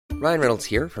Ryan Reynolds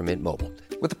here from Mint Mobile.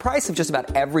 With the price of just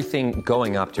about everything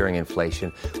going up during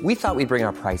inflation, we thought we'd bring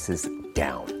our prices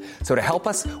down. So to help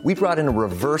us, we brought in a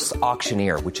reverse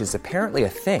auctioneer, which is apparently a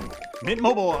thing. Mint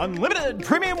Mobile Unlimited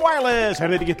Premium Wireless. How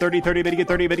to get 30, 30, bit to get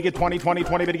 30, bit to get 20, 20,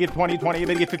 20, bit to get 20, 20,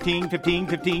 bit to get 15, 15,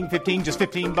 15, 15, just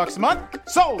 $15 a month?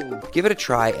 Sold! Give it a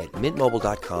try at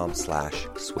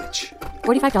mintmobile.com/switch.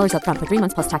 $45 up front for 3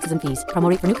 months plus taxes and fees. Promo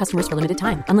rate for new customers for limited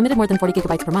time. Unlimited more than 40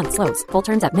 gigabytes per month. Slows full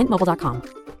terms at mintmobile.com.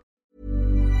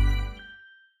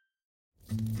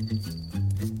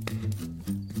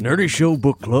 Nerdy Show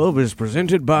Book Club is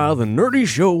presented by the Nerdy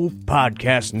Show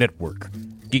Podcast Network.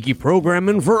 Geeky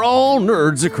programming for all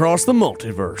nerds across the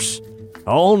multiverse.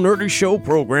 All Nerdy Show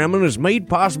programming is made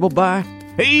possible by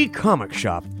A Comic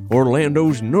Shop,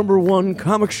 Orlando's #1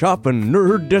 comic shop and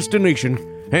nerd destination,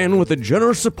 and with the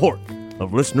generous support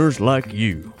of listeners like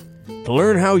you. To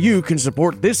learn how you can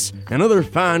support this and other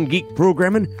fine geek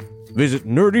programming, visit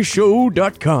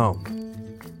nerdyshow.com.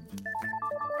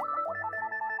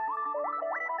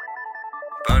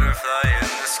 Butterfly in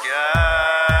the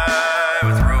sky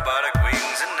with robotic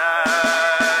wings and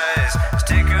eyes. Just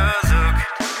take a look,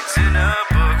 it's in a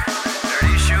book.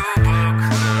 Nerdy Show Book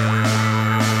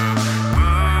Club.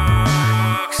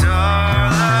 Books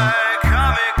are like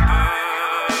comic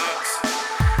books,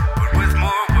 but with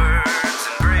more words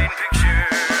and brain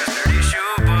pictures. Nerdy Show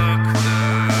Book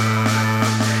Club.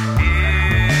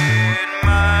 It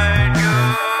might go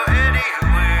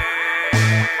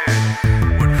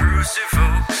anywhere. What proves to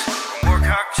folks more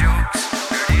cock jokes.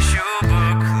 Nerdy Show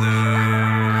Book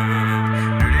Club.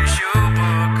 Nerdy Show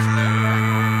Book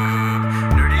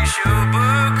Club. Nerdy Show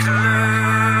Book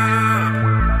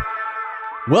Club.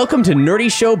 Welcome to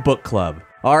Nerdy Show Book Club,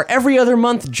 our every other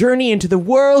month journey into the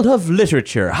world of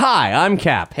literature. Hi, I'm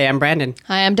Cap. Hey, I'm Brandon.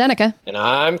 Hi, I'm Danica. And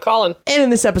I'm Colin. And in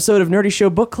this episode of Nerdy Show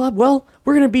Book Club, well,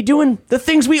 we're going to be doing the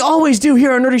things we always do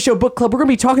here on Nerdy Show Book Club. We're going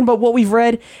to be talking about what we've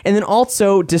read and then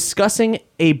also discussing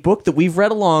a book that we've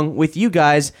read along with you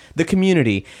guys, the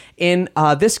community. In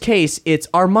this case, it's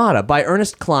Armada by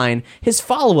Ernest Cline, his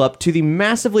follow-up to the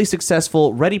massively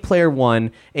successful Ready Player One,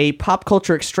 a pop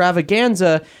culture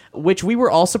extravaganza, which we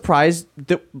were all surprised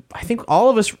that I think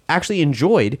all of us actually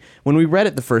enjoyed when we read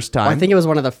it the first time. Well, I think it was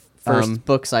one of the first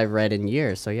books I've read in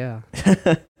years, so yeah.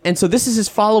 And so this is his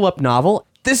follow-up novel.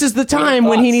 This is the time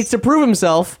when he needs to prove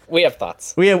himself. We have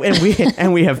thoughts. We have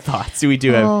thoughts. We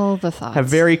do All the thoughts. have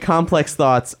very complex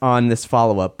thoughts on this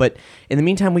follow-up. But in the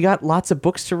meantime, we got lots of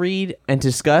books to read and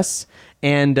discuss,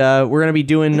 and we're going to be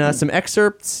doing some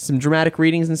excerpts, some dramatic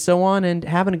readings, and so on, and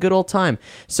having a good old time.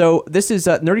 So this is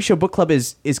Nerdy Show Book Club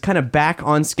is kind of back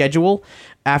on schedule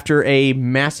after a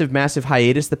massive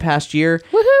hiatus the past year.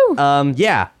 Woohoo!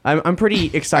 Yeah, I'm pretty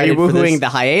Are excited you for this. woohooing the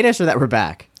hiatus or that we're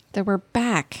back? That we're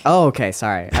back. Oh, okay,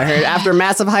 sorry. I heard after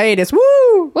massive hiatus,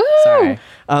 woo! Woo! Sorry.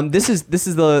 This is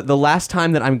the last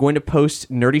time that I'm going to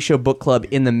post Nerdy Show Book Club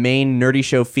in the main Nerdy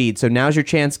Show feed. So now's your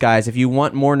chance, guys. If you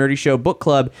want more Nerdy Show Book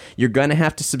Club, you're going to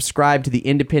have to subscribe to the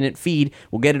independent feed.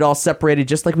 We'll get it all separated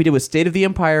just like we did with State of the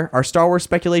Empire, our Star Wars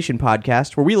speculation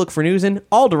podcast, where we look for news in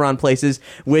Alderaan places,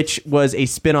 which was a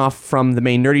spin-off from the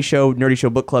main Nerdy Show. Nerdy Show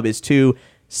Book Club is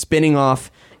spinning off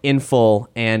in full,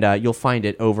 and you'll find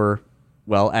it over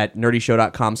at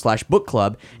nerdyshow.com/book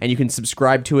club, and you can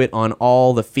subscribe to it on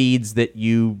all the feeds that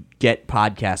you get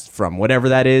podcasts from. Whatever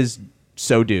that is,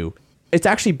 so do. It's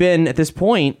actually been, at this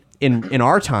point, in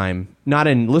our time, not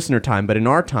in listener time, but in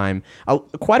our time,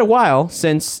 quite a while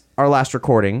since our last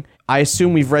recording. I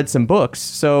assume we've read some books,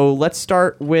 so let's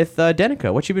start with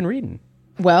Danica. What you been reading?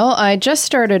 Well, I just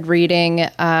started reading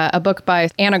a book by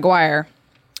Anna Guire,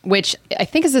 which I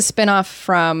think is a spinoff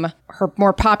from her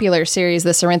more popular series, the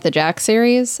Cerintha Jack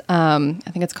series. I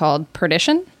think it's called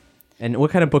Perdition. And what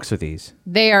kind of books are these?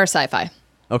 They are sci-fi.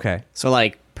 Okay. So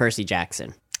like Percy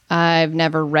Jackson. I've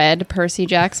never read Percy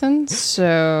Jackson,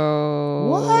 so...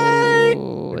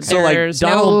 What? So like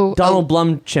Donald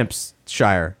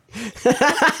Blumchampshire.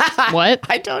 What?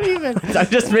 I don't even... I'm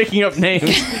just making up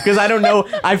names because I don't know.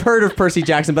 I've heard of Percy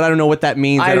Jackson, but I don't know what that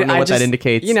means. I don't know what that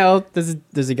indicates. You know,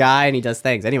 there's a guy and he does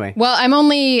things. Anyway. Well, I'm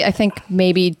only, I think,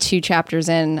 maybe 2 chapters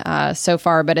in so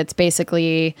far, but it's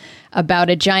basically about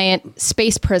a giant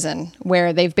space prison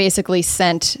where they've basically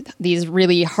sent these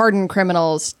really hardened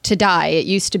criminals to die. It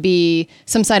used to be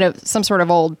some sort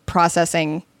of old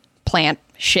processing plant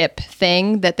ship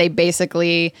thing that they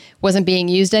basically wasn't being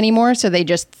used anymore, so they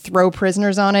just throw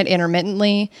prisoners on it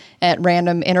intermittently at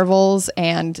random intervals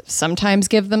and sometimes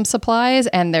give them supplies,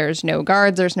 and there's no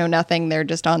guards, there's no nothing, they're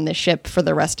just on this ship for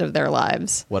the rest of their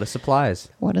lives. What a surprise.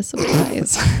 What a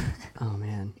surprise. Oh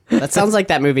man, that sounds like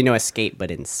that movie No Escape, but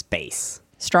in space.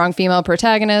 strong female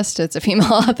protagonist. It's a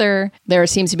female author. There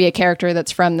seems to be a character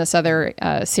that's from this other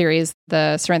series,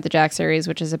 the Cerintha Jack series,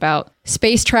 which is about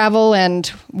space travel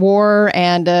and war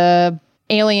and a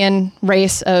alien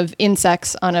race of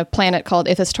insects on a planet called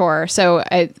Ithis Tor. So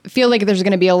I feel like there's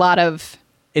going to be a lot of...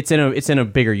 It's in a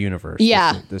bigger universe.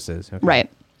 Yeah. This is. Okay. Right.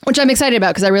 Which I'm excited about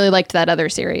because I really liked that other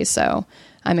series. So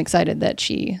I'm excited that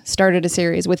she started a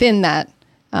series within that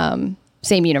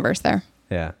same universe there.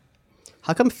 Yeah.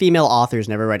 How come female authors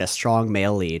never write a strong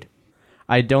male lead?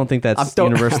 I don't think that's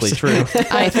universally true.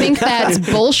 I think that's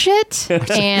bullshit.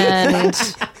 And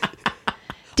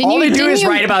All they do is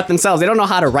write about themselves. They don't know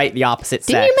how to write the opposite sex.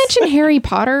 Didn't you mention Harry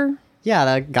Potter?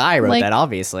 Yeah, the guy wrote Like- that,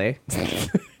 obviously.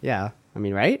 Yeah, I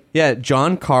mean, right? Yeah,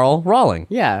 John Carl Rowling.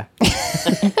 Yeah.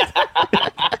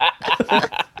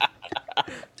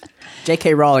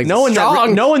 J.K. Rowling. No one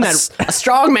that a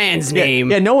strong man's name.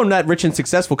 Yeah, no one that rich and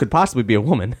successful could possibly be a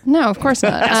woman. No, of course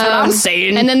not. That's what I'm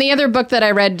saying. And then the other book that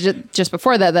I read just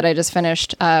before that I just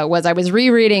finished was I was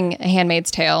rereading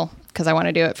Handmaid's Tale because I want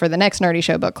to do it for the next Nerdy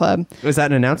Show Book Club. Was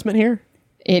that an announcement here?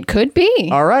 It could be.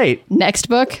 All right. Next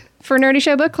book for Nerdy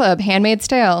Show Book Club, Handmaid's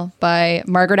Tale by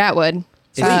Margaret Atwood.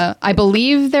 I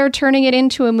believe they're turning it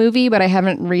into a movie, but I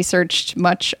haven't researched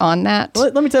much on that.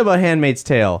 Let me tell you about Handmaid's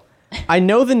Tale. I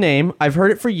know the name. I've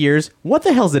heard it for years. What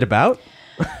the hell's it about?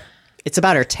 It's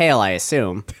about her tail, I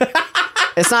assume.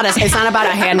 It's not about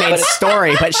a handmaid's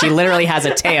story, but she literally has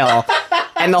a tail.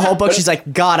 And the whole book, she's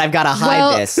like, God, I've got to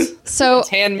hide this. So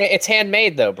It's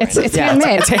handmade, though, Brandon. it's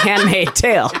handmade. It's a handmade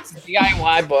tale. It's a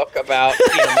DIY book about,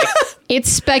 It's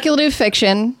speculative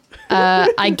fiction.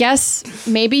 I guess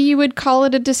maybe you would call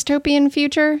it a dystopian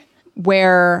future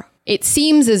where it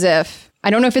seems as if, I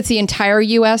don't know if it's the entire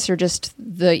U.S. or just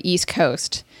the East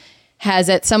Coast, has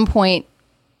at some point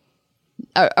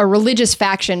a religious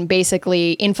faction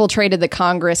basically infiltrated the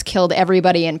Congress, killed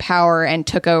everybody in power, and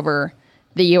took over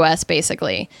the U.S.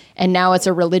 basically. And now it's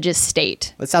a religious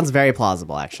state. That sounds very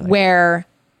plausible, actually. Where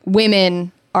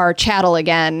women are chattel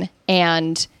again,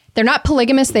 and they're not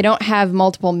polygamous. They don't have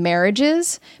multiple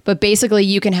marriages, but basically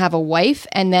you can have a wife,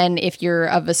 and then if you're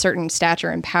of a certain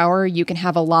stature and power, you can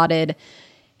have allotted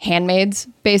handmaids,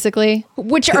 basically,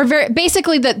 which are very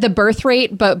basically the birth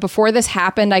rate. But before this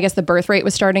happened, I guess the birth rate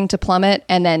was starting to plummet,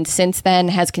 and then since then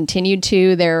has continued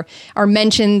to. There are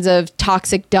mentions of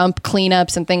toxic dump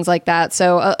cleanups and things like that.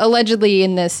 So allegedly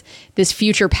in this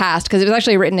future past, because it was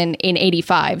actually written in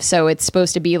 85, so it's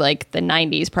supposed to be like the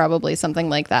 90s, probably something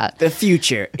like that. The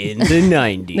future in the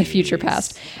 90s. The future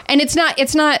past. And it's not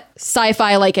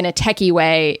sci-fi like in a techie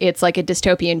way. It's like a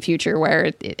dystopian future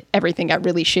where everything got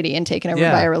really shitty and taken over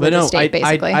by a religious state,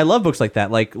 basically. I love books like that.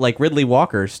 Like Ridley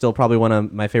Walker is still probably one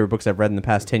of my favorite books I've read in the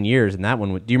past 10 years. And that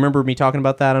one, do you remember me talking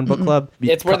about that on Book Club?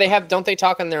 it's where don't they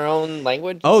talk in their own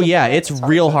language? Oh yeah, it's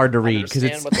real hard to read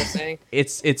because what they're saying.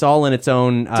 it's all in its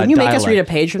own Didn't you make us dialect. read a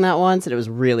page from that once? And it was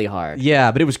really hard.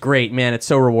 Yeah, but it was great, man. It's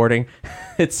so rewarding.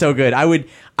 It's so good.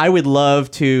 I would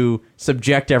love to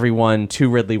subject everyone to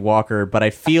Ridley Walker, but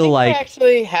I feel I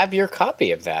actually have your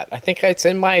copy of that. I think it's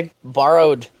in my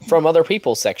borrowed from other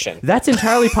people section. That's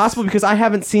entirely possible because I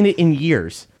haven't seen it in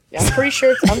years. Yeah, I'm pretty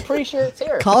sure it's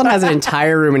here. Colin has an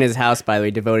entire room in his house, by the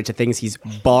way, devoted to things he's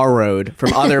borrowed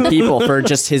from other people for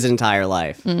just his entire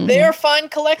life. They are fine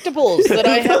collectibles that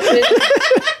I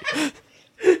have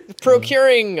been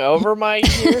procuring over my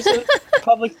years of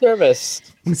public service.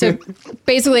 So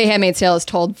basically, Handmaid's Tale is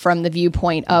told from the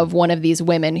viewpoint of one of these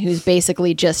women who's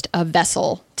basically just a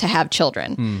vessel to have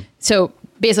children. So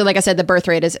basically, like I said, the birth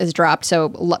rate is dropped.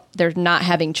 So they're not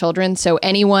having children. So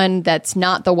anyone that's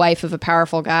not the wife of a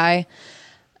powerful guy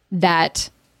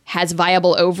that has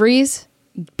viable ovaries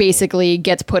basically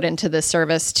gets put into this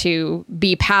service to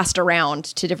be passed around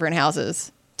to different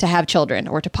houses to have children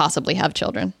or to possibly have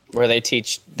children. Where they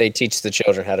teach the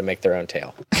children how to make their own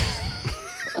tail.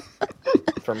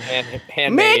 From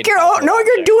handmade. Make your own. No,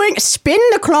 you're doing. Spin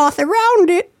the cloth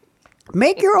around it.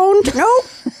 Make your own. No.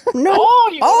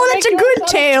 That's a good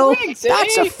tail.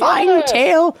 That's a fine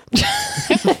tail.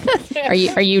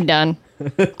 Are you done?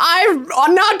 I've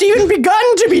not even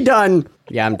begun to be done.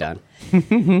 Yeah, I'm done.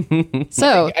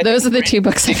 So those are the two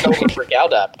books I've Over read. for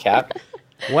Galdap, Cap.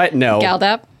 What? No.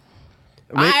 Galdap.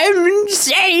 I'm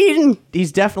insane.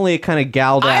 He's definitely a kind of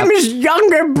Galdap. I'm his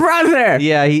younger brother.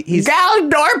 Yeah, he's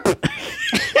Galdorp.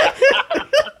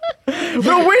 The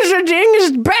wizarding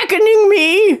is beckoning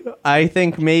me. I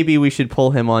think maybe we should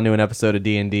pull him onto an episode of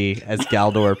D&D as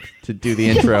Galdorp to do the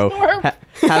intro,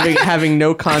 having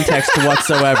no context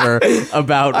whatsoever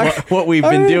about what we've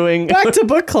been doing. Back to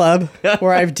book club,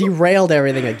 where I've derailed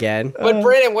everything again. But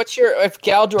Brandon, if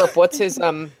Galdorp,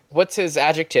 what's his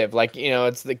adjective? Like,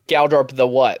 it's the Galdorp the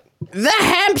what? The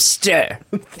hamster.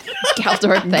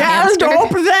 Galdorp the hamster.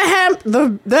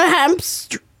 Galdorp the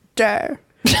hamster.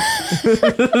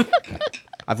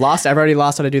 I've already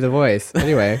lost how to do the voice.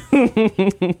 Anyway,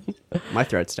 my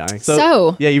throat's dying.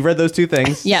 So yeah, you've read those two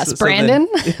things. yes, So Brandon,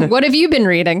 what have you been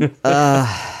reading?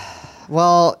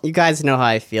 Well, you guys know how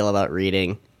I feel about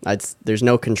reading. There's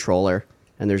no controller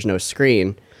and there's no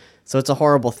screen. So it's a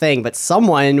horrible thing. But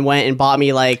someone went and bought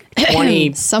me like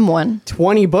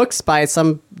 20 books by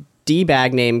some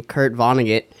D-bag named Kurt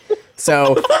Vonnegut.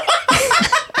 So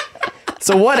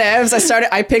whatevs.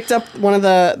 I picked up one of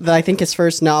the I think his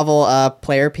first novel,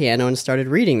 Player Piano, and started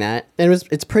reading that. And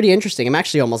it's pretty interesting. I'm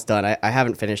actually almost done. I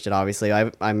haven't finished it, obviously.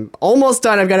 I'm almost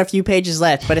done. I've got a few pages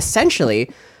left. But essentially,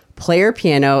 Player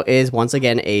Piano is once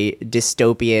again a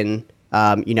dystopian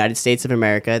United States of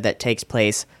America that takes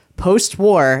place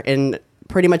post-war in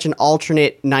pretty much an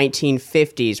alternate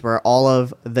 1950s where all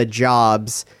of the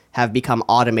jobs have become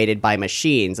automated by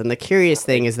machines. And the curious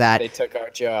thing is that They took our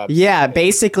jobs. yeah,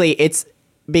 basically it's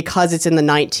because it's in the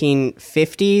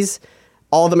 1950s,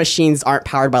 all the machines aren't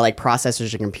powered by like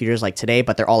processors or computers like today,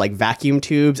 but they're all like vacuum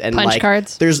tubes and Punch like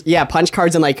cards? There's punch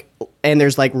cards and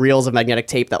there's like reels of magnetic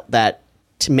tape that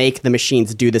to make the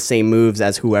machines do the same moves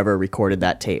as whoever recorded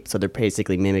that tape. So they're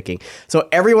basically mimicking. So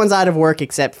everyone's out of work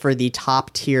except for the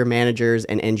top tier managers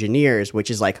and engineers, which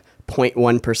is like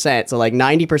 0.1%. So like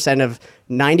 90 or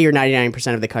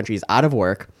 99% of the country is out of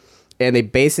work, and they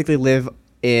basically live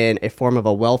in a form of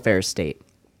a welfare state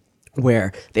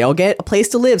where they all get a place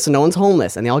to live so no one's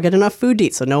homeless, and they all get enough food to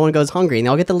eat so no one goes hungry, and they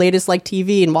all get the latest like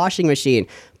TV and washing machine,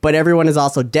 but everyone is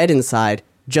also dead inside,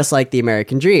 just like the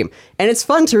American dream. And it's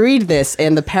fun to read this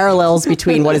and the parallels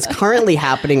between what is currently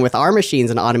happening with our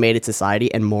machines in automated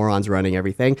society and morons running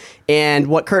everything, and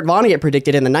what Kurt Vonnegut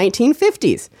predicted in the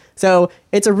 1950s. So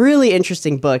it's a really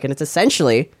interesting book, and it's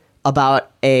essentially about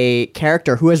a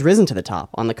character who has risen to the top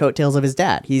on the coattails of his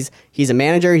dad. He's a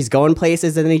manager, he's going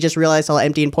places, and then he just realized how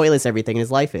empty and pointless everything in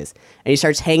his life is. And he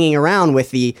starts hanging around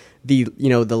with the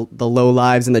low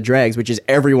lives and the dregs, which is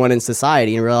everyone in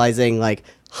society, and realizing like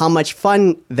how much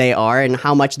fun they are and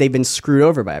how much they've been screwed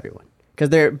over by everyone. Because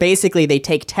they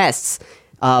take tests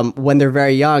when they're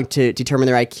very young to determine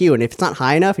their IQ, and if it's not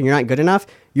high enough and you're not good enough,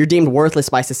 you're deemed worthless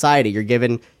by society. You're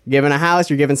given a house,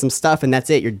 you're given some stuff, and that's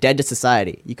it. You're dead to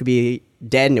society. You could be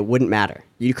dead and it wouldn't matter.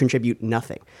 You contribute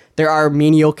nothing. There are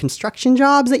menial construction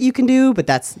jobs that you can do, but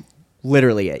that's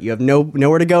literally it. You have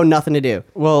nowhere to go, nothing to do.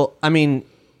 Well, I mean,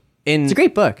 It's a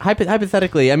great book.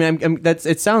 Hypothetically, I mean,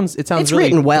 it sounds It's really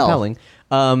written well.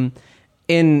 compelling.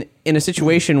 In a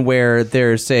situation where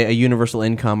there's, say, a universal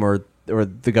income or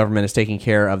the government is taking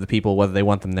care of the people whether they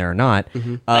want them there or not.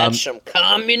 That's some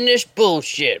communist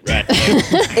bullshit right there.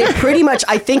 It pretty much,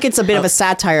 I think it's a bit of a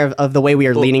satire of the way we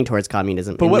are leaning towards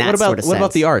communism. But in what that about sort of what about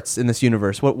sense. the arts in this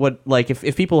universe? What like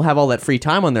if people have all that free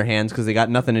time on their hands because they got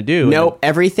nothing to do? Nope,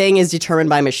 everything is determined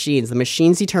by machines. The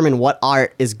machines determine what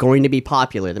art is going to be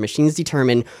popular. The machines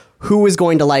determine who is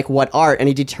going to like what art, and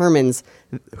he determines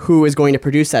who is going to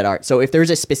produce that art. So if there's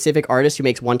a specific artist who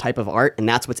makes one type of art and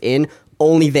that's what's in,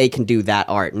 only they can do that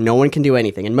art. No one can do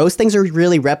anything. And most things are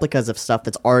really replicas of stuff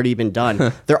that's already been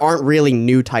done. There aren't really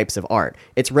new types of art.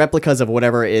 It's replicas of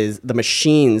whatever is the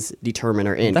machines determine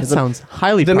are in. That 'Cause sounds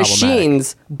highly the problematic.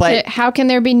 machines, but How can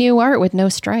there be new art with no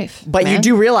strife? But you man?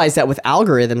 do realize that with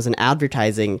algorithms and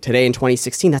advertising today in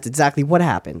 2016, that's exactly what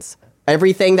happens.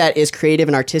 Everything that is creative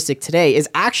and artistic today is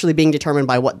actually being determined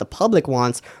by what the public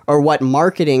wants or what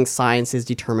marketing sciences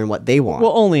determine what they want.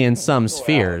 Well, only in some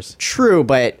spheres. True,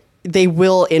 but they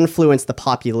will influence the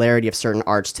popularity of certain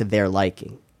arts to their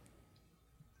liking.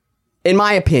 In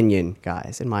my opinion,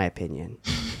 guys, in my opinion.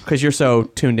 Because you're so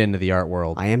tuned into the art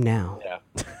world. I am now. Yeah.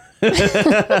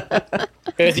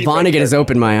 Vonnegut has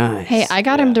opened my eyes. Hey, I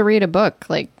got him to read a book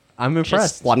like I'm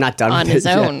impressed. Well, I'm not done on with his it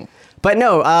yet. own. But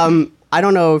no, I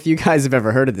don't know if you guys have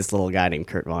ever heard of this little guy named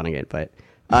Kurt Vonnegut, but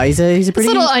he's a This pretty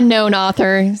little unknown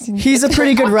author. he's a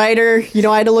pretty good writer. You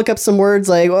know, I had to look up some words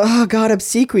like, oh god,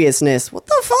 obsequiousness. What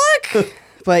the fuck?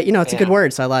 But you know, it's a good Yeah.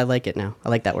 word, so I like it now. I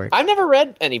like that word. I've never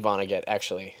read any Vonnegut,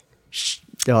 actually.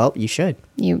 Well, you should.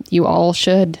 You all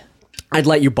should. I'd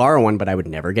let you borrow one, but I would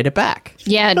never get it back.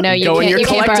 Yeah, no, you Go in can't. your You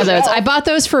can't borrow collectible. those. I bought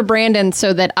those for Brandon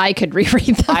so that I could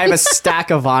reread them. I have a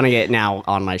stack of Vonnegut now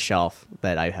on my shelf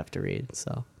that I have to read.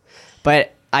 So,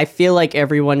 but I feel like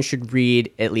everyone should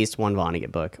read at least one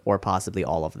Vonnegut book, or possibly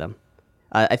all of them.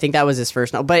 I think that was his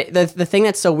first novel. But the thing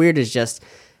that's so weird is just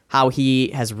how he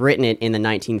has written it in the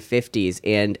 1950s,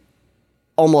 and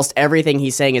almost everything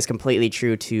he's saying is completely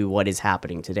true to what is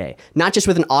happening today. Not just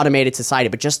with an automated society,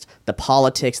 but just the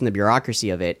politics and the bureaucracy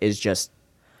of it is just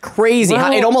crazy.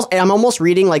 Well- I'm almost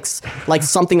reading like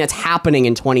something that's happening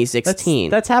in 2016.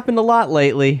 That's happened a lot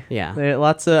lately. Yeah.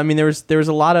 Lots of. I mean, there was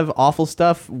a lot of awful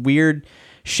stuff, weird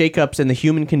shakeups in the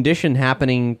human condition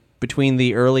happening between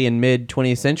the early and mid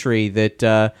 20th century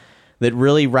that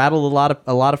really rattled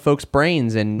a lot of folks'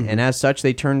 brains, and as such,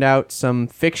 they turned out some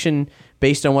fiction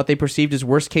based on what they perceived as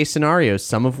worst case scenarios,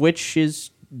 some of which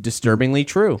is disturbingly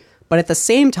true. But at the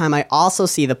same time, I also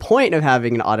see the point of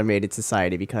having an automated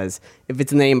society, because if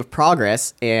it's in the name of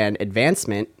progress and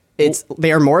advancement,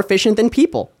 they are more efficient than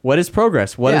people. What is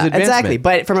progress? What is advancement? Exactly.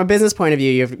 But from a business point of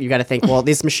view, you got to think, well,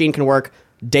 this machine can work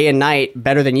day and night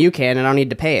better than you can, and I don't need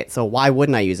to pay it. So why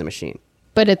wouldn't I use a machine?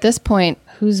 But at this point,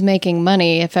 who's making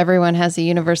money? If everyone has a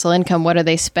universal income, what are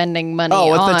they spending money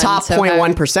on? Oh, it's the top So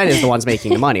 0.1% is the ones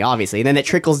making the money, obviously. And then it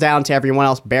trickles down to everyone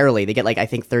else barely. They get I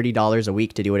think $30 a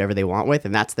week to do whatever they want with,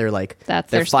 and that's their That's their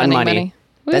their fun spending money. money.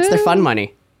 That's their Woo. fun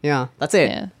money. Yeah, that's it.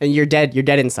 Yeah. And you're dead. You're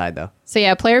dead inside, though. So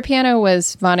yeah, Player Piano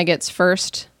was Vonnegut's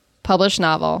first published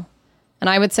novel. And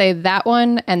I would say that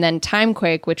one, and then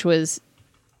Timequake, which was,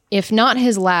 if not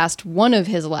his last, one of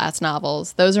his last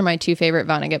novels. Those are my two favorite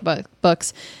Vonnegut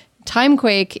books.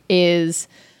 Timequake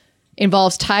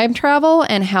involves time travel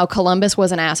and how Columbus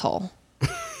was an asshole.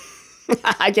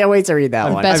 I can't wait to read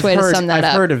that one. Best way to sum that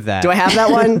I've up. heard of that. Do I have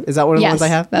that one? Is that one of the Yes, ones I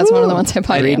have? that's one of the Woo! ones I bought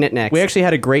I'm you. reading it next. We actually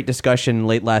had a great discussion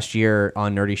late last year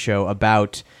on Nerdy Show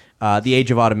about the age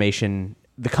of automation,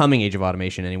 the coming age of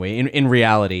automation anyway, in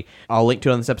reality. I'll link to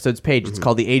it on this episode's page. It's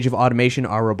called The Age of Automation,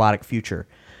 Our Robotic Future.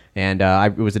 And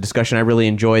it was a discussion I really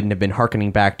enjoyed and have been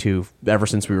hearkening back to ever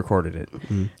since we recorded it.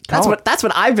 That's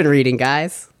what I've been reading,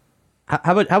 guys.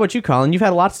 How about you, Colin? You've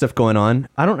had a lot of stuff going on.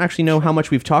 I don't actually know how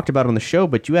much we've talked about on the show,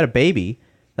 but you had a baby.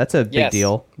 That's a big Yes.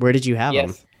 deal. Where did you have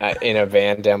them? Yes, in a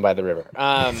van down by the river.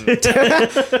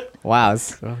 Wow.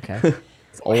 Okay.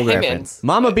 It's old Hey, man. reference.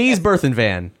 Mama B's birthing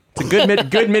van. It's a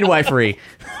good midwifery.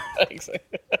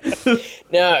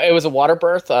 No, it was a water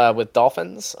birth with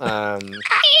dolphins. Well,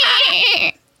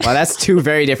 that's two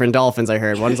very different dolphins, I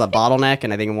heard. One's a bottleneck,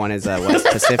 and I think one is West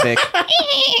Pacific.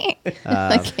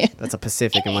 That's a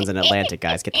Pacific, and one's an Atlantic,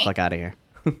 guys. Get the fuck out of here.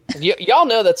 Y'all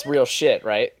know that's real shit,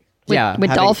 right? With having-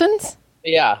 dolphins?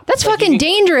 Yeah. That's Like, fucking you can-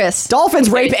 dangerous. Dolphins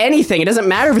rape anything. It doesn't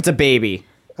matter if it's a baby.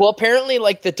 Well, apparently,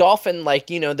 the dolphin,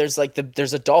 there's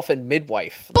there's a dolphin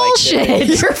midwife. Bullshit.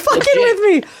 You're fucking with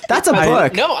me. That's a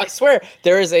book. No, I swear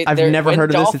there is a. I've never when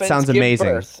heard of this. It dolphins sounds give amazing.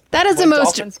 birth- That is the when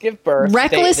most dolphins give birth.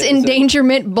 reckless there's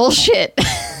endangerment bullshit.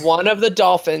 One of the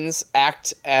dolphins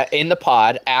in the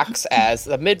pod acts as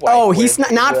the midwife. Oh, he's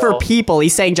where not they for will- people.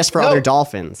 He's saying just for No. other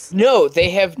dolphins. No, they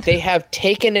have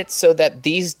taken it so that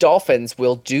these dolphins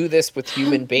will do this with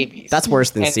human babies. That's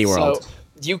worse than And SeaWorld. So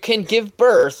you can give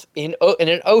birth in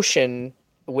an ocean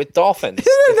with dolphins. And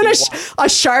if then you want. a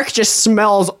shark just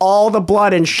smells all the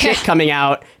blood and shit coming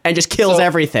out and just kills So-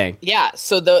 everything. Yeah,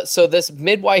 so this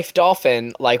midwife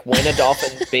dolphin, when a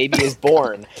dolphin baby is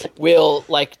born, will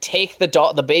take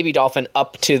the baby dolphin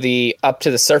up to the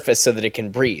surface so that it can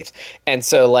breathe. And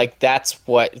so that's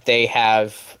what they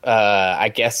have I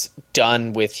guess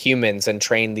done with humans and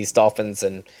trained these dolphins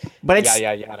and But it's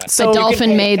yada. so A You can dolphin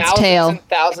pay maid's thousands tale. and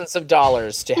thousands of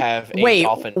dollars to have a Wait,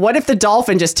 dolphin. what if the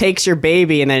dolphin just takes your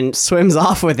baby and then swims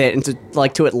off with it into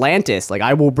to Atlantis?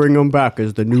 I will bring him back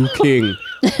as the new king,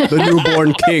 the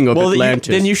newborn king of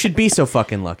Atlantis. then you should be so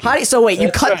fucking lucky. So wait, you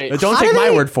That's cut? right. Don't how take do my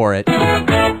they- word for it.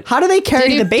 How do they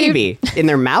carry the baby in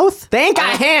their mouth? They ain't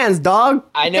got hands, dog.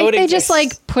 I I know think it they just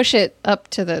exists. push it up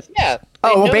to the Yeah. Oh,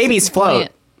 well, They know babies float.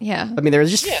 plant. Yeah. I mean, they're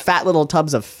just Yeah. fat little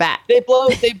tubs of fat. They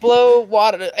blow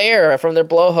water air from their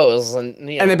blowhose And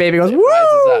the baby goes, it "Woo!"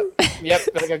 rises up. Yep,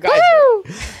 like a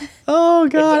geyser. Oh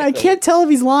god, I Exactly. can't tell if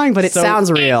he's lying, but it So-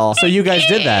 sounds real. So you guys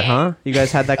did that, huh? You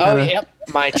guys had that kind Oh, of... yep.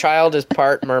 My child is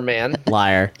part merman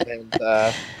Liar. and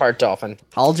part dolphin.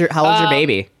 How old's your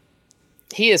baby?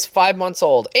 He is 5 months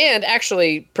old, and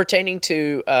actually, pertaining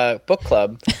to book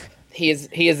club, he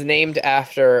is named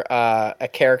after a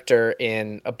character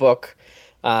in a book.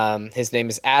 His name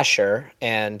is Asher,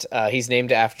 and he's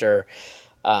named after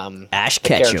Ash the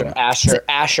character Ketchum.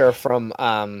 Asher from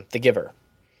The Giver.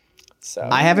 So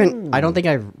I don't think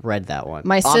I've read that one.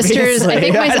 My sister's. Obviously. I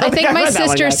think don't I think I've my read that one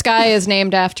sister yet. Sky is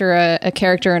named after a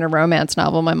character in a romance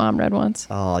novel my mom read once.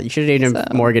 Oh, you should have named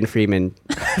him Morgan Freeman.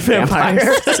 Vampire.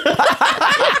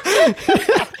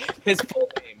 his full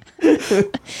name.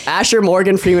 Asher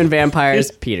Morgan Freeman Vampires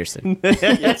Peterson.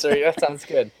 Yes, sir. That sounds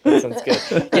good. That sounds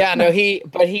good. Yeah, no, and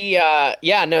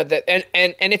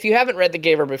if you haven't read The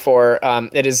Giver before,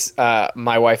 it is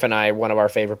my wife and I one of our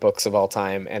favorite books of all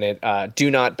time, and it do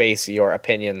not base your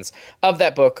opinions of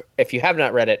that book if you have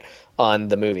not read it on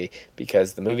the movie,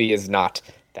 because the movie is not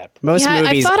that. Most Yeah,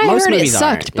 movies, I thought I most heard it movies sucked,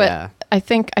 aren't, but yeah.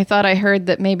 I thought I heard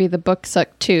that maybe the book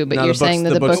sucked too. But No, you're the book's- saying that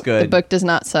the the book's book good. the book does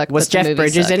not suck. Was but the Jeff movie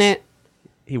Bridges sucks. in it?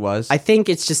 He was. I think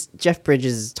it's just Jeff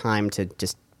Bridges' time to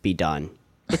just be done.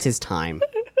 It's his time.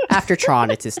 After Tron,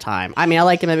 it's his time. I mean, I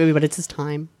like him in that movie, but it's his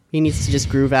time. He needs to just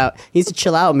groove out. He needs to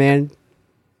chill out, man.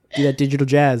 Do that digital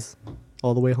jazz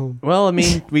all the way home. Well, I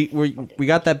mean, we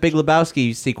got that Big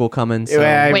Lebowski sequel coming, so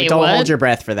Wait, don't what? hold your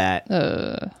breath for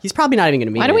that. He's probably not even going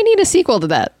to meet Why do we need a sequel to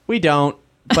that? we don't.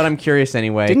 But I'm curious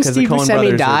anyway Didn't because the Steve Coen Buscemi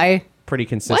brothers are die? pretty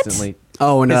consistently.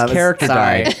 Oh, no. His that was- character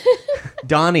sorry. died.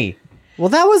 Donnie. Well,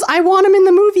 that was. I want him in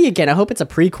the movie again. I hope it's a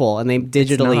prequel and they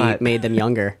digitally not. made them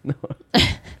younger.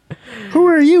 Who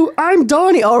are you? I'm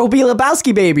Donnie. Oh, it'll be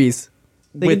Lebowski babies.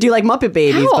 They could do like Muppet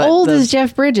Babies. How but old the is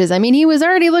Jeff Bridges? I mean, he was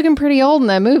already looking pretty old in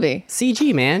that movie.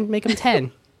 CG, man? Make him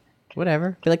 10.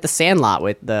 Whatever. Be like the Sandlot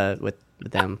with them.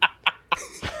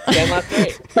 Sandlot 3.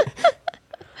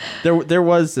 There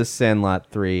was a Sandlot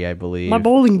 3, I believe. My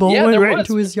bowling ball Yeah, went there right was.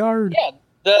 into his yard. Yeah,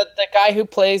 the guy who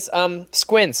plays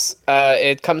Squints,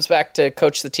 it comes back to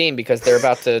coach the team because they're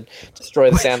about to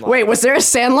destroy the Sandlot. Wait, was there a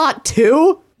Sandlot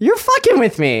 2? You're fucking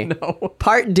with me. No.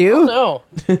 Part 2? No,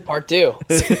 part 2.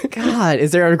 God,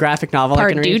 is there a graphic novel I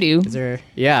Part can read? doo-doo. Is there?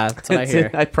 Yeah, that's what I hear.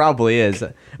 It probably is.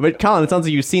 But Colin, it sounds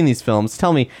like you've seen these films.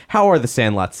 Tell me, how are the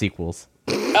Sandlot sequels?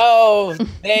 Oh,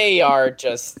 they are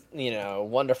just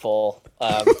wonderful.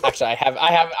 Actually,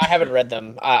 I haven't read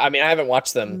them. I mean, I haven't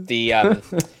watched them.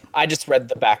 I just read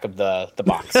the back of the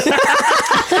box.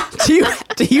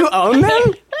 Do you own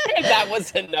them? That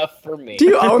was enough for me. Do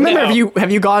you own them, No. or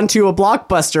have you gone to a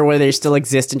Blockbuster where they still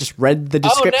exist and just read the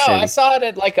description? Oh no, I saw it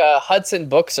at like a Hudson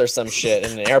Books or some shit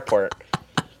in an airport.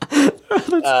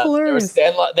 That's hilarious.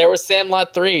 There was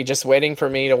Sandlot 3 just waiting for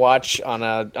me to watch on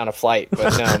a flight,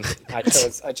 but no,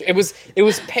 it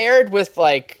was paired with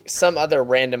like some other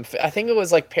random. I think it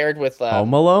was like paired with.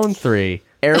 Home Alone 3.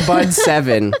 Airbud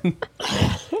 7.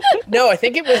 No, I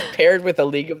think it was paired with A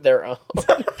League of Their Own.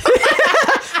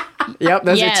 Yep,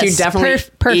 those Yes, are two definitely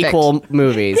perfect. equal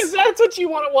movies. That's what you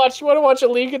want to watch. You want to watch A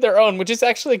League of Their Own, which is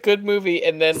actually a good movie,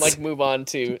 and then like move on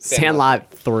to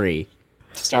Sandlot 3.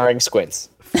 starring Squints.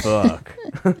 Fuck.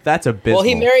 That's abysmal. Well,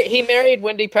 he married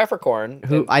Wendy Peppercorn.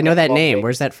 Who I know that name.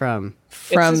 Where's that from?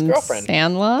 From his girlfriend.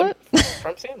 Sandlot?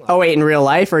 From Sandlot. Oh wait, in real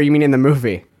life, or you mean in the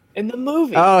movie? In the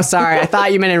movie. Oh, sorry. I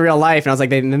thought you meant in real life, and I was like,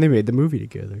 then they made the movie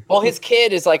together. Well, his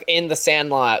kid is like in the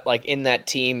Sandlot, like in that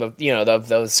team of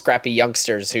those scrappy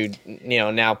youngsters who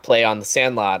now play on the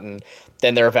Sandlot, and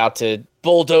then they're about to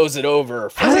bulldoze it over.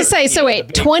 For, I was gonna say, so the wait,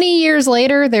 big- 20 years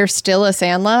later, there's still a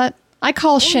Sandlot? I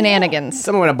call shenanigans.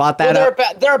 Someone would have bought Well, that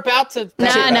up. they're about to.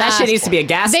 That shit needs to be a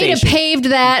gas They'd have station. paved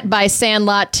that by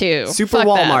Sandlot 2. Super Fuck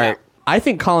that. Walmart. I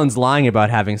think Colin's lying about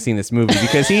having seen this movie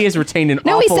because he has retained an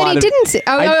No, he awful said lot he of... didn't see-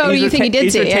 He's you think he did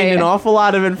he's see it. retained Yeah, an yeah. awful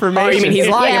lot of information. Oh, you mean he's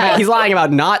lying Yeah. about lying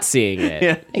about not seeing it?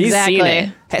 Yeah. He's seen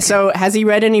Exactly. it. So has he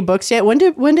read any books yet? When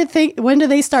do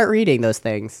they start reading those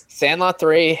things? Sandlot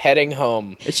 3 heading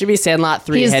home. It should be Sandlot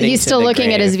 3 He's, heading he's to still the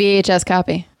looking at grave. his VHS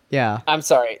copy. Yeah. I'm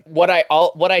sorry. What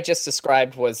I just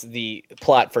described was the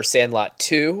plot for Sandlot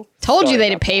 2. Told Sorry you they'd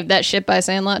about have paved that shit by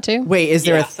Sandlot 2. Wait, is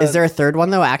there Yeah, is there a third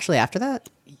one though? Actually, after that?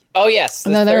 Oh yes,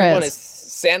 the No, there third one is. is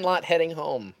Sandlot heading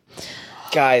home.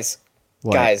 Guys,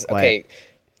 What? okay.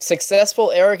 Successful,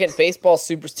 arrogant baseball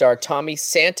superstar Tommy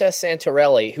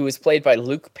Santarelli, who is played by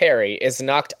Luke Perry, is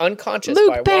knocked unconscious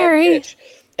Luke by a Perry. wild pitch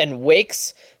and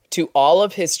wakes to all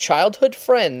of his childhood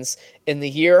friends in the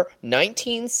year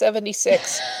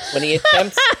 1976 when he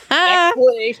attempts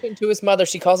explanation to his mother.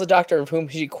 She calls a doctor, of whom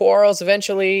she quarrels.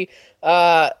 Eventually,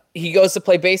 he goes to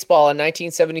play baseball in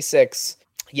 1976.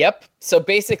 Yep. So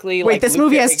basically, Wait, like, this Luke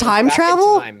movie Perry has goes time back in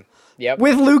travel? time. Yep.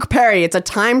 With Luke Perry. It's a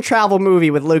time travel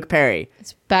movie with Luke Perry.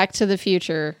 It's Back to the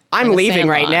Future. I'm in a leaving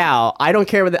right Sandlot. now. I don't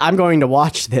care I'm going to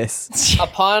watch this.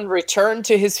 Upon return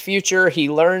to his future, he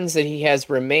learns that he has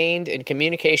remained in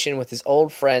communication with his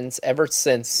old friends ever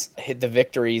since the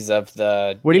victories of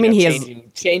the. What do you mean he has-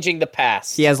 changing the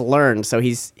past? He has learned, so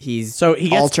he's So he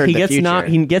gets altered the future.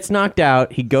 he gets knocked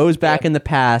out. He goes back in the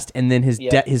past, and then his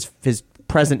Yep. his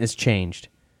present is changed.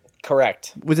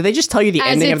 Correct. Did they just tell you the As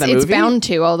ending of the movie? it's bound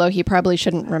to, although he probably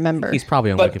shouldn't remember. He's probably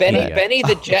on But Wikipedia. Benny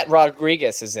the Jet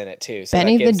Rodriguez is in it too. So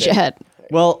Benny that the gives it- Jet.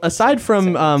 Well, aside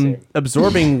from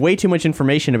absorbing way too much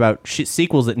information about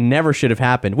sequels that never should have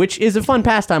happened, which is a fun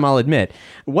pastime, I'll admit.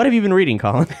 What have you been reading,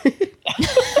 Colin?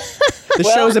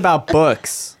 The show's about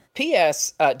books.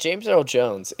 P.S. James Earl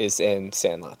Jones is in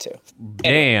Sandlot too.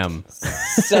 Damn.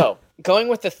 So, going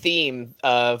with the theme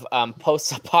of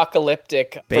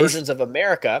post-apocalyptic versions of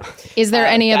America, Is there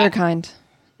any other that- kind?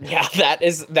 yeah, that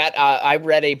is that. I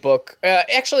read a book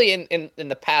actually in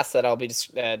the past that I'll be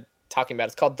talking about.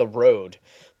 It's called The Road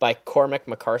by Cormac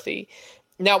McCarthy.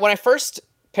 Now, when I first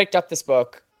picked up this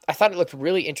book, I thought it looked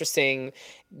really interesting.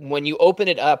 When you open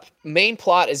it up, main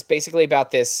plot is basically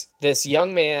about this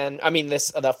young man. I mean,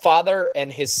 the father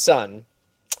and his son,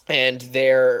 and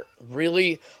their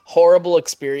really horrible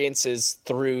experiences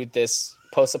through this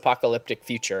post-apocalyptic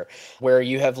future, where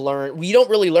you don't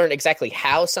really learn exactly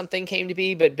how something came to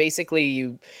be, but basically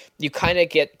you kind of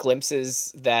get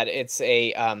glimpses that it's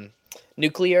a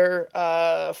nuclear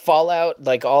fallout.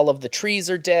 Like, all of the trees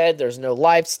are dead, there's no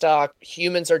livestock,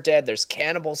 humans are dead, there's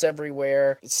cannibals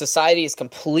everywhere, society is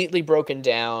completely broken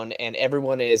down, and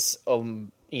everyone is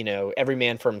every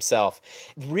man for himself.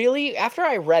 Really, after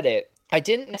I read it, I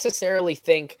didn't necessarily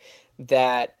think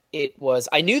that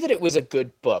I knew that it was a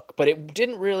good book, but it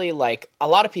didn't really, a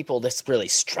lot of people, this really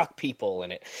struck people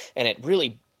in it, and it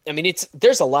really, I mean,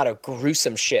 there's a lot of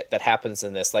gruesome shit that happens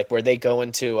in this, like where they go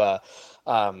into a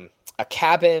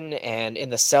cabin, and in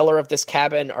the cellar of this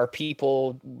cabin are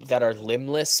people that are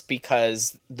limbless,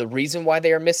 because the reason why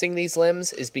they are missing these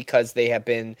limbs is because they have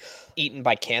been eaten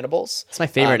by cannibals. It's my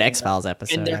favorite X-Files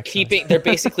episode. And they're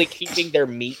basically keeping their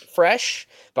meat fresh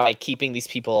by keeping these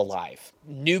people alive.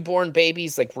 Newborn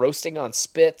babies roasting on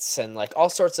spits, and all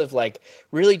sorts of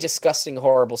really disgusting,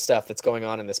 horrible stuff that's going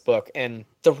on in this book. And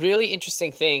the really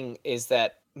interesting thing is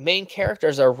that main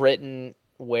characters are written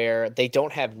where they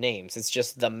don't have names. It's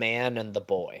just the man and the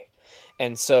boy.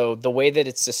 And so the way that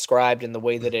it's described and the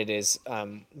way that it is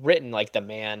written, the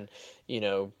man,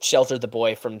 sheltered the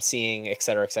boy from seeing, et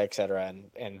cetera, et cetera, et cetera,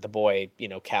 and the boy,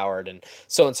 cowered, and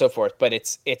so on and so forth. But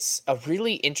it's a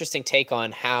really interesting take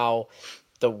on how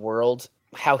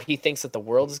he thinks that the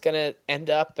world is going to end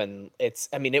up. And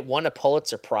it won a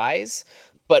Pulitzer Prize.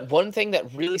 But one thing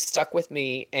that really stuck with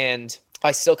me, and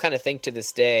I still kind of think to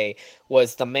this day,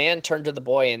 was the man turned to the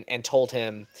boy and told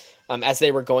him, as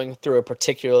they were going through a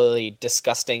particularly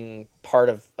disgusting part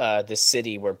of this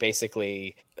city where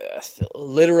basically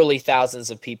literally thousands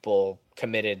of people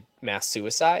committed mass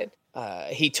suicide.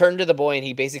 He turned to the boy and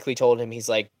he basically told him, he's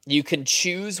like, you can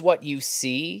choose what you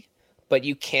see, but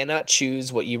you cannot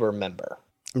choose what you remember.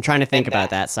 I'm trying to think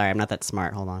about that. Sorry, I'm not that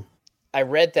smart. Hold on. I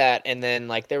read that, and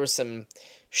then there was some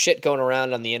shit going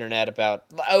around on the internet about,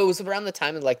 it was around the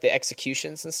time of the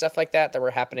executions and stuff like that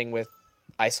were happening with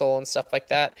ISIL and stuff like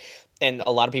that, and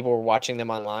a lot of people were watching them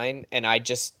online, and I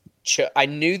just I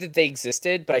knew that they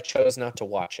existed, but I chose not to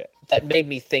watch it. That made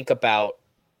me think about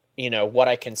what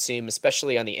I consume,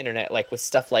 especially on the internet, with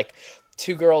stuff like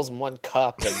Two Girls in One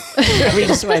Cup, and We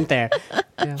just went there.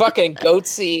 fucking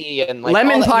Goatsy and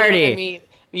Lemon all that, Party.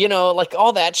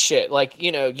 All that shit.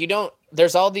 You don't.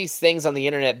 There's all these things on the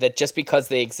internet that just because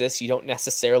they exist, you don't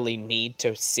necessarily need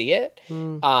to see it.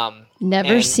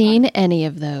 Never seen any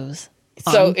of those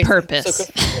on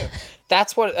purpose.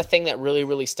 That's a thing that really,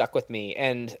 really stuck with me.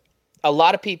 And a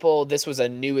lot of people, this was a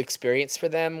new experience for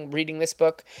them reading this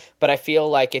book. But I feel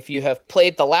like if you have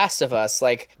played The Last of Us,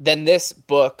 then this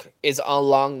book is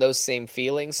along those same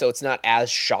feelings. So it's not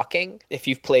as shocking if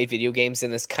you've played video games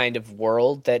in this kind of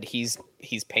world that he's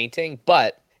painting.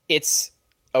 But it's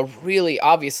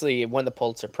obviously won the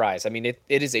Pulitzer Prize. I mean, it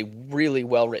is a really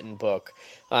well-written book,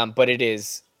 but it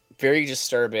is very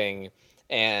disturbing.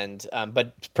 And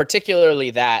but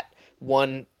particularly that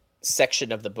one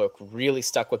section of the book really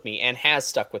stuck with me and has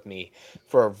stuck with me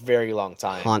for a very long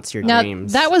time. Haunts your Now,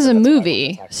 dreams. that was a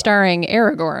movie starring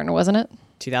Aragorn, wasn't it?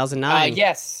 2009.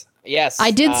 Yes. I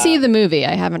did see the movie.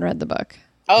 I haven't read the book.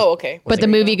 Oh, okay. But the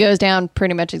movie goes down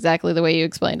pretty much exactly the way you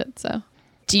explained it. So,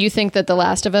 do you think that The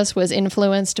Last of Us was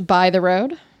influenced by The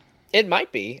Road? It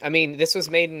might be. I mean, this was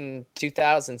made in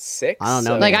 2006. I don't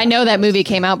know. so- I know that movie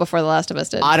came out before The Last of Us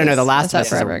did. I don't know. The Last of That's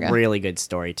Us is forever a ago. really good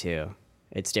story too.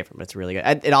 It's different, but it's really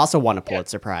good. It also won a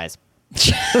Pulitzer Prize.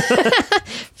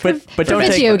 But don't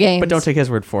video take games. but don't take his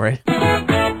word for it.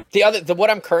 What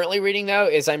I'm currently reading though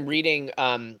is I'm reading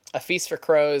A Feast for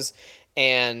Crows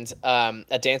and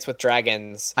A Dance with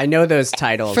Dragons I know those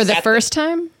titles. For the first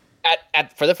time?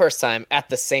 for the first time at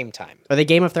the same time. Are they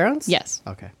Game of Thrones? Yes.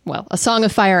 Okay. Well, A Song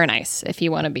of Fire and Ice, if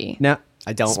you want to be. Now,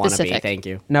 I don't want to be. Specific. Thank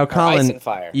you. now, Colin, Ice and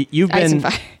Fire. You've Ice been and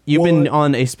Fire. you've been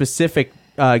on a specific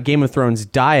Game of Thrones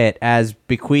diet as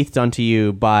bequeathed unto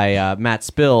you by Matt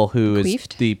Spill, who is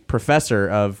Bequeathed? the professor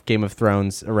of Game of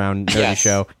Thrones around Nerdy Yes.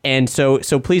 Show. And so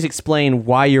please explain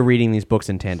why you're reading these books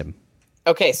in tandem.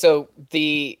 Okay, so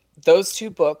those two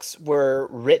books were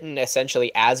written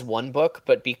essentially as one book,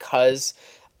 but because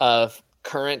of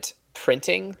current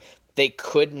printing, they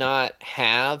could not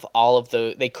have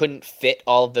they couldn't fit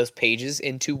all of those pages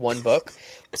into one book.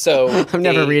 So I'm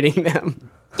never reading them.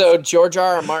 So George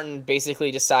R.R. Martin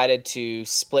basically decided to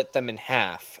split them in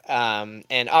half.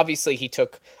 And obviously he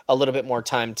took a little bit more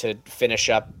time to finish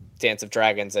up Dance of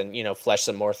Dragons and, flesh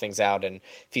some more things out and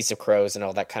Feast of Crows and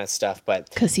all that kind of stuff. But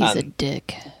Because he's a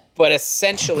dick. But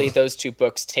essentially, those two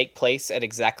books take place at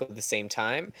exactly the same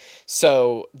time.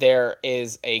 So there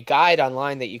is a guide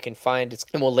online that you can find,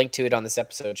 and we'll link to it on this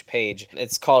episode's page.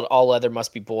 It's called "All Leather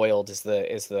Must Be Boiled" is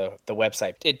the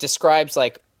website. It describes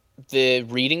like the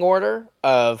reading order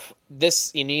of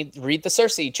this. You need read the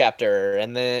Cersei chapter,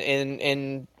 and then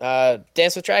in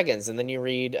Dance with Dragons, and then you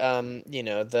read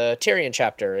the Tyrion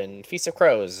chapter and Feast of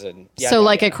Crows, and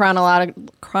a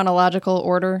chronological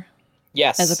order.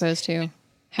 Yes, as opposed to.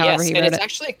 However he wrote it's it.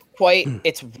 actually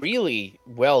it's really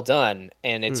well done,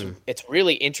 and it's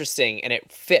really interesting, and it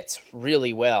fits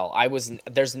really well.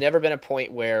 There's never been a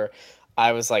point where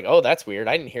I was like, oh, that's weird,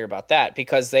 I didn't hear about that,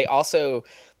 because they also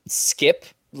skip,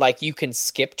 like you can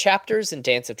skip chapters in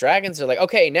Dance of Dragons. They're like,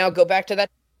 okay, now go back to that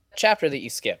chapter that you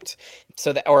skipped,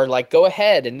 so that, or like go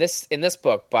ahead in this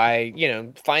book by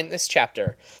find this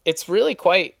chapter. It's really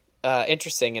quite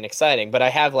interesting and exciting. But I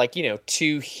have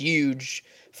two huge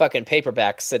fucking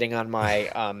paperbacks sitting on my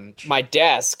my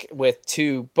desk with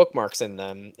two bookmarks in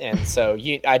them, and so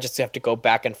I just have to go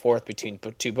back and forth between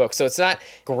two books. So it's not a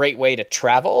great way to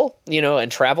travel,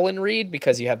 and read,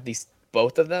 because you have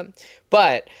both of them.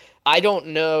 But I don't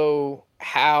know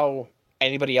how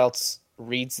anybody else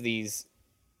reads these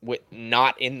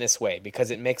not in this way,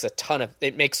 because it makes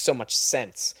so much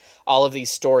sense. All of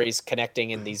these stories connecting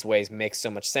in these ways makes so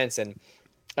much sense. And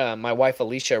my wife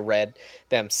Alicia read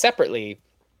them separately,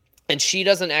 and she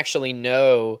doesn't actually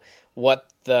know what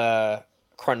the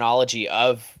chronology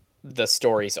of the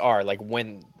stories are, like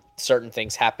when certain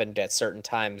things happened at certain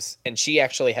times. And she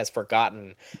actually has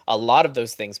forgotten a lot of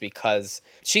those things because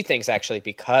she thinks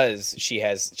because she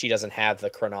doesn't have the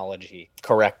chronology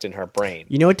correct in her brain.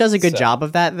 It does a good job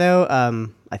of that, though.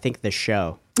 I think the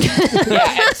show. And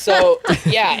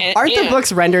aren't the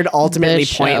books rendered ultimately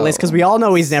pointless? Because we all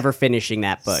know he's never finishing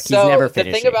that book. So he's never the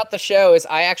finishing. thing about the show is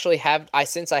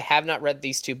since I have not read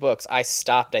these two books, I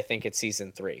stopped, I think, at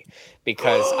season 3,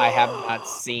 because I have not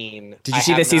seen. Did you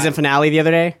see the season finale the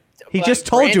other day? He just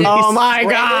told you. Oh my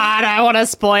God! I want to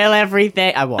spoil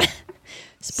everything. I won't.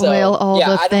 Spoil all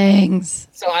the things.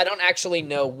 So I don't actually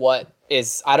know what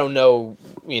is. I don't know,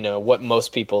 what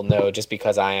most people know, just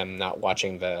because I'm not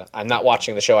watching the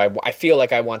show. I feel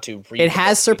like I want to read. It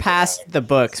has surpassed the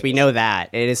books. We know that.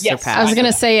 It is surpassed. I was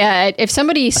gonna say, if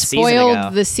somebody season ago.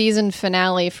 spoiled the season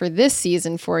finale for this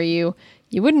season for you,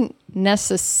 you wouldn't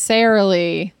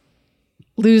necessarily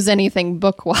lose anything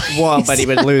book-wise. Well, but he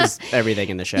would lose everything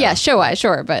in the show. Yeah, show-wise,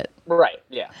 sure, but... Right,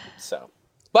 yeah, so...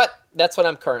 But that's what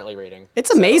I'm currently reading.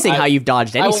 It's amazing how you've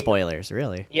dodged any spoilers,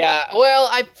 really. Yeah, well,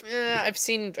 I've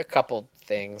seen a couple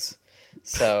things,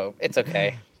 so it's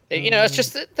okay. It's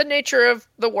just the nature of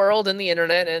the world and the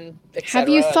internet and et cetera. Have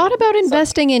you thought about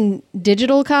investing in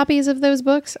digital copies of those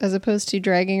books as opposed to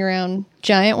dragging around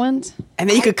giant ones? And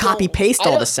then you could copy-paste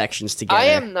all the sections together. I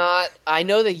am not. I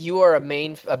know that you are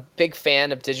a big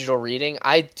fan of digital reading.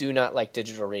 I do not like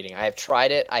digital reading. I have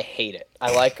tried it. I hate it.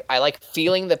 I like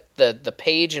feeling the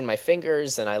page in my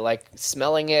fingers, and I like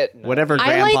smelling it. Whatever,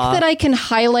 Grandpa. I like that I can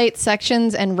highlight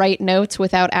sections and write notes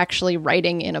without actually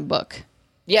writing in a book.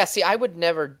 Yeah, see, I would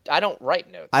never. I don't write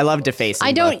notes. I love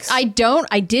defacing books. I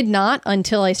did not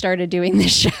until I started doing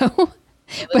this show.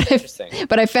 That's interesting.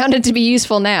 But I found it to be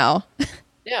useful now.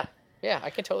 Yeah, I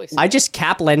can totally see I just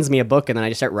lends me a book, and then I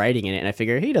just start writing in it, and I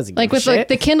figure he doesn't give like a with shit. like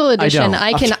the Kindle edition,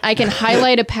 I I can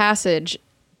highlight a passage,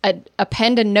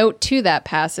 append a note to that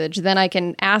passage, then I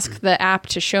can ask the app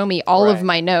to show me all of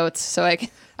my notes, so I can.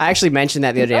 I actually mentioned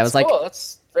that the other day. I was like, cool.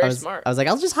 That's very smart. I was like,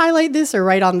 I'll just highlight this or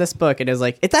write on this book, and it was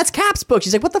like, that's Cap's book.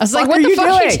 She's like, what the fuck what are the you fuck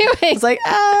are doing? you doing? I was like,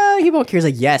 he won't care. He's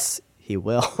like, yes, he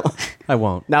will. I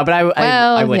won't. No, but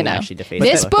I wouldn't actually deface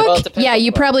this the book. Well, it depends on the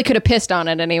you book. probably could have pissed on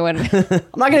it anyway. I'm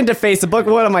not going to deface the book.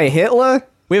 What am I, Hitler?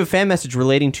 We have a fan message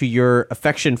relating to your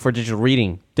affection for digital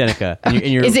reading, Denica. And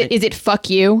your, Is it fuck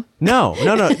you? No.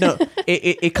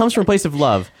 It comes from a place of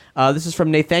love. This is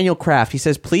from Nathaniel Kraft. He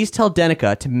says, please tell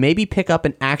Denica to maybe pick up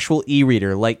an actual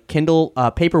e-reader like Kindle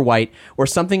Paperwhite or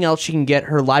something else she can get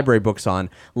her library books on.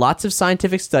 Lots of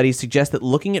scientific studies suggest that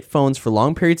looking at phones for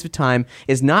long periods of time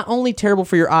is not only terrible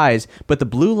for your eyes, but the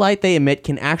blue light they emit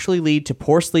can actually lead to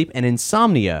poor sleep and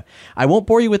insomnia. I won't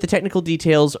bore you with the technical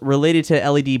details related to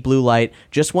LED blue light.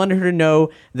 Just wanted her to know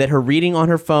that her reading on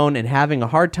her phone and having a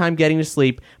hard time getting to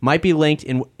sleep might be linked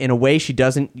in a way she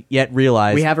doesn't yet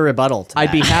realize. We have a rebuttal to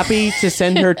I'd be that. happy to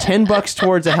send her $10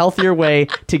 towards a healthier way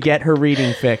to get her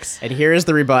reading fix. And here is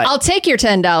the rebut. I'll take your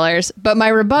 $10, but my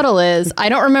rebuttal is I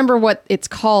don't remember what it's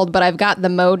called, but I've got the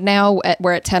mode now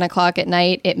where at 10 o'clock at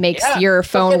night it makes your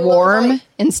phone fucking warm light.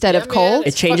 instead of man. cold.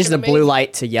 it changes the fucking blue amazing.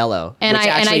 light to yellow. And which I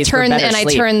actually is for better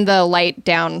sleep. turn the light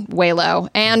down way low.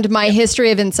 And my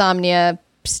history of insomnia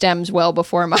stems well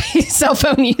before my cell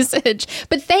phone usage.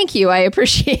 But thank you, I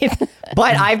appreciate that.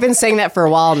 But I've been saying that for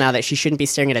a while now that she shouldn't be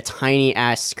staring at a tiny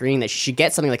ass screen. That she should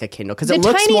get something like a Kindle because The it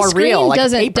looks tiny more screen real. Like a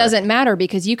paper. doesn't matter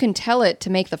because you can tell it to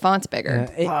make the fonts bigger.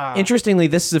 Interestingly,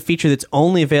 this is a feature that's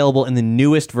only available in the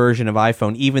newest version of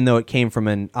iPhone, even though it came from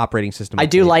an operating system. I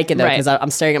do update. like it though Right. because I'm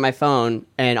staring at my phone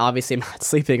and obviously I'm not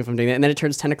sleeping if I'm doing that. And then it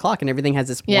turns 10 o'clock and everything has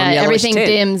this warm Yeah, yellowish everything tint.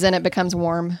 dims and it becomes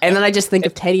warm. And then I just think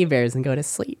of teddy bears and go to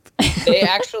sleep. They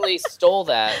actually stole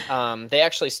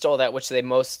that. Which they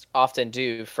most often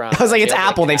do from. I was like, it's jailbreak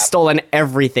Apple. They've app. stolen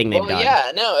everything they've Well, done.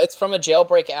 yeah, no, it's from a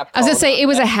jailbreak app. I was gonna called, say it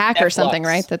was a hack or Flux. something,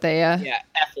 right? That they Yeah,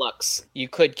 Flux. You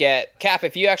could get Cap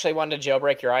if you actually wanted to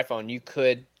jailbreak your iPhone. You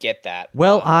could get that.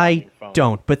 Well, on I your phone.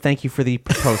 don't, but thank you for the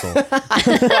proposal.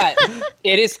 But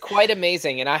it is quite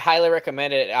amazing, and I highly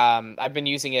recommend it. I've been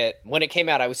using it when it came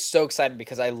out. I was so excited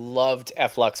because I loved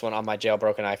Flux when on my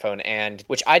jailbroken iPhone, and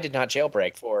which I did not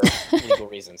jailbreak for legal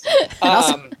reasons.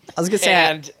 I was gonna say,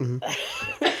 and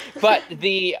but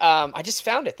the I just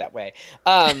found it that way.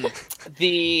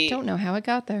 don't know how it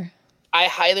got there. I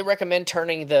highly recommend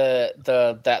turning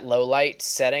that low light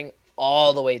setting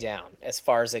all the way down as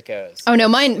far as it goes. Oh no,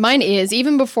 mine is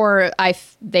even before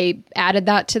they added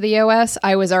that to the OS.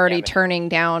 I was already man. turning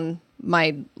down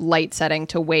my light setting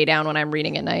to way down when I'm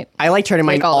reading at night. I like turning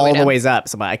mine Like all the way all the down. ways up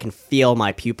so I can feel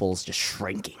my pupils just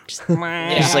shrinking. Just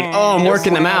Yeah. like, oh, I'm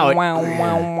working them out.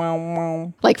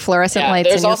 Like fluorescent Yeah, lights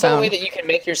there's in your also a phone. way that you can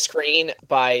make your screen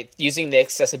by using the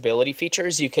accessibility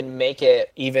features. You can make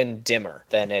it even dimmer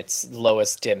than its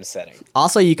lowest dim setting.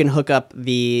 Also, you can hook up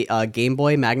the Game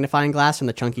Boy magnifying glass from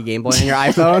the chunky Game Boy on your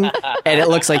iPhone, and it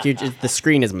looks like the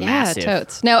screen is massive. Yeah,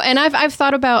 totes. No, and I've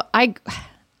thought about I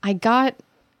got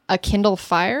a Kindle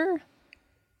Fire,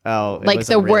 Oh, it like was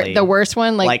the really, the worst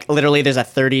one, Like literally, there's a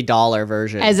 $30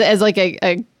 version. as like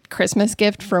a Christmas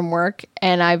gift from work,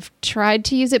 and I've tried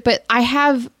to use it, but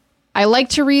I like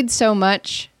to read so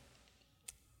much.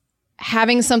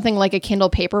 Having something like a Kindle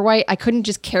Paperwhite, I couldn't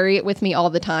just carry it with me all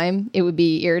the time. It would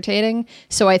be irritating.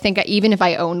 So I think even if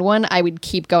I owned one, I would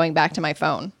keep going back to my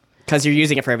phone Because you're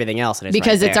using it for everything else, and it's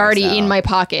because right it's there, already so- in my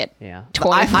pocket. Yeah.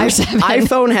 24/7.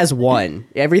 iPhone has one.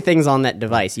 Everything's on that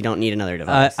device. You don't need another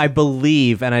device. I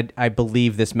believe, and I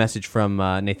believe this message from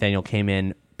Nathaniel came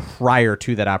in prior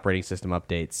to that operating system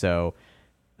update. So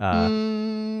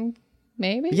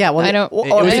Maybe. yeah. Well, I don't. it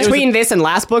was- between this and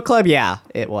last book club, yeah,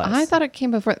 it was. I thought it came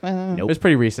before. it was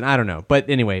pretty recent. I don't know. But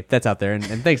anyway, that's out there. And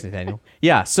thanks, Nathaniel.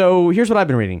 Yeah, so here's what I've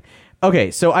been reading.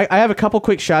 Okay, so I have a couple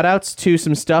quick shout-outs to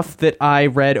some stuff that I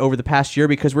read over the past year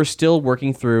because we're still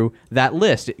working through that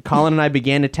list. Colin and I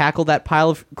began to tackle that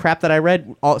pile of crap that I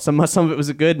read. Some of it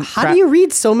was good. How do you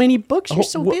read so many books? You're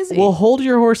so busy. Well, hold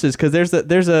your horses because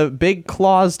there's a big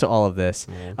clause to all of this.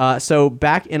 So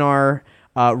back in our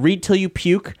Read Till You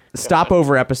Puke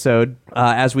stopover episode,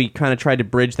 as we kind of tried to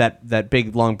bridge that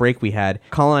big long break we had,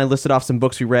 Colin and I listed off some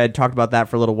books we read, talked about that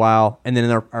for a little while, and then in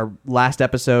our last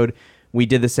episode, we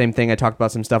did the same thing. I talked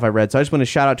about some stuff I read. So I just want to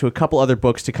shout out to a couple other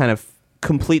books to kind of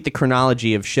complete the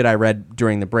chronology of shit I read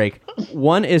during the break.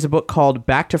 One is a book called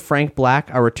Back to Frank Black,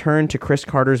 A Return to Chris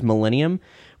Carter's Millennium,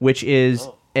 which is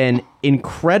an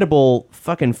incredible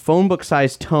fucking phone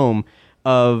book-sized tome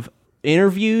of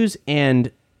interviews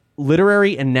and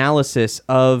literary analysis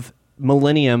of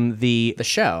Millennium, the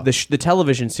show. the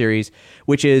television series,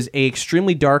 which is a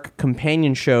extremely dark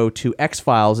companion show to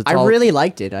X-Files. I really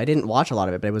liked it. I didn't watch a lot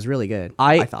of it, but it was really good.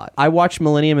 I thought. I watched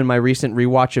Millennium in my recent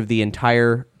rewatch of the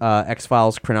entire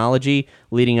X-Files chronology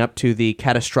leading up to the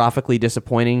catastrophically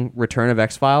disappointing return of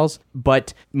X-Files.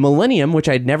 But Millennium, which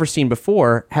I'd never seen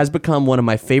before, has become one of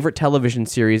my favorite television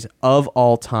series of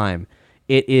all time.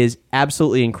 It is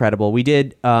absolutely incredible. We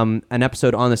did an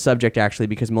episode on the subject, actually,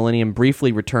 because Millennium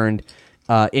briefly returned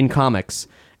in comics.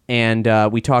 And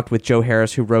we talked with Joe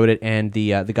Harris, who wrote it, and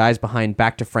the guys behind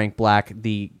Back to Frank Black,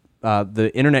 the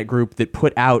internet group that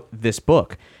put out this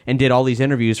book and did all these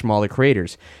interviews from all the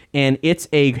creators. And it's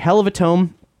a hell of a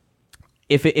tome.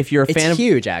 If you're a fan It's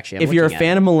huge, actually. I'm if you're a looking at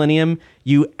fan of Millennium,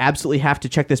 you absolutely have to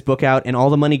check this book out. And all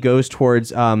the money goes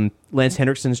towards Lance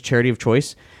Hendrickson's charity of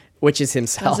choice. Which is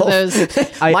himself. Those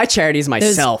My charity is those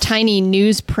myself. tiny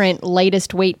newsprint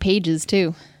lightest weight pages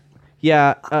too.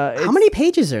 Yeah. How many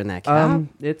pages are in that? Cap?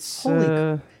 It's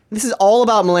Holy This is all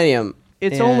about Millennium.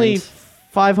 it's And only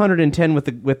 510 with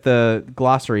the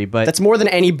glossary, but That's more than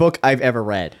any book I've ever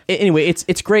read. anyway,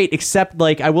 it's great. Except,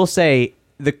 like, I will say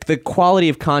the quality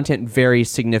of content varies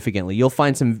significantly. You'll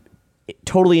find some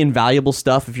totally invaluable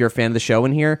stuff if you're a fan of the show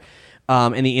in here,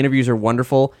 and the interviews are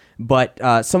wonderful. But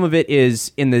some of it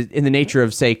is in the nature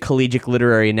of, say, collegiate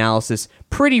literary analysis,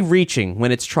 pretty reaching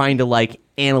when it's trying to, like,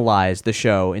 analyze the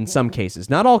show in some cases.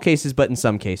 Not all cases, but in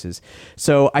some cases.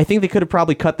 So I think they could have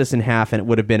probably cut this in half, and it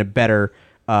would have been a better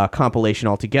compilation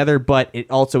altogether. But it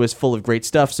also is full of great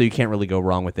stuff, so you can't really go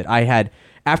wrong with it. I had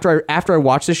after I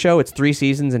watched the show, it's 3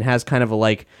 seasons and has kind of a,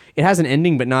 like, it has an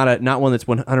ending, but not one that's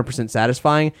 100%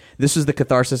 satisfying. This is the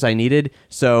catharsis I needed.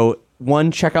 So, 1,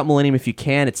 check out Millennium if you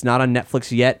can. It's not on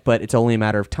Netflix yet, but it's only a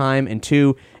matter of time. And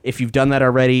 2, if you've done that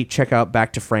already, check out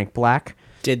Back to Frank Black.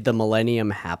 Did the Millennium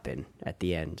happen at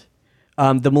the end?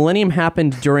 The Millennium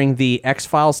happened during the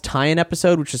X-Files tie-in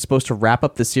episode, which is supposed to wrap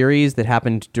up the series that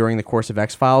happened during the course of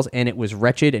X-Files, and it was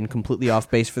wretched and completely off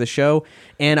base for the show.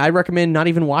 And I recommend not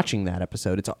even watching that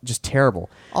episode. It's just terrible.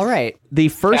 All right. The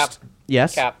first... Cap.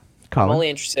 Yes? Cap. Colin? I'm only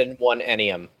interested in one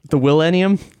Ennium. The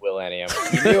Willennium?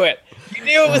 Willennium. You knew it. You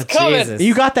knew it was coming. Jesus.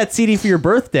 You got that CD for your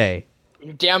birthday.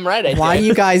 You're damn right I Why did. do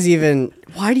you guys even...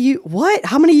 Why do you... What?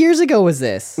 How many years ago was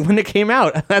this? When it came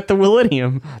out at the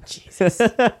Willennium. Jesus.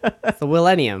 The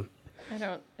Millennium. I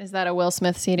don't. Is that a Will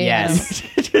Smith CD? Yes.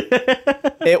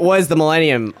 It was the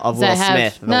Millennium of Does Will that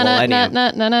have Smith. The Millennium.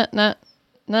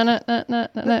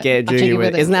 Get jiggy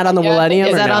with it. Isn't that on the Yeah, Millennium?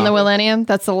 Is or that no? on the Millennium?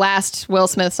 That's the last Will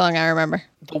Smith song I remember.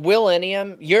 The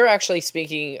Willennium, you're actually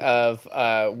speaking of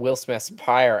Will Smith's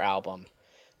prior album.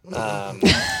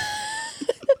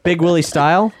 Big Willie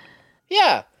Style?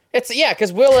 Yeah.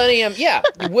 Because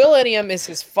Willennium is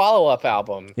his follow-up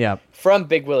album Yeah. from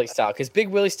Big Willie Style, because Big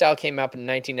Willie Style came out in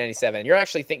 1997. You're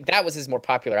actually that was his more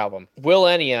popular album.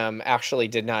 Willennium actually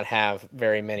did not have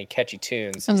very many catchy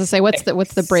tunes. I was gonna say, what's the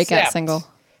breakout Except- single?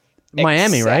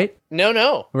 Miami, Except- right?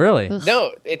 No. Really?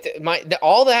 No,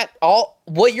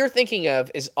 what you're thinking of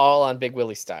is all on Big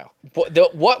Willie Style.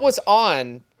 What was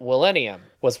on Willennium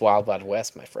was Wild Wild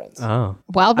West, my friends. Oh.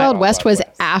 Wild Wild West was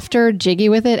after Jiggy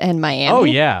with It and Miami. Oh,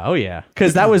 yeah.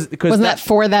 Because that was... Wasn't that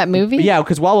for that movie? Yeah,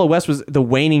 because Wild Wild West was the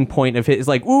waning point of his. It's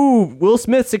like, ooh, Will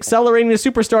Smith's accelerating to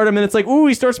superstardom, and it's like, ooh,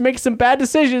 he starts making some bad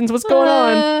decisions. What's going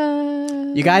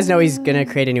on? You guys know he's going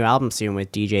to create a new album soon with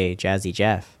DJ Jazzy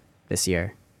Jeff this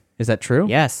year. Is that true?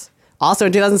 Yes. Also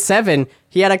in 2007,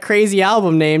 he had a crazy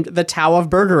album named The Tao of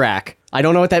Bergerac. I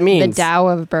don't know what that The means. Tao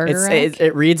of Burger.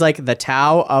 It reads like The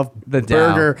Tao of The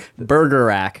Tao.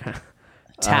 Bergerac.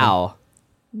 Tao.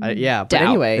 Yeah, but Tao.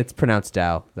 anyway. It's pronounced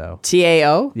Dow, though.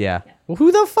 T-A-O? Yeah. Well,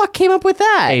 who the fuck came up with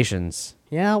that? Asians.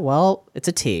 Yeah, well, it's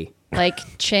a T. Like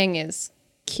Ching is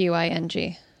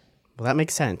Q-I-N-G. Well, that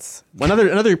makes sense.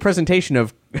 Another presentation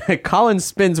of Colin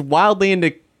spins wildly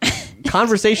into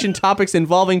conversation topics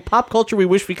involving pop culture we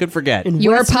wish we could forget.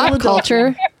 Your pop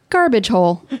culture garbage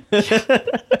hole.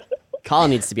 Colin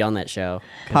needs to be on that show.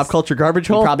 Pop culture garbage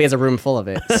He hole? probably has a room full of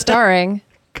it. Starring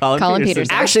Colin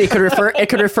Peterson. Actually, it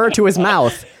could refer to his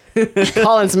mouth.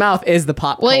 Colin's mouth is the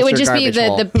pop Well, culture it would just be garbage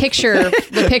hole. the picture.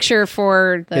 The picture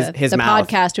for His the mouth.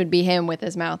 podcast would be him with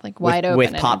his mouth like wide open with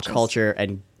and pop just culture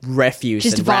and refuse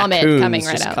just and vomit raccoons coming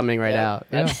right just out. coming right out.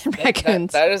 Yeah.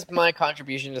 raccoons. That is my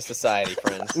contribution to society,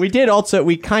 friends.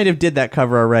 We kind of did that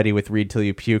cover already with Read Till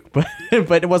You Puke, but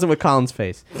it wasn't with Colin's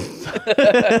face.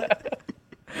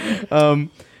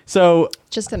 So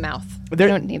just the mouth. There-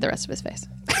 You don't need the rest of his face.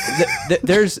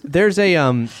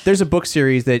 there's a book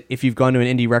series that if you've gone to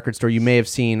an indie record store, you may have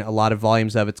seen a lot of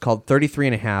volumes of. It's called 33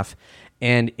 and a half,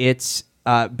 and it's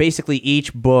basically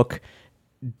each book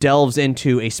delves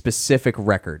into a specific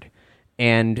record.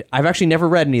 And I've actually never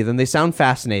read any of them. They sound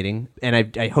fascinating, and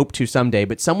I hope to someday.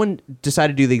 But someone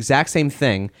decided to do the exact same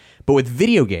thing, but with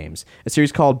video games. A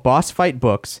series called Boss Fight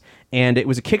Books, and it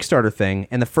was a Kickstarter thing.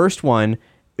 And the first one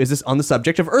is this on the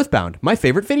subject of Earthbound, my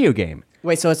favorite video game.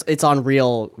 Wait, so it's on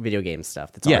real video game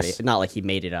stuff. That's Yes. already not like he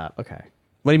made it up. Okay.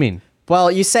 What do you mean? Well,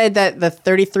 you said that the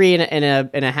 33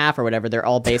 and a half or whatever, they're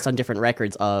all based on different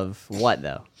records of what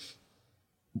though?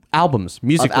 Albums,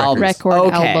 music Of albums. records.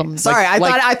 Record Okay. albums. Sorry,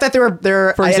 I thought they were.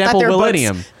 For I thought example, they were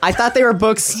Millennium. Books, I thought they were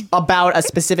books about a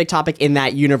specific topic in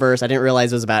that universe. I didn't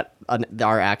realize it was about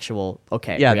our actual.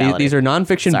 Okay. Yeah, reality. these are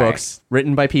nonfiction Sorry. books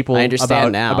written by people I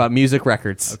understand now. about music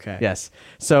records. Okay. Yes.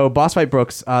 So Boss Fight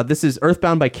Books. This is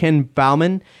Earthbound by Ken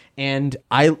Bauman, and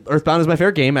Earthbound is my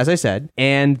favorite game, as I said.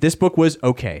 And this book was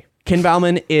okay. Ken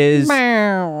Bauman is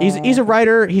he's a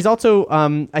writer. He's also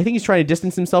I think he's trying to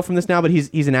distance himself from this now, but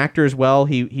he's an actor as well.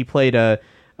 He played a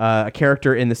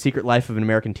character in The Secret Life of an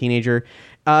American Teenager,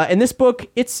 And this book,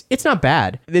 it's not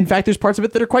bad. In fact, there's parts of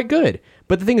it that are quite good.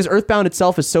 But the thing is, Earthbound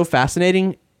itself is so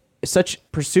fascinating,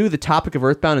 pursue the topic of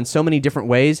Earthbound in so many different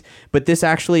ways, but this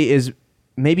actually is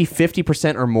maybe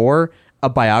 50% or more a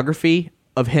biography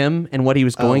of him and what he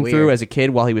was going through as a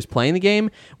kid while he was playing the game,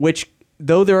 which,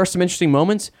 though there are some interesting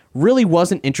moments, really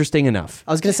wasn't interesting enough.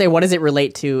 I was going to say, what does it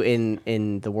relate to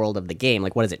in the world of the game?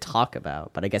 Like, what does it talk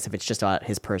about? But I guess if it's just about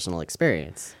his personal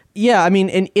experience. Yeah, I mean,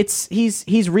 and he's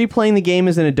replaying the game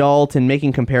as an adult and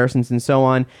making comparisons and so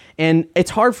on, and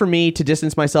it's hard for me to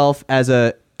distance myself as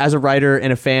a writer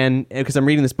and a fan, because I'm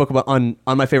reading this book about on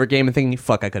my favorite game and thinking,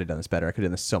 fuck, I could have done this better. I could have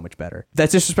done this so much better.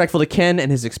 That's disrespectful to Ken and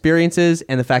his experiences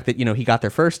and the fact that, he got there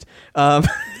first. And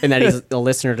that he's a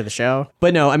listener to the show.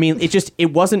 But no, I mean,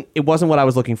 it wasn't what I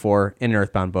was looking for in an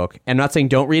Earthbound book. And I'm not saying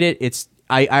don't read it.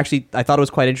 I thought it was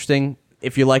quite interesting.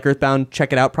 If you like Earthbound,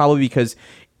 check it out, probably because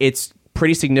it's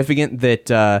pretty significant that,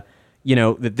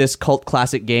 that this cult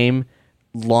classic game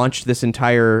launched this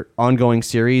entire ongoing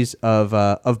series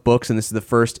of books, and this is the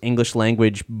first English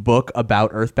language book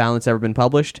about Earthbound that's ever been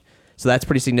published. So that's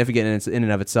pretty significant in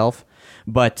and of itself.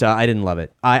 But I didn't love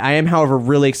it. I am, however,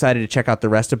 really excited to check out the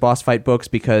rest of Boss Fight books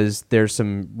because there's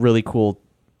some really cool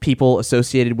people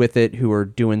associated with it who are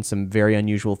doing some very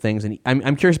unusual things, and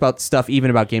I'm curious about stuff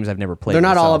even about games I've never played. They're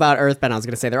not myself. all about Earthbound. I was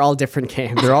going to say they're all different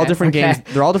games. They're all different games.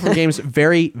 They're all different games.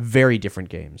 Very, very different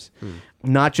games.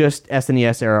 Not just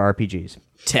SNES era RPGs.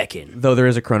 Tekken. Though there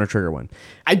is a Chrono Trigger one.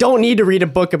 I don't need to read a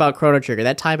book about Chrono Trigger.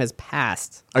 That time has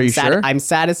passed. Are you sure? I'm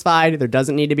satisfied. There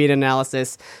doesn't need to be an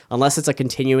analysis. Unless it's a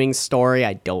continuing story,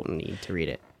 I don't need to read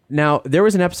it. Now, there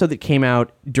was an episode that came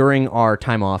out during our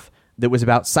time off that was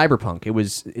about Cyberpunk. It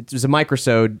was a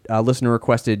microsode, listener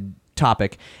requested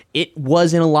topic. It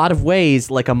was in a lot of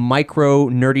ways like a micro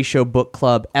Nerdy Show Book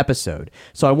Club episode.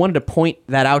 So I wanted to point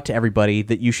that out to everybody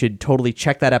that you should totally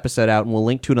check that episode out, and we'll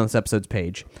link to it on this episode's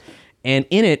page. And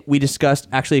in it, we discussed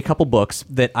actually a couple books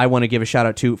that I want to give a shout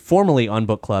out to formally on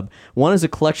Book Club. One is a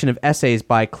collection of essays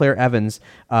by Claire Evans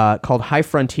called High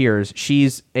Frontiers.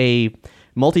 She's a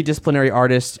multidisciplinary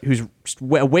artist who's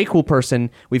a way cool person.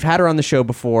 We've had her on the show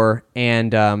before,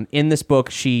 and in this book,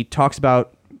 she talks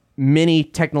about many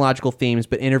technological themes,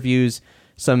 but interviews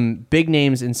some big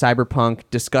names in cyberpunk,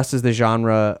 discusses the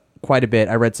genre quite a bit.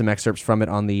 I read some excerpts from it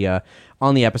on the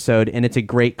episode, and it's a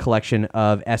great collection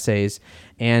of essays.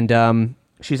 And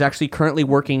she's actually currently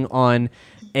working on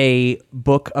a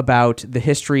book about the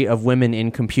history of women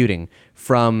in computing,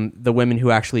 from the women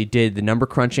who actually did the number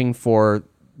crunching for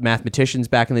mathematicians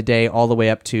back in the day all the way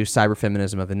up to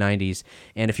cyberfeminism of the 90s.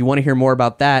 And if you want to hear more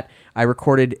about that, I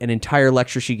recorded an entire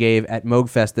lecture she gave at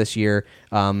MoogFest this year,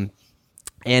 and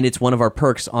it's one of our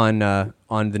perks on the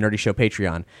Nerdy Show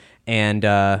Patreon. And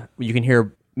you can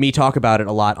hear me talk about it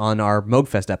a lot on our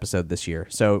MoogFest episode this year.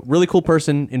 So really cool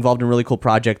person, involved in really cool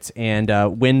projects, and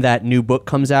when that new book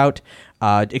comes out,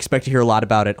 expect to hear a lot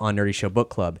about it on Nerdy Show Book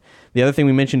Club. The other thing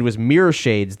we mentioned was Mirror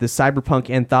Shades, the cyberpunk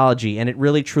anthology, and it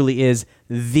really truly is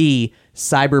the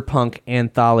cyberpunk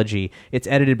anthology. It's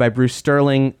edited by Bruce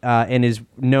Sterling and is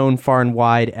known far and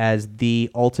wide as the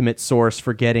ultimate source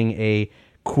for getting a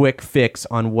quick fix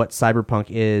on what cyberpunk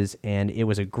is, and it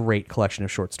was a great collection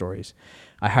of short stories.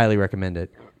 I highly recommend it.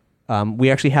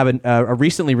 We actually have a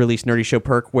recently released Nerdy Show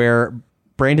perk where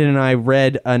Brandon and I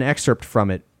read an excerpt from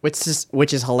it.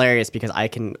 Which is hilarious because I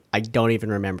don't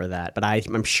even remember that, but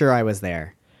I'm sure I was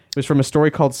there. It was from a story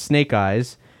called Snake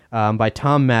Eyes by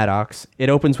Tom Maddox. It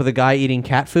opens with a guy eating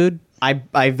cat food.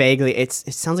 I vaguely, it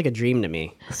sounds like a dream to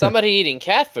me. Somebody eating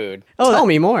cat food. Tell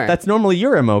me more. That's normally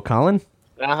your MO, Colin.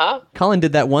 Uh-huh. Colin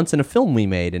did that once in a film we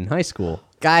made in high school.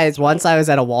 Guys, once I was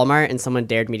at a Walmart and someone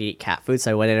dared me to eat cat food,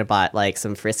 so I went in and bought like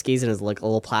some Friskies, and it was like a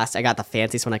little plastic. I got the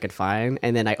fanciest one I could find,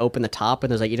 and then I opened the top,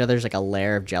 and there's like, there's like a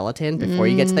layer of gelatin before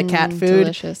you get to the cat food.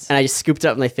 Delicious. And I just scooped it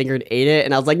up with my finger and ate it,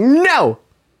 and I was like, no!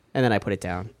 And then I put it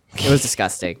down. It was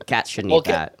disgusting. Cats shouldn't eat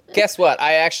that. Guess what?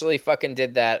 I actually fucking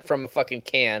did that from a fucking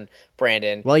can,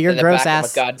 Brandon. Well, you're in the gross back ass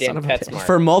of a goddamn son of a bitch. PetSmart.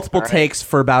 For multiple All right. takes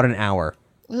for about an hour.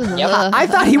 Yep. I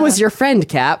thought he was your friend,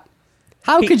 Cap.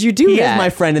 How could you do he that? He is my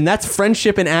friend, and that's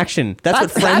friendship in action. That's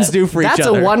what friends do for each other.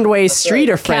 That's a one-way street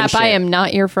of Cap, friendship. I am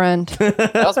not your friend.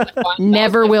 That was my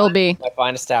Never will be. My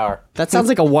finest hour. That sounds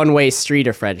like a one-way street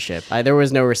of friendship. There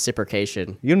was no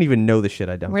reciprocation. You don't even know the shit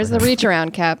I done. Where's for the him. reach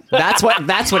around, Cap? That's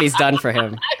what he's done for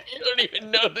him. You don't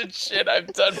even know the shit I've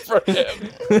done for him.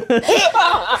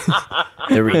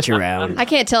 The reach around. I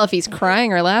can't tell if he's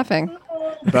crying or laughing.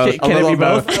 Both. Can it be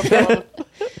both?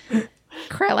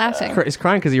 Laughing. He's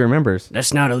crying because he remembers.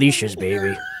 That's not Alicia's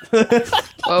baby.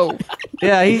 Whoa.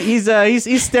 Yeah,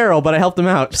 he's sterile, but I helped him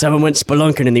out. Someone went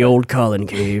spelunking in the old Colin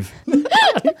cave.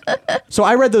 So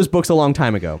I read those books a long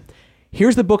time ago.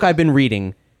 Here's the book I've been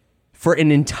reading for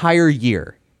an entire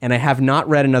year, and I have not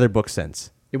read another book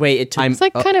since. Wait, it took... It's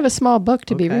like kind of a small book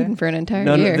to be reading for an entire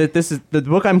year. No, this is the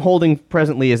book I'm holding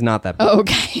presently is not that book. Oh,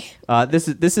 okay. This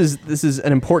is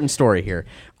an important story here.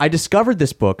 I discovered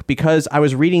this book because I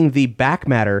was reading the back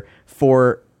matter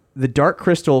for the Dark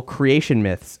Crystal Creation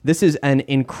Myths. This is an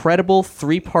incredible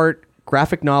 3-part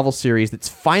graphic novel series that's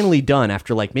finally done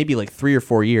after maybe 3 or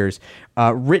 4 years,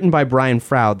 written by Brian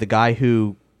Froud, the guy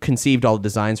who conceived all the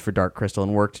designs for Dark Crystal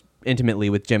and worked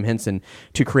intimately with Jim Henson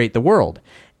to create the world.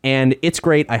 And it's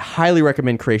great. I highly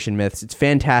recommend Creation Myths. It's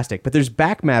fantastic. But there's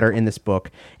back matter in this book.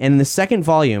 And in the second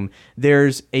volume,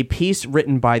 there's a piece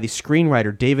written by the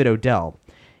screenwriter David Odell.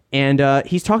 And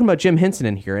he's talking about Jim Henson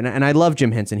in here. And I love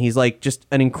Jim Henson. He's just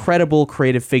an incredible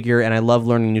creative figure. And I love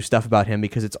learning new stuff about him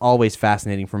because it's always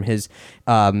fascinating from his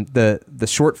the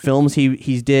short films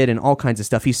he's did and all kinds of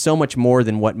stuff. He's so much more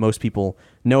than what most people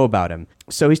know about him.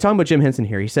 So he's talking about Jim Henson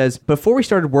here. He says, before we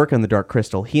started work on The Dark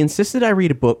Crystal, he insisted I read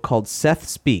a book called Seth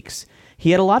Speaks. He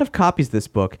had a lot of copies of this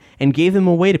book and gave them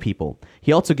away to people.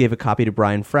 He also gave a copy to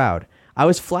Brian Froud. I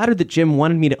was flattered that Jim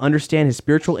wanted me to understand his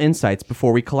spiritual insights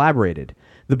before we collaborated.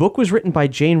 The book was written by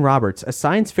Jane Roberts, a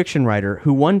science fiction writer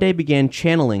who one day began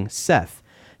channeling Seth.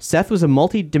 Seth was a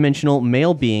multi-dimensional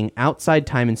male being outside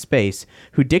time and space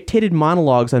who dictated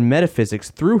monologues on metaphysics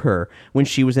through her when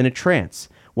she was in a trance,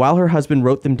 while her husband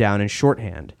wrote them down in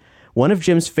shorthand. One of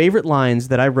Jim's favorite lines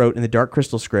that I wrote in the Dark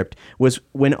Crystal script was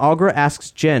when Aughra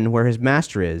asks Jen where his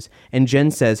master is, and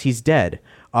Jen says he's dead.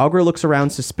 Aughra looks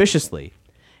around suspiciously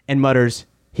and mutters,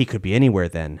 "He could be anywhere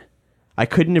then." I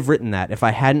couldn't have written that if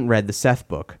I hadn't read the Seth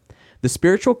book. The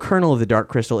spiritual kernel of the Dark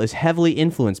Crystal is heavily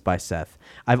influenced by Seth.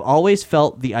 I've always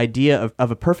felt the idea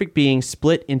of a perfect being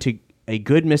split into a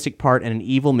good mystic part and an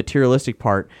evil materialistic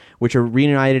part, which are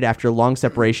reunited after a long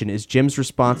separation, is Jim's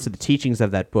response to the teachings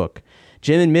of that book.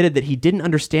 Jim admitted that he didn't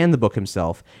understand the book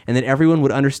himself, and that everyone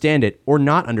would understand it, or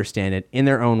not understand it, in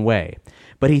their own way.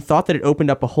 But he thought that it opened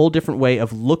up a whole different way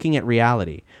of looking at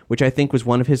reality, which I think was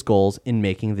one of his goals in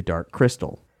making The Dark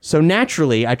Crystal. So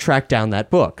naturally, I tracked down that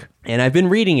book, and I've been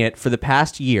reading it for the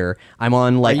past year. I'm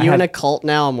on Are you in a cult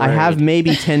now? I'm worried. I have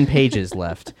maybe 10 pages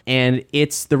left, and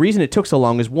it's the reason it took so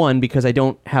long is one, because I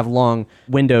don't have long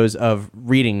windows of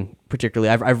reading particularly.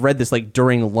 I've read this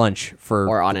during lunch for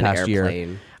or on the an past airplane.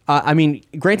 year. I mean,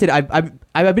 granted,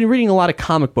 I've been reading a lot of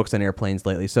comic books on airplanes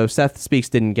lately, so Seth Speaks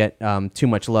didn't get too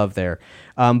much love there.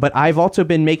 But I've also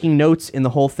been making notes in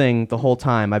the whole thing the whole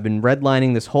time. I've been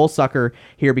redlining this whole sucker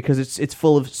here because it's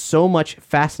full of so much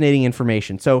fascinating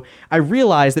information. So I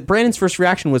realized that Brandon's first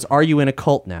reaction was, "Are you in a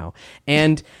cult now?"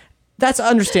 And that's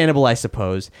understandable, I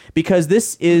suppose, because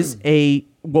this is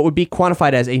what would be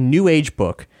quantified as a New Age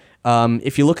book.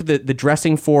 If you look at the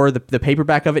dressing for the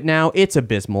paperback of it now, it's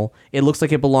abysmal. It looks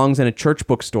like it belongs in a church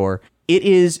bookstore. It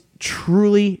is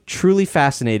truly, truly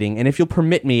fascinating. And if you'll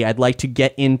permit me, I'd like to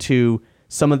get into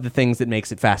some of the things that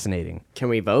makes it fascinating. Can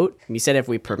we vote? You said if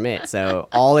we permit, so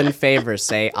all in favor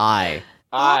say aye.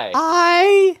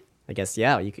 Aye. I guess,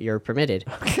 yeah, you're permitted.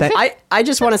 I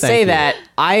just want to say that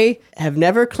I have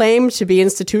never claimed to be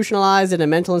institutionalized in a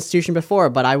mental institution before,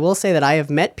 but I will say that I have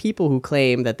met people who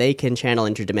claim that they can channel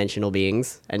interdimensional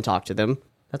beings and talk to them.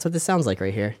 That's what this sounds like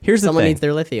right here. Here's the Someone thing. needs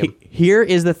their lithium. Here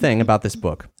is the thing about this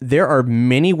book. There are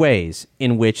many ways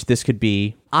in which this could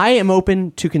be. I am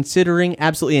open to considering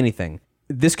absolutely anything.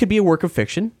 This could be a work of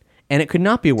fiction, and it could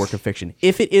not be a work of fiction.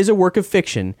 If it is a work of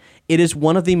fiction, it is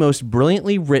one of the most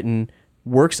brilliantly written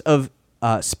works of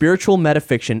spiritual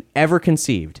metafiction ever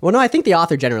conceived. Well, no, I think the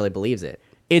author generally believes it.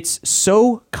 It's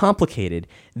so complicated.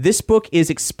 This book is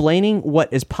explaining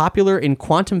what is popular in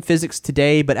quantum physics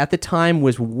today, but at the time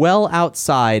was well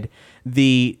outside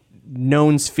the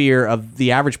known sphere of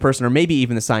the average person, or maybe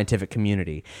even the scientific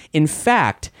community. In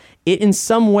fact, it in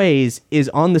some ways is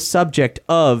on the subject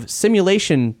of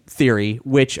simulation theory,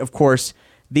 which, of course,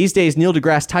 these days Neil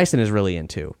deGrasse Tyson is really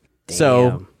into. Damn.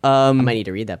 So I might need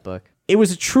to read that book. It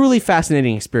was a truly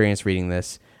fascinating experience reading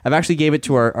this. I've actually gave it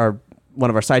to our one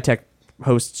of our SciTech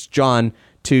hosts, John,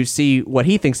 to see what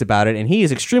he thinks about it, and he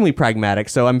is extremely pragmatic,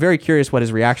 so I'm very curious what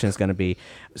his reaction is going to be.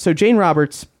 So Jane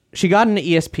Roberts, she got into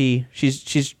ESP.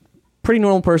 She's a pretty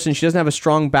normal person. She doesn't have a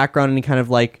strong background in any kind of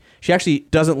she actually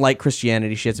doesn't like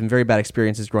Christianity. She had some very bad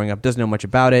experiences growing up, doesn't know much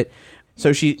about it.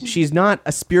 So she's not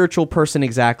a spiritual person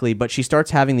exactly, but she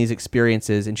starts having these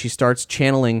experiences, and she starts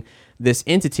channeling this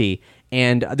entity.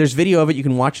 And there's video of it. You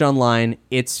can watch it online.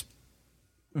 It's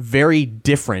very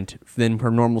different than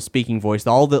her normal speaking voice.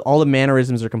 All the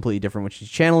mannerisms are completely different when she's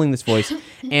channeling this voice.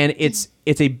 And it's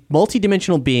a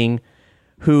multidimensional being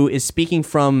who is speaking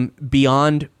from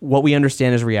beyond what we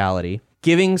understand as reality,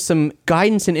 giving some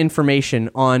guidance and information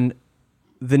on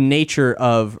the nature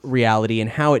of reality and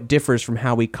how it differs from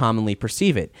how we commonly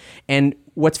perceive it. And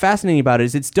what's fascinating about it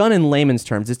is it's done in layman's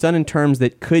terms. It's done in terms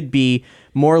that could be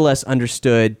more or less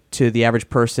understood to the average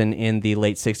person in the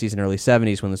late 60s and early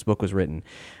 70s when this book was written.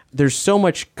 There's so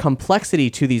much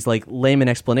complexity to these like layman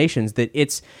explanations that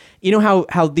it's, you know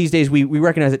how these days we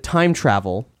recognize that time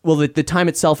travel, well, the time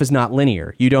itself is not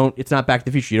linear. It's not Back to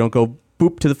the Future. You don't go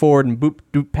boop to the forward and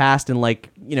boop past, and like,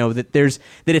 you know, that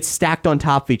it's stacked on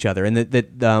top of each other, and that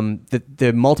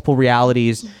the multiple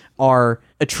realities are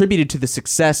attributed to the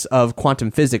success of quantum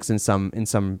physics in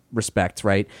some respects,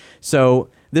 right? So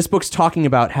this book's talking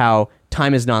about how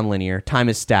time is nonlinear, time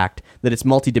is stacked, that it's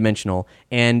multidimensional,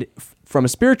 and from a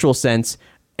spiritual sense,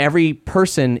 every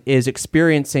person is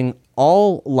experiencing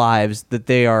all lives that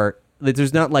they are. That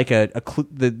there's not like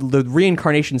the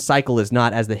reincarnation cycle is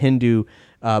not as the Hindu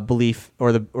belief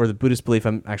or the Buddhist belief.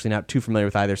 I'm actually not too familiar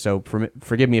with either, so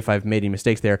forgive me if I've made any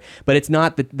mistakes there. But it's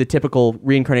not the typical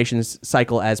reincarnation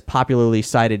cycle as popularly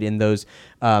cited in those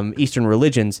Eastern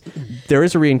religions. There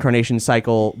is a reincarnation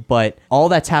cycle, but all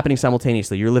that's happening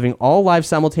simultaneously. You're living all lives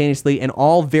simultaneously, and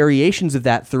all variations of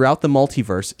that throughout the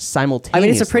multiverse simultaneously. I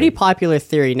mean, it's a pretty popular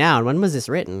theory now. And when was this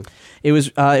written? It was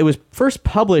first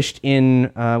published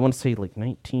in I want to say like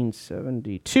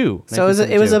 1972. So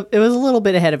it was a little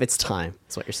bit ahead of its time.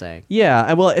 That's what you're saying.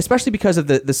 Yeah, well, especially because of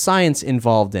the science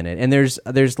involved in it, and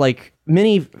there's like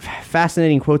many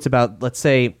fascinating quotes about, let's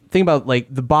say, think about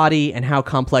like the body and how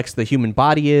complex the human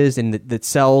body is, and that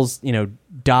cells, you know,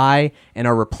 die and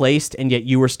are replaced, and yet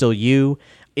you are still you.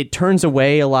 It turns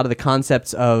away a lot of the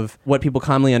concepts of what people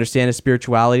commonly understand as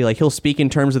spirituality. Like, he'll speak in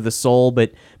terms of the soul,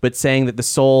 but saying that the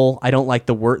soul, I don't like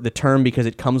the term because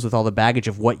it comes with all the baggage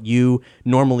of what you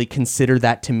normally consider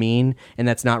that to mean, and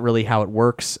that's not really how it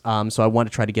works. So I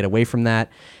want to try to get away from that.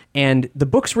 And the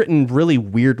book's written really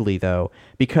weirdly, though,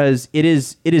 because it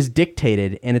is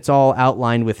dictated, and it's all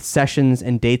outlined with sessions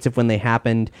and dates of when they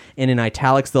happened. And in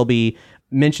italics, there'll be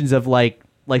mentions of like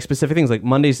specific things, like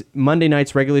Monday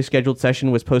night's regularly scheduled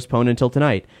session was postponed until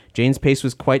tonight. Jane's pace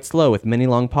was quite slow with many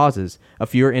long pauses. A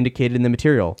few are indicated in the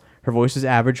material. Her voice is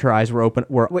average. Her eyes were open.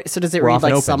 Wait, so does it read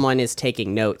like someone is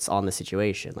taking notes on the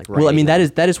situation? Like, well, I mean, that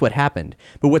is what happened.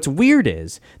 But what's weird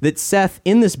is that Seth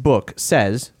in this book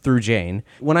says through Jane,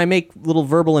 when I make little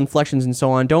verbal inflections and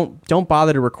so on, don't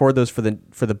bother to record those for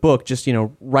the book. Just, you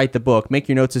know, write the book, make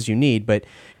your notes as you need. But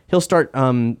he'll start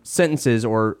sentences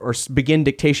or begin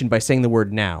dictation by saying the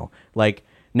word now, like,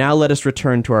 now let us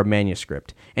return to our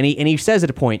manuscript. And he says at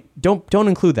a point, don't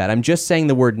include that. I'm just saying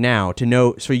the word now to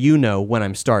know, so you know when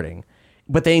I'm starting.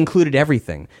 But they included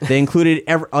everything. They included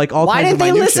all Why kinds of Why didn't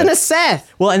they listen to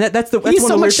Seth? Well, and that's He's one so of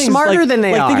the much weird things. smarter than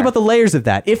they are. Think about the layers of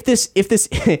that. If this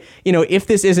you know, if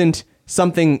this isn't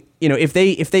something, you know, if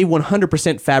they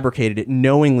 100% fabricated it,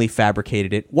 knowingly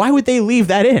fabricated it, why would they leave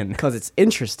that in? Because it's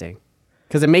interesting.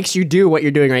 Because it makes you do what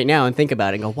you're doing right now and think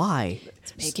about it and go, why?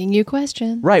 It's making you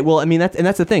question. Right. Well, I mean,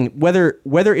 that's the thing. Whether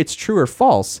it's true or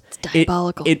false, it's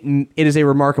diabolical. It is a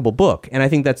remarkable book, and I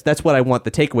think that's what I want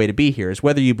the takeaway to be here. Is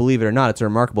whether you believe it or not, it's a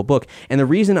remarkable book. And the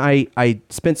reason I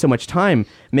spent so much time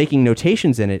making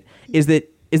notations in it is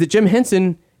that Jim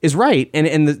Henson is right,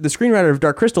 and the screenwriter of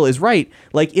Dark Crystal is right.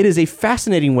 Like, it is a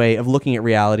fascinating way of looking at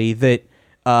reality that.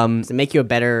 Does it make you a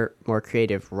better, more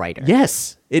creative writer?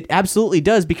 Yes, it absolutely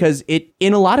does, because it,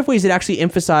 in a lot of ways, it actually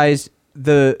emphasized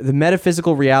the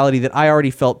metaphysical reality that I already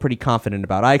felt pretty confident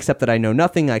about. I accept that I know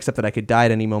nothing. I accept that I could die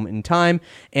at any moment in time,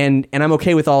 and I'm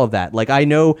okay with all of that. Like, I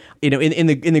know, you know, in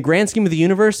the grand scheme of the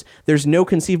universe, there's no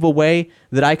conceivable way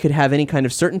that I could have any kind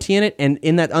of certainty in it, and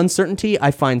in that uncertainty,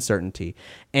 I find certainty,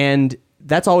 and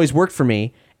that's always worked for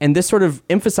me. And this sort of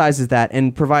emphasizes that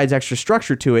and provides extra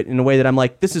structure to it in a way that I'm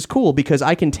like, this is cool, because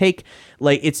I can take,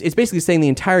 like, it's basically saying the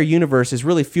entire universe is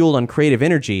really fueled on creative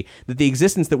energy, that the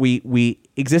existence that we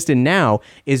exist in now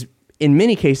is, in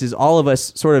many cases, all of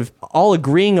us sort of all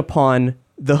agreeing upon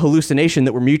the hallucination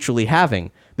that we're mutually having,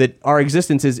 that our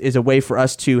existence is a way for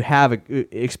us to have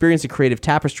experience a creative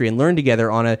tapestry and learn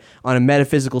together on a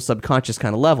metaphysical subconscious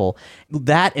kind of level.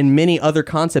 That and many other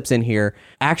concepts in here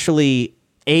actually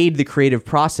aid the creative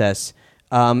process,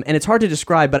 and it's hard to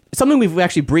describe, but something we've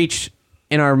actually breached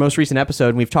in our most recent episode,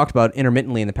 and we've talked about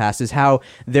intermittently in the past, is how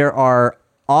there are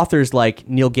authors like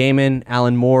Neil Gaiman,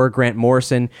 Alan Moore, Grant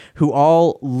Morrison, who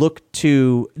all look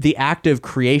to the act of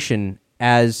creation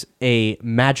as a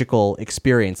magical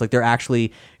experience. Like, they're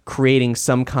actually creating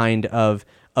some kind of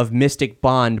mystic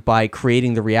bond by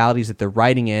creating the realities that they're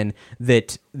writing in,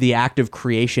 that the act of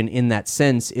creation in that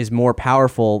sense is more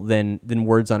powerful than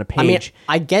words on a page. I mean,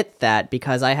 I get that,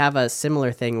 because I have a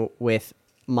similar thing with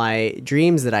my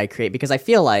dreams that I create, because I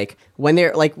feel like when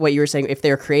they're, like what you were saying, if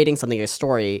they're creating something, a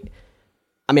story,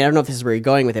 I mean, I don't know if this is where you're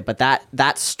going with it, but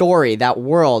that story, that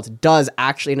world, does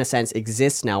actually, in a sense,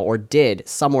 exist now, or did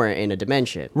somewhere in a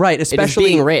dimension. Right, especially it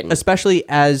is being written. especially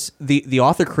as the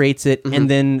author creates it, and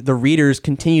then the readers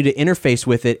continue to interface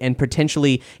with it and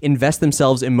potentially invest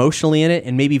themselves emotionally in it,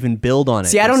 and maybe even build on it.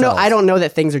 See, I don't know. themselves. I don't know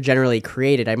that things are generally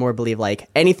created. I more believe like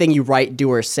anything you write, do,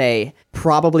 or say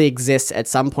probably exists at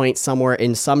some point, somewhere,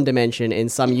 in some dimension, in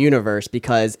some universe.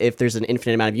 Because if there's an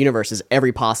infinite amount of universes,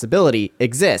 every possibility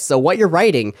exists. So what you're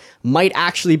writing might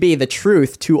actually be the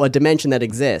truth to a dimension that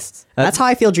exists. That's how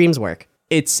I feel dreams work.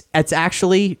 It's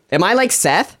actually Am I like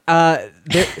Seth?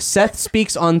 Seth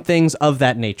speaks on things of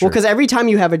that nature. Well, because every time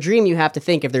you have a dream, you have to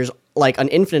think if there's like an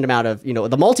infinite amount of, the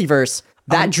multiverse,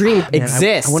 that dream Man,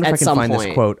 exists I wonder if at I can some find point.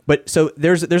 this quote. But so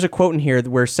there's a quote in here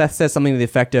where Seth says something to the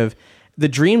effect of, "The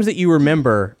dreams that you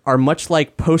remember are much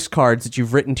like postcards that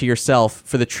you've written to yourself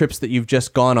for the trips that you've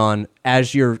just gone on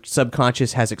as your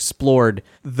subconscious has explored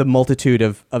the multitude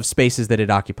of spaces that it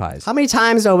occupies." How many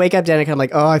times do I wake up, Danica, and I'm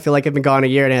like, oh, I feel like I've been gone a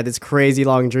year and I had this crazy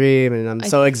long dream and I'm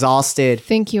so exhausted. I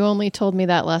think you only told me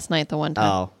that last night the one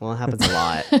time. Oh, well, it happens a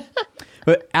lot.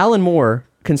 But Alan Moore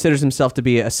considers himself to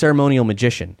be a ceremonial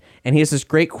magician. And he has this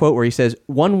great quote where he says,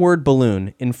 "One word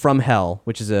balloon in From Hell,"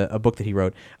 which is a book that he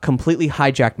wrote, "completely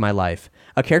hijacked my life.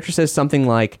 A character says something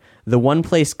like, 'The one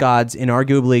place gods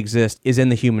inarguably exist is in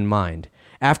the human mind.'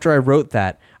 After I wrote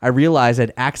that, I realized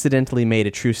I'd accidentally made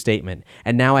a true statement,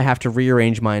 and now I have to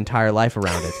rearrange my entire life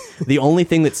around it. The only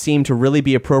thing that seemed to really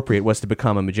be appropriate was to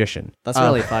become a magician." That's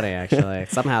really funny, actually.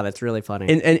 Somehow that's really funny.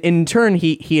 And in turn,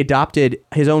 he adopted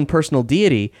his own personal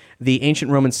deity, the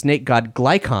ancient Roman snake god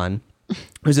Glycon,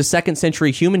 who's a 2nd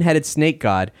century human-headed snake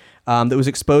god that was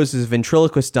exposed as a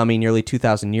ventriloquist dummy nearly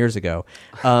 2,000 years ago.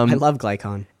 I love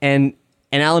Glycon.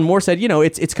 And Alan Moore said,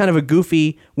 it's kind of a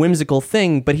goofy, whimsical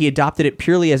thing, but he adopted it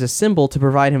purely as a symbol to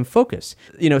provide him focus.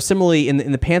 Similarly,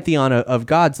 in the pantheon of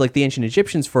gods, like the ancient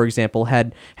Egyptians, for example,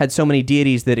 had so many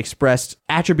deities that expressed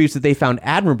attributes that they found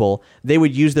admirable, they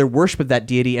would use their worship of that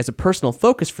deity as a personal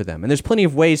focus for them. And there's plenty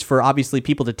of ways for, obviously,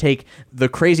 people to take the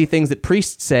crazy things that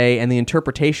priests say and the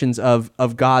interpretations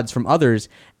of gods from others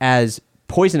as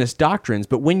poisonous doctrines,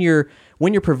 but when you're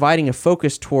providing a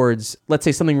focus towards, let's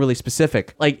say, something really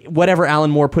specific, like whatever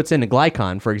Alan Moore puts into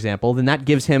Glycon, for example, then that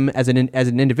gives him as an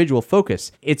individual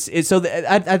focus.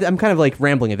 I'm kind of like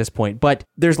rambling at this point, but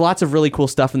there's lots of really cool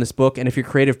stuff in this book, and if you're a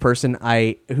creative person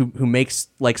who makes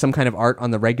like some kind of art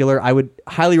on the regular, I would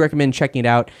highly recommend checking it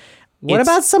out. What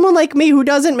about someone like me who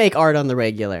doesn't make art on the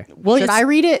regular? Should I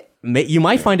read it? You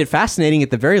might find it fascinating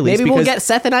at the very least. Maybe we'll get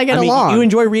Seth and I get along. You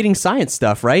enjoy reading science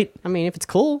stuff, right? I mean, if it's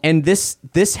cool. And this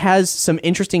has some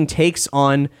interesting takes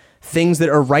on things that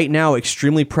are right now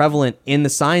extremely prevalent in the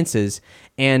sciences,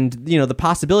 and the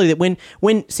possibility that when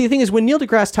the thing is, when Neil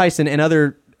deGrasse Tyson and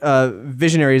other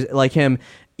visionaries like him,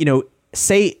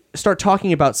 start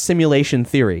talking about simulation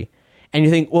theory. And you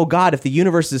think, well, God, if the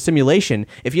universe is a simulation,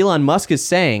 if Elon Musk is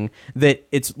saying that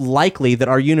it's likely that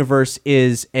our universe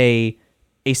is a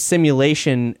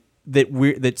simulation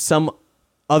that some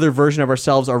other version of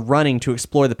ourselves are running to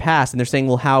explore the past, and they're saying,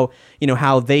 well,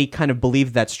 how they kind of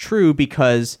believe that's true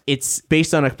because it's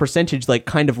based on a percentage, like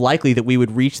kind of likely that we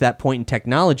would reach that point in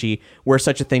technology where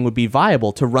such a thing would be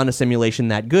viable to run a simulation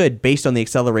that good based on the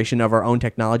acceleration of our own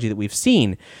technology that we've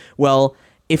seen. Well,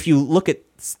 if you look at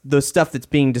the stuff that's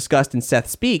being discussed in Seth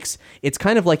Speaks, it's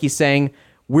kind of like he's saying,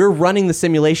 we're running the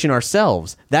simulation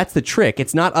ourselves. That's the trick.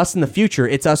 It's not us in the future.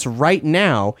 It's us right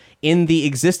now in the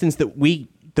existence that we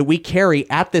carry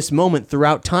at this moment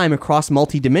throughout time across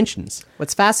multi-dimensions.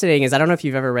 What's fascinating is, I don't know if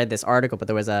you've ever read this article, but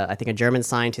there was I think a German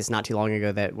scientist not too long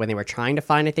ago that when they were trying to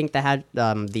find, I think they had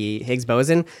the Higgs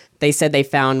boson, they said they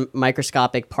found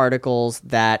microscopic particles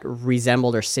that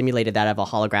resembled or simulated that of a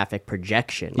holographic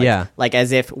projection. Like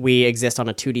as if we exist on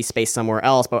a 2D space somewhere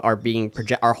else, but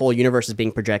our whole universe is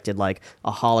being projected like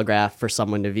a holograph for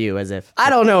someone to view, as if,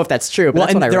 I don't know if that's true, but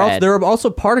that's what I read. There are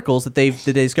also particles that they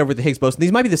discovered with the Higgs boson.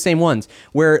 These might be the same ones,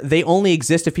 where they only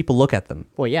exist if people look at them.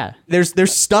 Well, yeah.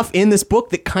 There's stuff in this book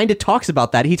that kind of talks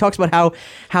about that. He talks about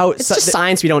how it's just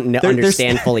science we don't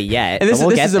understand fully yet. And but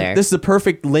we'll get there. This is a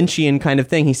perfect Lynchian kind of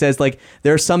thing. He says, like,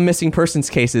 there are some missing persons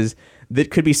cases that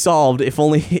could be solved if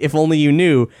only you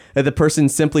knew that the person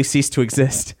simply ceased to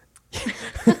exist.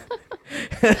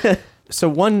 So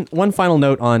one final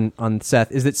note on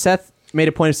Seth is that Seth made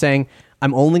a point of saying,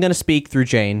 I'm only going to speak through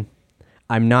Jane.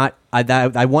 I'm not.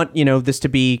 I want this to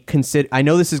be considered. I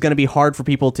know this is going to be hard for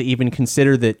people to even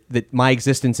consider that my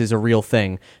existence is a real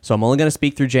thing. So I'm only going to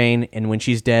speak through Jane, and when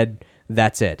she's dead,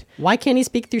 that's it. Why can't he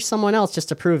speak through someone else just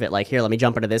to prove it? Like, here, let me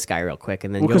jump into this guy real quick,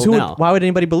 and then why would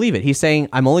anybody believe it? He's saying,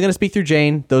 I'm only going to speak through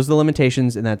Jane. Those are the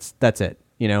limitations, and that's it.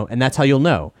 you know, and that's how you'll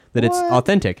know that it's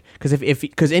authentic.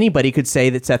 Because anybody could say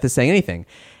that Seth is saying anything.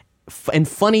 And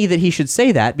funny that he should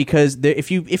say that, because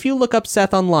if you look up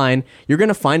Seth online, you're going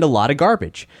to find a lot of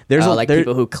garbage. There's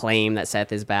people who claim that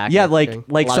Seth is back. Yeah, like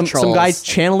some guys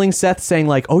channeling Seth, saying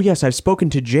like, "Oh yes, I've spoken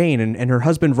to Jane and her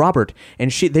husband Robert,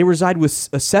 and they reside with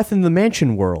Seth in the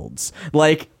Mansion Worlds."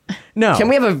 Like, no. Can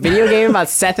we have a video game about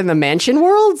Seth in the Mansion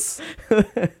Worlds?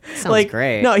 Sounds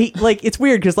great. No, it's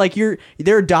weird because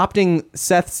they're adopting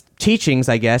Seth's teachings,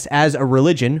 I guess, as a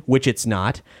religion, which it's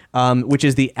not. Which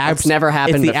is That's never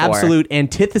happened it's the before. absolute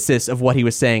antithesis of what he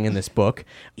was saying in this book.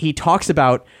 He talks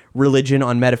about religion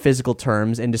on metaphysical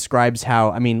terms and describes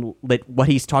how, that what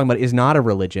he's talking about is not a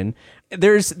religion.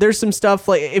 There's some stuff,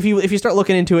 like if you start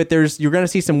looking into it, you're going to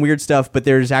see some weird stuff, but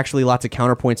there's actually lots of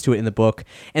counterpoints to it in the book.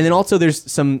 And then also there's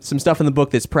some stuff in the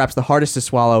book that's perhaps the hardest to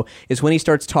swallow is when he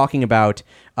starts talking about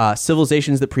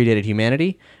civilizations that predated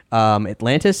humanity,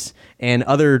 Atlantis, and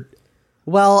other.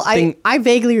 Well, I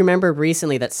vaguely remember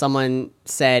recently that someone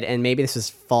said, and maybe this was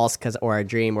false or a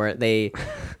dream, where they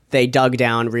dug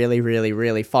down really, really,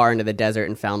 really far into the desert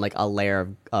and found like a layer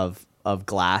of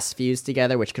glass fused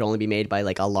together, which could only be made by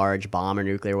like a large bomb or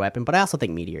nuclear weapon. But I also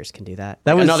think meteors can do that.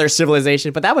 That was another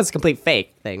civilization, but that was a complete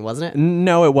fake thing, wasn't it?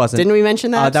 No, it wasn't. Didn't we mention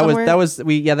that?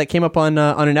 That came up on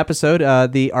an episode,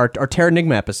 our Terra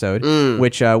Enigma episode,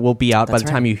 which will be out by the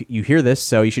time you hear this.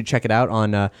 So you should check it out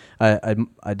on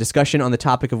a discussion on the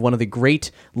topic of one of the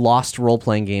great lost role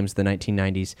playing games of the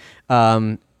 1990s.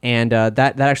 And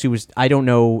that actually was, I don't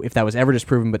know if that was ever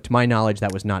disproven, but to my knowledge,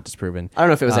 that was not disproven. I don't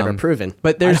know if it was ever proven.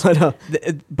 But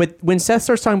but when Seth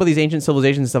starts talking about these ancient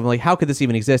civilizations and stuff, I'm like, how could this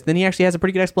even exist? Then he actually has a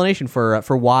pretty good explanation for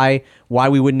why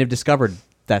we wouldn't have discovered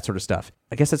that sort of stuff.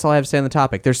 I guess that's all I have to say on the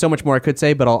topic. There's so much more I could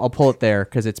say, but I'll pull it there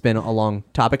because it's been a long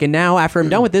topic. And now, after I'm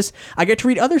done with this, I get to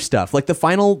read other stuff, like the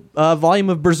final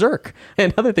volume of Berserk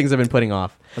and other things I've been putting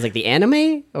off. Was like the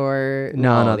anime or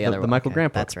no, the other the one? Michael Okay,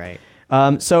 Grant book. That's right.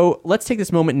 So let's take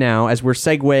this moment now as we're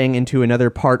segueing into another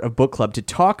part of Book Club to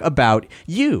talk about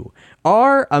you,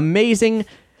 our amazing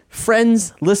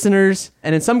friends, listeners,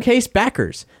 and in some case,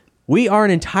 backers. We are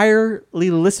an entirely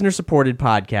listener-supported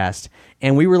podcast,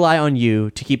 and we rely on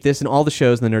you to keep this and all the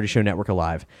shows in the Nerdy Show Network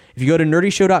alive. If you go to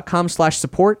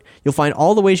nerdyshow.com/support, you'll find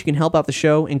all the ways you can help out the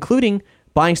show, including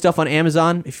buying stuff on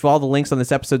Amazon. If you follow the links on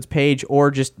this episode's page,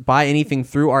 or just buy anything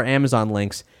through our Amazon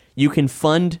links, you can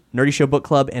fund Nerdy Show Book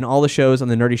Club and all the shows on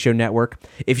the Nerdy Show Network.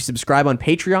 If you subscribe on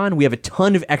Patreon, we have a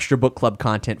ton of extra book club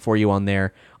content for you on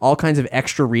there. All kinds of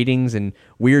extra readings and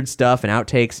weird stuff and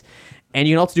outtakes. And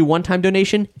you can also do one-time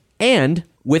donation. And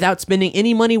without spending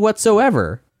any money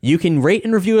whatsoever, you can rate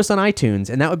and review us on iTunes.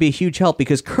 And that would be a huge help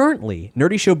because currently,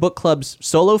 Nerdy Show Book Club's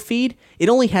solo feed, it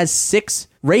only has 6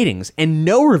 ratings and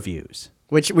no reviews.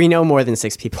 Which we know more than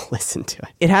 6 people listen to it.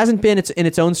 It hasn't been in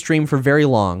its own stream for very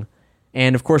long.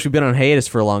 And, of course, we've been on hiatus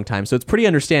for a long time, so it's pretty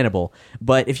understandable.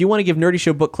 But if you want to give Nerdy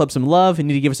Show Book Club some love and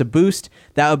need to give us a boost,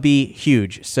 that would be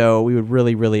huge. So we would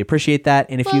really, really appreciate that.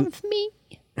 And if Love me.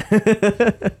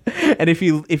 and if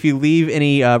you leave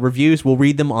any reviews, we'll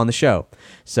read them on the show.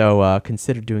 So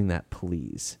consider doing that,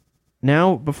 please.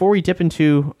 Now, before we dip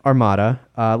into Armada,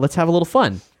 let's have a little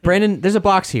fun. Brandon, there's a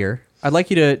box here. I'd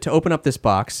like you to open up this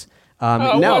box.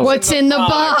 No. What's in the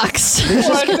box?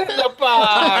 What's in the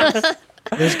box?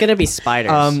 There's going to be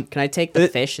spiders. Can I take the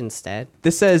fish instead?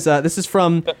 This says, this is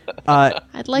from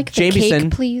I'd like the Jameson,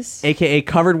 cake, please. a.k.a.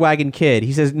 Covered Wagon Kid.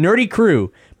 He says, Nerdy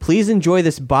Crew, please enjoy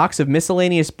this box of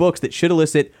miscellaneous books that should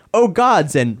elicit, oh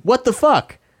gods, and what the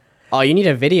fuck? Oh, you need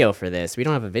a video for this. We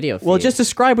don't have a video feed. Well, just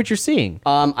describe what you're seeing.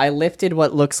 I lifted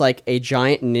what looks like a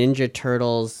giant Ninja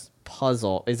Turtles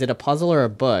puzzle. Is it a puzzle or a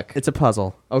book? It's a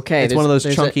puzzle. Okay. It's one of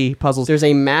those chunky puzzles. There's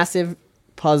a massive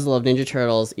puzzle of Ninja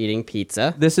Turtles eating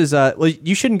pizza. This is well,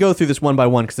 you shouldn't go through this one by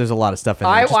one because there's a lot of stuff in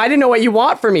there. I didn't know what you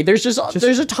want from me. There's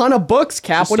a ton of books,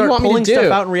 Cap. What do you want me to do? Start pulling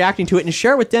stuff out and reacting to it, and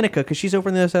share it with Denica because she's over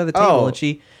on the other side of the table and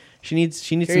she needs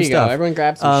Here some you stuff. go. Everyone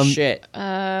grab some shit.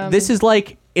 This is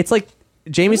like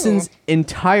Jameson's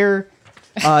entire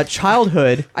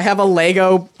childhood. I have a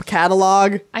Lego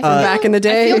catalog from back in the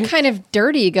day. I feel kind of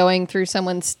dirty going through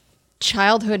someone's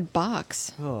childhood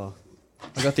box.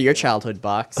 I'll go through your childhood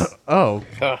box. Oh,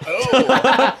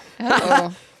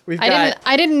 We've got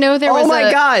I didn't know there was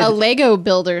a Lego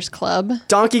Builders Club.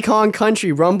 Donkey Kong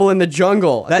Country, Rumble in the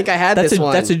Jungle. I think I had this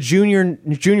one. That's a junior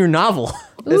novel.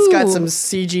 It's got Ooh. some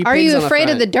CG. Are pigs you on afraid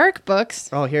the of the front. dark books?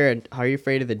 Oh, here. Are you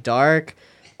afraid of the dark?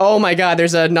 Oh my God!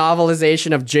 There's a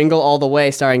novelization of Jingle All the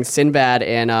Way, starring Sinbad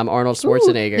and Arnold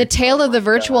Schwarzenegger. The Tale of the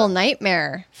Virtual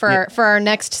Nightmare for our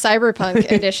next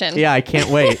Cyberpunk edition. Yeah, I can't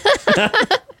wait.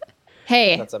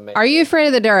 Hey, That's amazing. are you afraid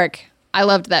of the dark? I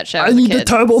loved that show. as a kid,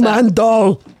 Turbo so- Man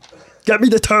doll. Get me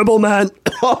the Turbo Man.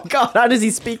 Oh, God, how does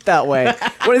he speak that way?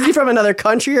 What, is he from another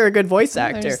country or a good voice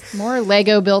actor? There's more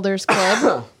Lego Builders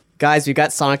Club. Guys, we've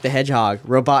got Sonic the Hedgehog,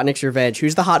 Robotnik's Revenge.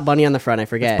 Who's the hot bunny on the front? I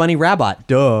forget. Bunny Rabbit.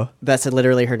 Duh. That's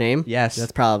literally her name? Yes.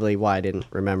 That's probably why I didn't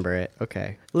remember it.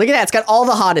 Okay. Look at that. It's got all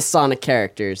the hottest Sonic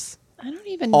characters. I don't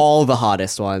even All the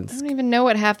hottest ones. I don't even know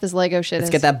what half this Lego shit Let's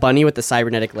is. get that bunny with the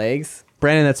cybernetic legs.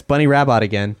 Brandon, that's Bunny Rabbit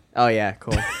again. Oh, yeah.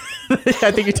 Cool.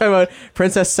 I think you're talking about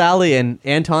Princess Sally and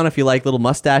Anton if you like little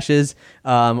mustaches,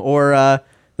 or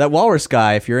that walrus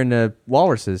guy if you're into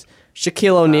walruses.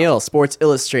 Shaquille O'Neal, Sports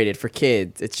Illustrated for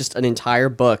kids. It's just an entire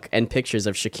book and pictures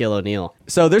of Shaquille O'Neal.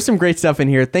 So there's some great stuff in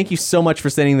here. Thank you so much for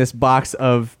sending this box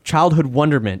of childhood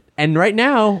wonderment. And right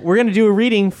now, we're going to do a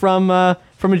reading from a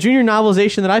junior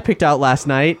novelization that I picked out last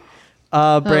night.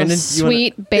 Brandon,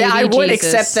 sweet baby Yeah, I would,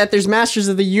 Jesus. except that there's Masters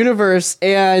of the Universe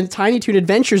and Tiny Toon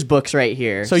Adventures books right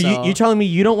here. So you telling me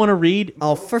you don't want to read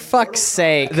Oh, for fuck's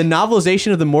sake. the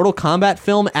novelization of the Mortal Kombat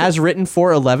film as written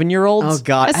for 11-year-olds? Oh,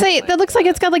 God. I say that looks like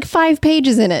it's got like 5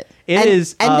 pages in it. It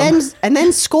is. And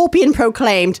then Scorpion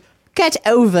proclaimed, "Get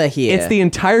over here." It's the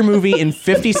entire movie in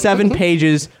 57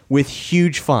 pages with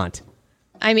huge font.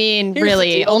 I mean, Here's the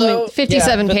really, deal, only though.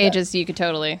 57 Yeah, but pages. You could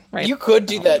totally right. You could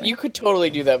do that. You could totally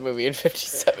do that movie in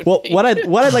 57 Well, pages. what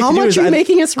I'd like How to do much is are you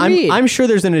making us read? I'm sure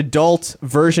there's an adult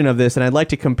version of this, and I'd like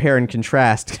to compare and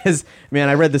contrast. Because man,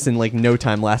 I read this in like no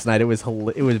time last night. It was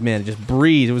just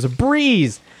breeze. It was a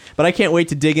breeze. But I can't wait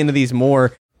to dig into these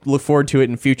more. Look forward to it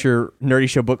in future Nerdy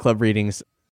Show Book Club readings.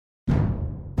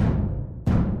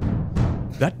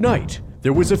 That night,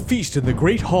 there was a feast in the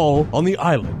great hall on the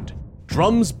island.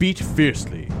 Drums beat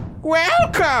fiercely.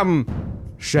 Welcome,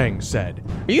 Shang said.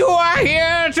 you are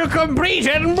here to complete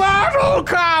in Mortal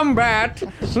Kombat,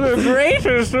 the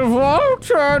greatest of all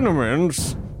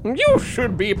tournaments. You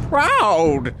should be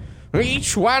proud.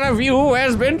 Each one of you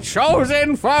has been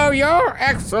chosen for your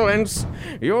excellence,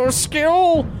 your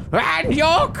skill, and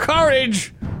your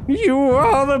courage. You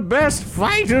are the best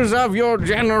fighters of your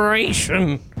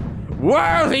generation,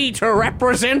 worthy to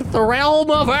represent the realm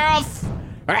of Earth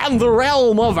and the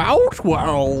realm of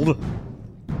Outworld.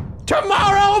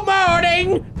 Tomorrow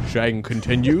morning, Shang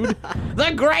continued.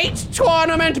 the great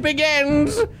tournament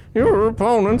begins. Your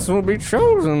opponents will be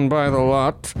chosen by the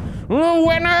lot. The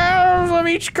winners of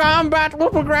each combat will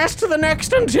progress to the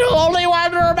next until only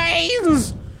one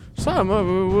remains. Some of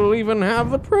you will even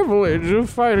have the privilege of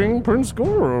fighting Prince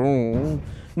Goro,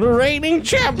 the reigning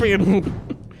champion.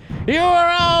 You are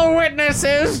all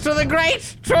witnesses to the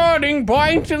great turning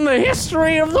point in the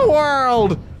history of the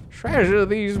world. Treasure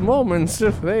these moments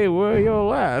if they were your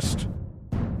last.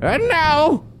 And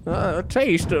now, a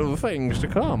taste of things to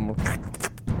come.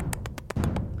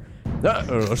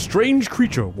 A strange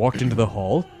creature walked into the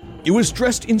hall. It was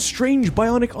dressed in strange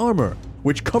bionic armor,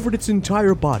 which covered its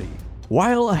entire body,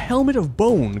 while a helmet of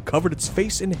bone covered its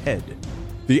face and head.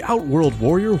 The Outworld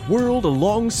warrior whirled a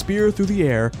long spear through the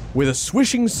air with a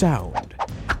swishing sound.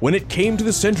 When it came to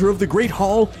the center of the great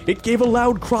hall, it gave a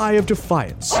loud cry of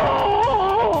defiance.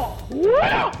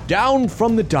 Down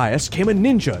from the dais came a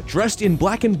ninja dressed in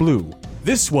black and blue.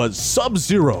 This was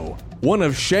Sub-Zero, one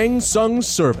of Shang Tsung's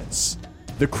servants.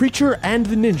 The creature and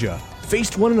the ninja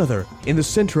faced one another in the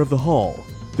center of the hall.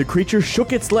 The creature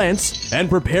shook its lance and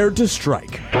prepared to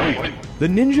strike. The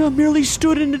ninja merely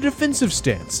stood in a defensive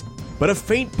stance, but a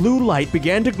faint blue light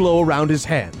began to glow around his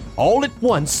hand. All at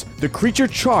once, the creature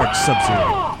charged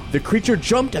Sub-Zero. The creature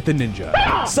jumped at the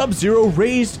ninja. Sub-Zero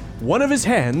raised one of his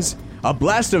hands. A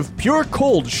blast of pure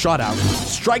cold shot out,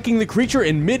 striking the creature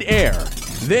in mid-air.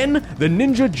 Then, the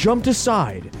ninja jumped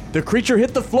aside. The creature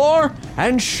hit the floor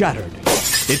and shattered.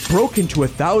 It broke into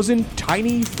 1,000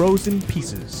 tiny frozen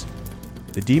pieces.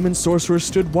 The demon sorcerer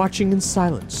stood watching in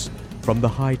silence from the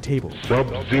high table.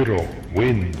 Sub-Zero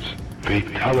wins.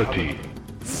 Fatality.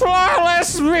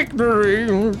 Flawless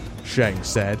victory! Shang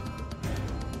said.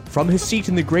 From his seat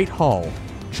in the great hall,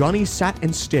 Johnny sat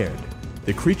and stared.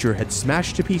 The creature had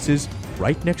smashed to pieces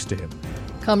right next to him.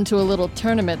 Come to a little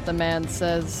tournament, the man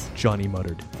says. Johnny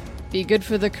muttered. Be good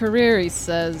for the career, he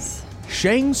says.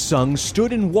 Shang Tsung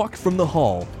stood and walked from the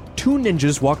hall. 2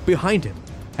 ninjas walked behind him.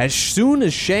 As soon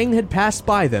as Shang had passed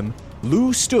by them,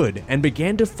 Liu stood and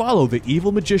began to follow the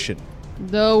evil magician.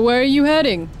 Though, where are you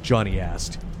heading? Johnny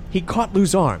asked. He caught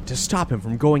Liu's arm to stop him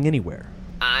from going anywhere.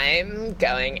 I'm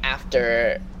going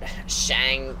after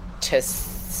Shang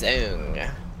Tsung.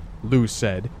 Liu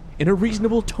said, in a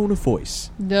reasonable tone of voice.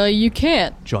 No, you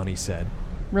can't. Johnny said.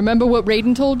 Remember what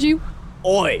Raiden told you?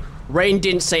 Oi, Rain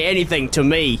didn't say anything to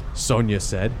me. Sonia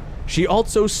said. She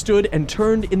also stood and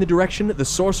turned in the direction the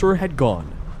sorcerer had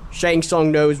gone. Shang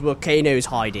Tsung knows where Kano's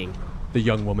hiding. The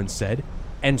young woman said,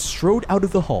 and strode out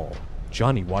of the hall.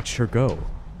 Johnny watched her go.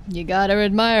 You gotta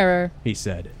admire her He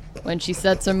said. when she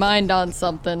sets her mind on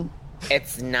something.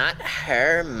 It's not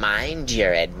her mind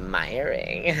you're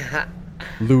admiring.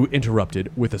 Lou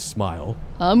interrupted with a smile.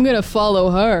 I'm gonna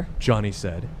follow her. Johnny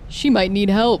said. She might need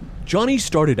help. Johnny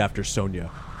started after Sonia.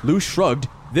 Lou shrugged,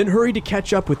 then hurried to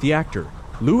catch up with the actor.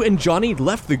 Lou and Johnny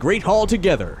left the Great Hall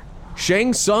together.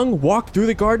 Shang Tsung walked through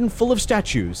the garden full of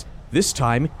statues. This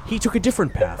time, he took a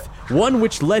different path, one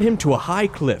which led him to a high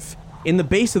cliff. In the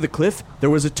base of the cliff, there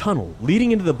was a tunnel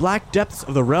leading into the black depths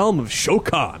of the realm of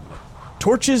Shokan.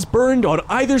 Torches burned on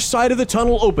either side of the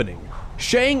tunnel opening.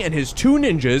 Shang and his 2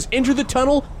 ninjas entered the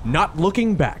tunnel, not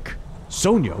looking back.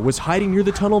 Sonia was hiding near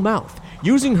the tunnel mouth,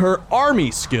 using her army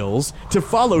skills to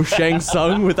follow Shang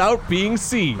Tsung without being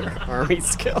seen. Army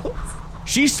skills.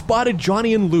 She spotted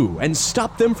Johnny and Lou and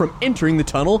stopped them from entering the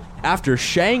tunnel after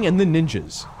Shang and the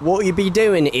ninjas. What you be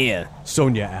doing here?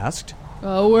 Sonia asked.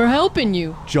 Oh, we're helping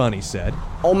you. Johnny said.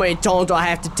 How many times do I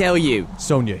have to tell you?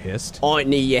 Sonia hissed. I don't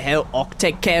need your help. I'll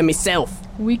take care of myself.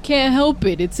 We can't help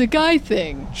it. It's a guy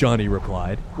thing. Johnny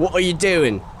replied. What are you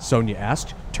doing? Sonia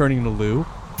asked, turning to Lou.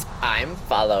 I'm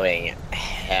following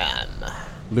him.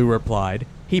 Lou replied.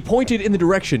 He pointed in the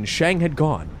direction Shang had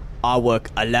gone. I work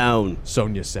alone,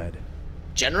 Sonia said.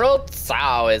 General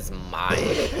Tsao is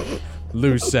mine.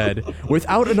 Lou said.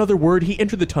 Without another word, he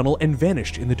entered the tunnel and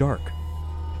vanished in the dark.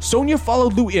 Sonia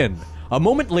followed Lou in. A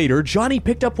moment later, Johnny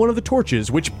picked up one of the torches,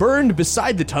 which burned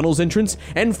beside the tunnel's entrance,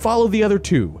 and followed the other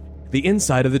 2. The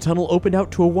inside of the tunnel opened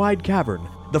out to a wide cavern.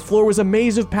 The floor was a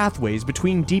maze of pathways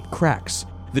between deep cracks.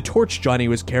 The torch Johnny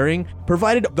was carrying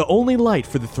provided the only light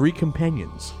for the 3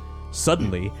 companions.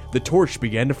 Suddenly, the torch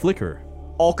began to flicker.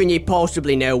 How can you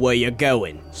possibly know where you're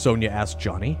going? Sonia asked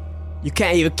Johnny. You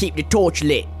can't even keep the torch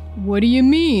lit. What do you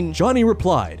mean? Johnny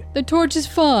replied. The torch is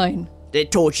fine. The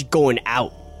torch is going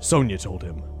out. Sonia told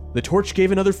him. The torch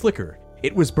gave another flicker.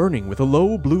 It was burning with a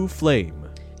low blue flame.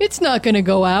 It's not gonna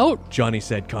go out. Johnny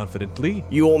said confidently.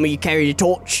 You want me to carry the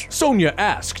torch? Sonia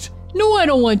asked. No, I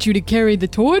don't want you to carry the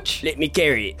torch. Let me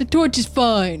carry it. The torch is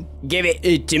fine. Give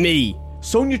it to me.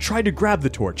 Sonia tried to grab the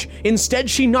torch. Instead,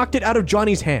 she knocked it out of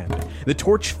Johnny's hand. The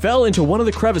torch fell into one of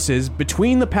the crevices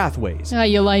between the pathways. Ah,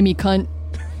 you limey cunt.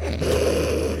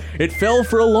 It fell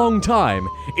for a long time.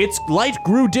 Its light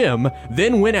grew dim,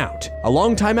 then went out. A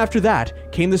long time after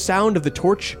that came the sound of the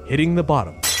torch hitting the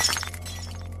bottom.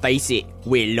 Face it,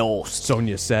 we're lost,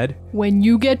 Sonia said. When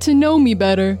you get to know me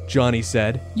better, Johnny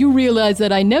said. You realize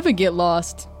that I never get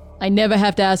lost. I never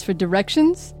have to ask for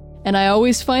directions, and I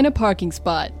always find a parking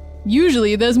spot.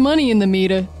 Usually there's money in the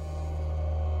meter.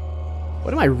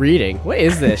 What am I reading? What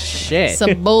is this shit?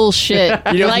 Some bullshit.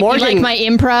 You know, you Morgan- like my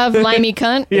improv, limey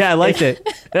cunt? Yeah, I liked it.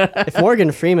 If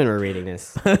Morgan Freeman were reading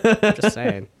this, just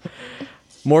saying.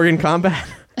 Morgan Combat.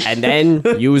 And then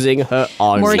using her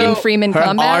army. Morgan Freeman her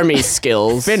combat? army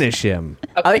skills. Finish him.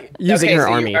 I like using Okay, her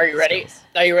so army. Are you ready?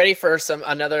 Are you ready for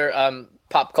another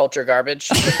pop culture garbage?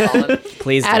 Colin?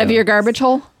 Please Out of do. your garbage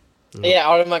hole? Yeah,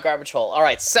 out of my garbage hole. All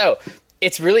right, so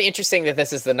it's really interesting that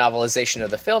this is the novelization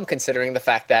of the film, considering the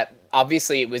fact that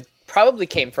obviously it was probably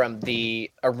came from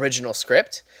the original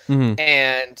script.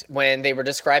 And when they were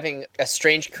describing a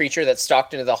strange creature that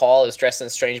stalked into the hall, was dressed in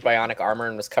strange bionic armor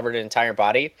and was covered in entire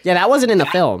body. Yeah, that wasn't in the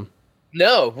film.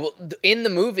 No, well, in the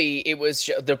movie, it was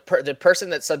the person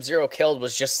that Sub-Zero killed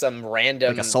was just some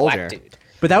random Like a soldier. black dude.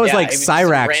 But that was Yeah, like it was just some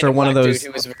Cyrax or random one of black those. dude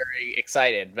who was very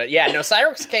excited. But yeah, no,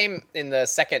 Cyrax came in the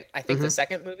second. I think the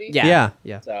second movie. Yeah.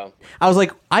 Yeah. So I was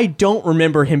like, I don't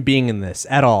remember him being in this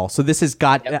at all. So this has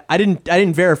got. Yep. I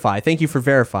didn't verify. Thank you for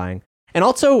verifying. And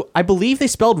also, I believe they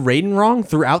spelled Raiden wrong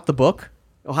throughout the book.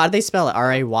 Well, how do they spell it?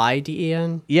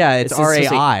 R-A-Y-D-E-N? Yeah, it's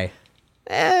R-A-I.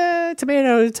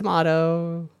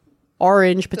 Tomato,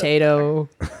 orange, potato.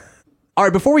 All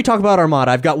right, before we talk about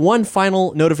Armada, I've got one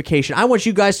final notification. I want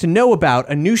you guys to know about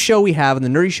a new show we have on the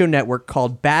Nerdy Show Network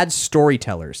called Bad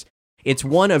Storytellers. It's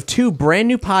one of two brand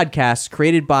new podcasts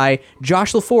created by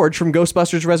Josh LaForge from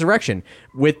Ghostbusters Resurrection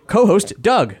with co-host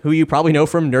Doug, who you probably know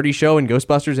from Nerdy Show and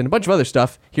Ghostbusters and a bunch of other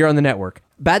stuff here on the network.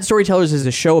 Bad Storytellers is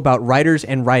a show about writers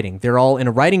and writing. They're all in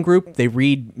a writing group. They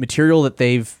read material that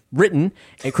they've written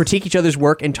and critique each other's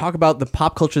work and talk about the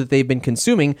pop culture that they've been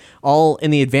consuming, all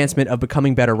in the advancement of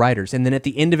becoming better writers. And then at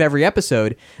the end of every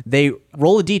episode, they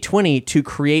roll a D20 to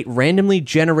create randomly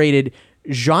generated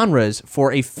genres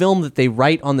for a film that they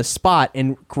write on the spot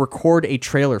and record a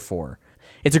trailer for.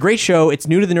 It's a great show. It's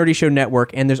new to the Nerdy Show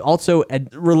Network, and there's also a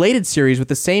related series with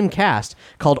the same cast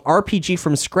called RPG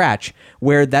from Scratch,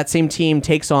 where that same team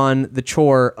takes on the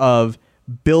chore of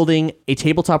building a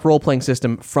tabletop role-playing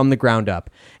system from the ground up.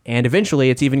 And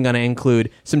eventually, it's even going to include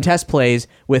some test plays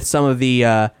with some of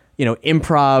the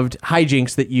improv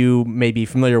hijinks that you may be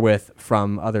familiar with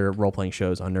from other role-playing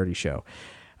shows on Nerdy Show.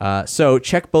 So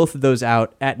check both of those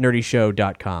out at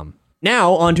nerdyshow.com.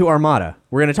 Now, on to Armada.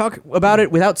 We're going to talk about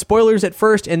it without spoilers at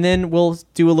first, and then we'll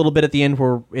do a little bit at the end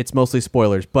where it's mostly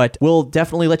spoilers. But we'll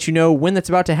definitely let you know when that's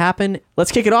about to happen.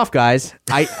 Let's kick it off, guys.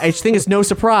 I think it's no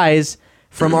surprise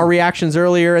from our reactions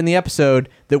earlier in the episode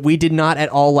that we did not at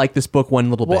all like this book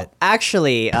one little bit.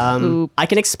 Actually, I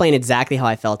can explain exactly how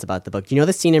I felt about the book. Do you know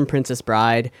the scene in Princess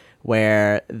Bride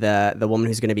where the woman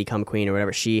who's going to become queen or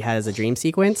whatever, she has a dream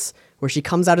sequence where she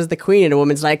comes out as the queen and a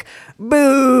woman's like,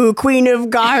 boo, queen of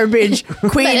garbage,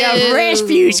 queen of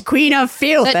refuse, queen of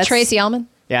filth. Is that Tracy Ullman?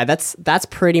 Yeah, that's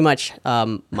pretty much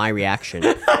my reaction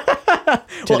to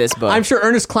this book. I'm sure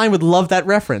Ernest Cline would love that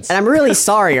reference. And I'm really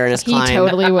sorry, Ernest Cline. He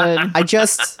totally would.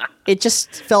 It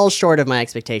just fell short of my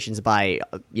expectations by,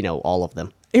 all of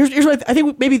them. Here's what I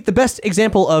think maybe the best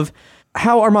example of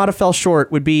how Armada fell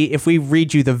short would be if we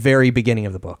read you the very beginning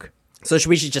of the book. So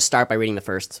we should just start by reading the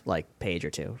first, page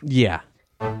or two. Yeah.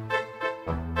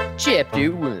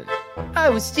 Chapter 1. I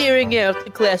was staring out the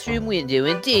classroom window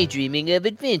and daydreaming of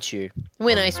adventure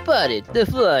when I spotted the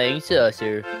flying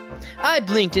saucer. I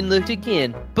blinked and looked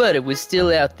again, but it was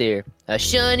still out there, a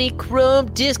shiny chrome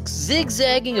disc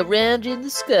zigzagging around in the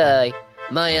sky.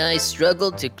 My eyes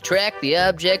struggled to track the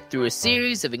object through a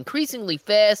series of increasingly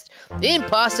fast,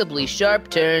 impossibly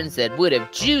sharp turns that would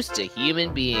have juiced a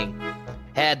human being,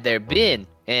 had there been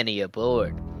any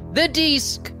aboard. The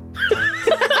disc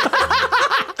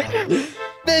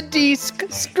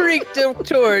skreeked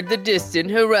toward the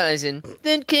distant horizon,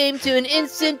 then came to an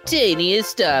instantaneous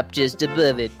stop just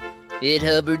above it. It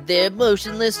hovered there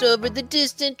motionless over the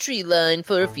distant tree line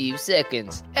for a few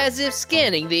seconds, as if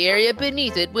scanning the area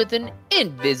beneath it with an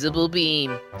invisible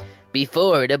beam,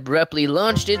 before it abruptly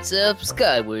launched itself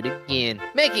skyward again,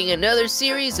 making another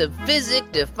series of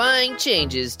physics-defying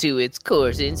changes to its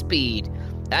course and speed.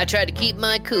 I tried to keep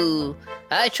my cool.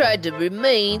 I tried to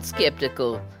remain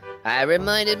skeptical. I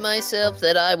reminded myself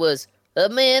that I was a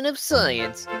man of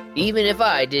science, even if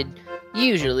I did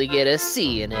usually get a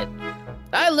C in it.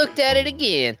 I looked at it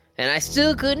again, and I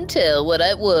still couldn't tell what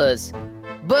it was.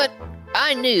 But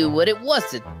I knew what it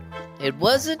wasn't. It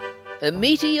wasn't a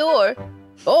meteor,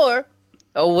 or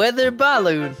a weather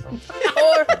balloon,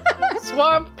 or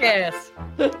swamp gas,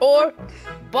 or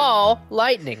ball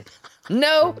lightning.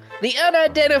 No, the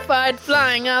unidentified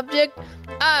flying object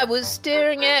I was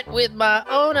staring at with my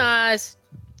own eyes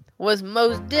was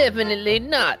most definitely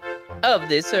not of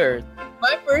this earth.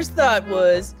 My first thought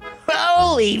was,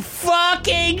 holy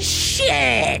fucking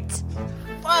shit!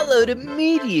 Followed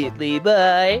immediately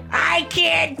by, I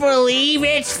can't believe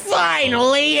it's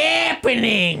finally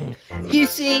happening! You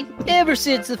see, ever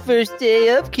since the first day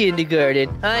of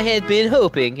kindergarten, I had been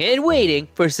hoping and waiting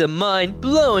for some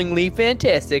mind-blowingly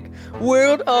fantastic,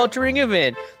 world-altering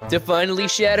event to finally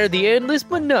shatter the endless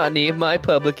monotony of my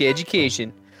public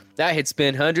education. I had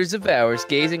spent hundreds of hours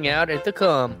gazing out at the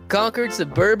calm, conquered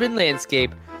suburban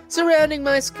landscape surrounding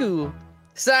my school,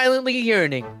 silently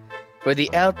yearning for the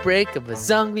outbreak of a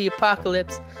zombie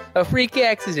apocalypse, a freak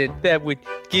accident that would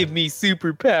give me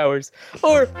superpowers,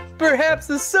 or perhaps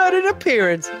the sudden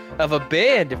appearance of a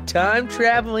band of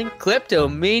time-traveling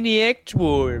kleptomaniac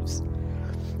dwarves.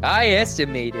 I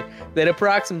estimated that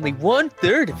approximately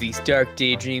 1/3 of these dark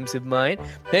daydreams of mine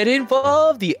had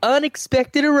involved the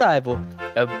unexpected arrival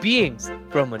of beings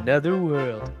from another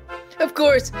world. Of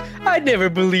course, I never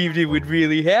believed it would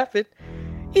really happen.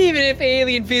 Even if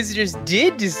alien visitors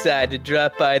did decide to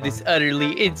drop by this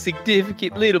utterly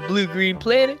insignificant little blue-green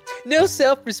planet, no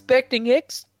self-respecting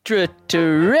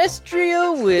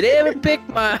extraterrestrial would ever pick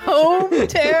my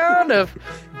hometown of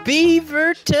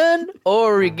Beaverton,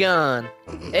 Oregon,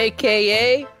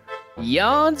 aka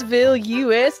Yawnsville,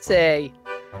 USA,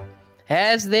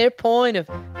 as their point of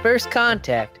first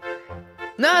contact.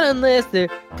 Not unless their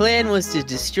plan was to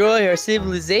destroy our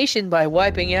civilization by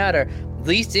wiping out our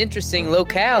least interesting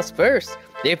locales first.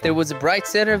 If there was a bright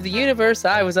center of the universe,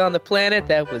 I was on the planet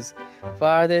that was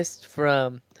farthest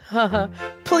from.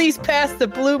 Please pass the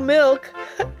blue milk,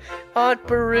 Aunt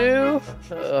Beru.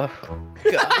 Oh,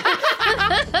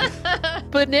 God.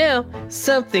 But now,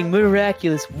 something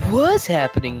miraculous was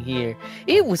happening here.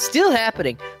 It was still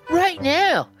happening right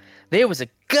now. There was a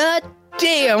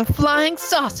goddamn flying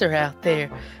saucer out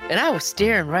there, and I was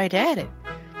staring right at it.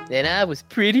 And I was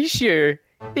pretty sure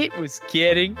it was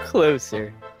getting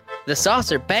closer. The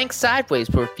saucer banked sideways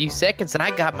for a few seconds, and I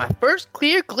got my first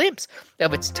clear glimpse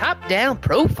of its top-down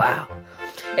profile.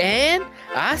 And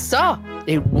I saw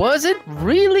it wasn't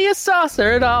really a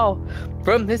saucer at all.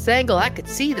 From this angle, I could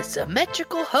see the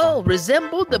symmetrical hull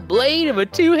resembled the blade of a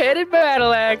two-headed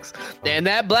battle axe, and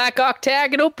that black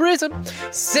octagonal prism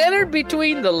centered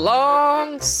between the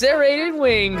long, serrated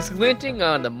wings glinting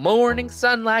on the morning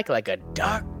sunlight like a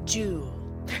dark jewel.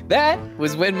 That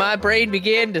was when my brain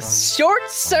began to short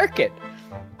circuit.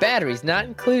 Batteries not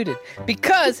included,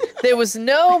 because there was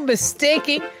no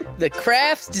mistaking the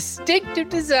craft's distinctive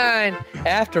design.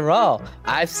 After all,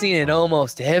 I've seen it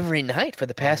almost every night for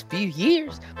the past few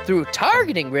years through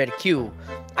targeting reticule.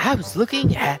 I was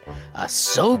looking at a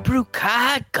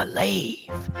Sobrukai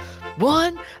Glaive,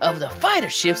 one of the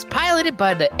fighter ships piloted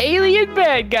by the alien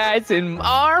bad guys in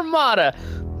Armada,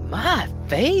 my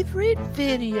favorite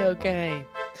video game.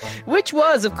 Which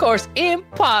was, of course,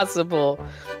 impossible.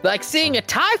 Like seeing a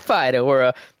TIE fighter or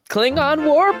a Klingon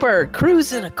warbird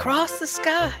cruising across the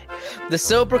sky. The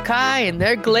Sobrukai and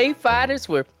their Glaive fighters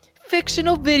were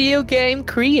fictional video game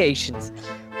creations.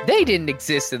 They didn't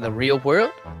exist in the real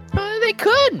world. They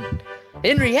couldn't.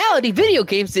 In reality, video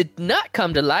games did not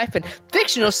come to life, and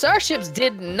fictional starships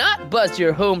did not buzz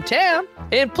your hometown.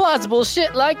 Implausible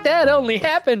shit like that only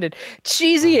happened in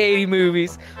cheesy 80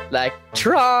 movies like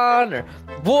Tron or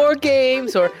War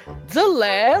Games or The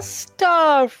Last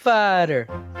Starfighter.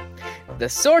 The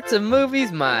sorts of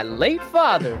movies my late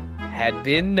father had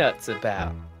been nuts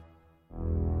about.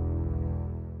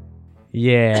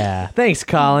 Yeah. Thanks,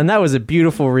 Colin. That was a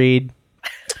beautiful read.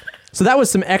 So that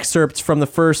was some excerpts from the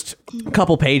first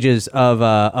couple pages of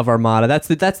Armada. That's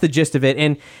the gist of it.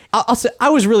 And I'll say I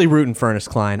was really rooting for Ernest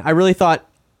Cline. I really thought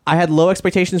I had low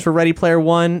expectations for Ready Player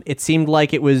One. It seemed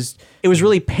like it was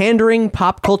really pandering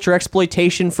pop culture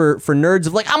exploitation for nerds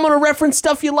of like, I'm gonna reference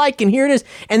stuff you like, and here it is.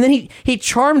 And then he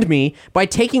charmed me by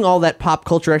taking all that pop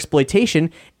culture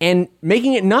exploitation and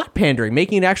making it not pandering,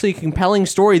 making it actually a compelling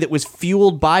story that was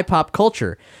fueled by pop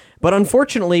culture. But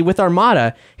unfortunately, with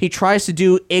Armada, he tries to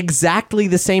do exactly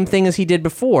the same thing as he did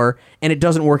before, and it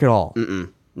doesn't work at all.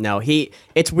 No,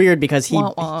 it's weird because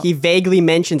he vaguely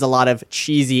mentions a lot of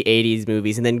cheesy 80s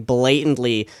movies, and then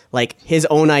blatantly, like, his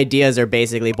own ideas are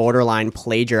basically borderline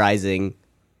plagiarizing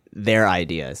their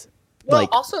ideas. Well,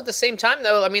 also at the same time,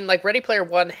 though, I mean, like, Ready Player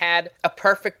One had a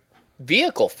perfect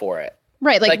vehicle for it.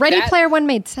 Right, like Ready Player One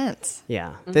made sense.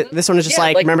 Yeah. This one is just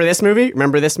like, remember this movie?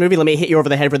 Remember this movie? Let me hit you over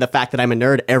the head for the fact that I'm a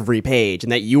nerd every page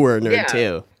and that you were a nerd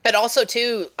too. But also,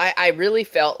 too, I really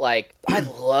felt like I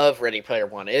love Ready Player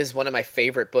One. It is one of my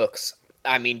favorite books.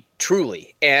 I mean,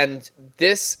 truly. And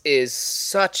this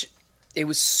is it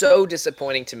was so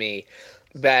disappointing to me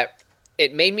that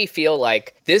it made me feel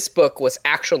like this book was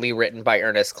actually written by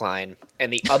Ernest Cline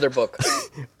and the other book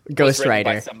was written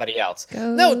by somebody else.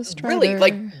 Really,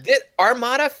 like,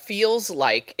 Armada feels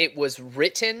like it was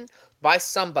written by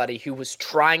somebody who was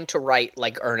trying to write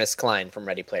like Ernest Cline from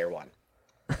Ready Player One.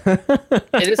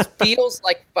 It just feels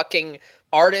like fucking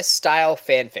artist style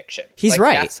fan fiction. He's like,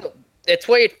 right. That's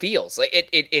the way it feels. Like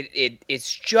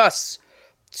it's just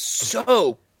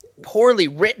so poorly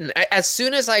written. As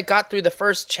soon as I got through the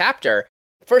first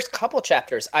couple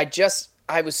chapters,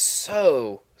 I was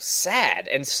so sad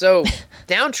and so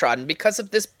downtrodden because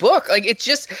of this book. Like, it's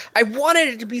just, I wanted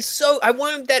it to be I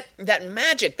wanted that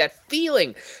magic, that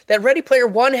feeling that Ready Player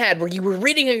One had, where you were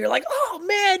reading and you're like, oh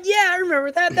man, yeah, I remember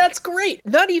that. That's great.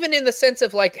 Not even in the sense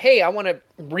of like, hey, I want to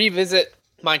revisit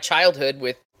my childhood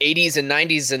with 80s and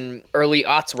 90s and early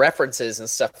aughts references and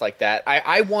stuff like that.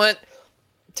 I want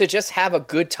to just have a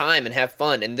good time and have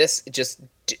fun, and this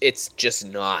it's just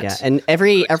not. Yeah, and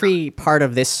every part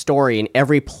of this story and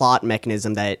every plot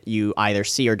mechanism that you either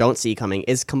see or don't see coming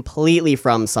is completely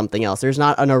from something else. There's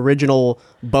not an original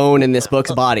bone in this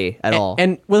book's body at all.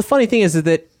 And well, the funny thing is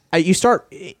that you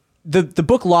start the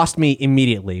book lost me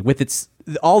immediately with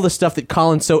all the stuff that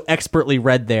Colin so expertly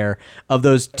read there, of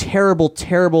those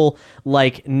terrible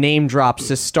like name drops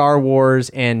to Star Wars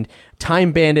and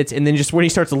Time Bandits, and then just when he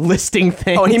starts listing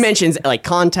things. Oh, and he mentions like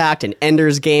Contact and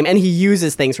Ender's Game, and he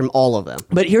uses things from all of them.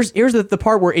 But here's the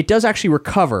part where it does actually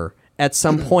recover at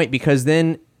some point, because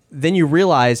then you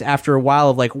realize after a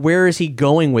while of like, where is he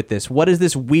going with this? What is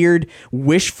this weird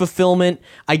wish fulfillment?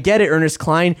 I get it, Ernest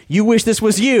Cline. You wish this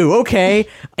was you, okay?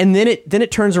 And then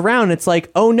it turns around. And it's like,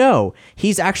 oh no,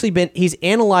 he's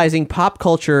analyzing pop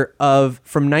culture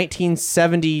from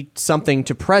 1970 something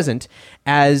to present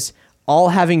as all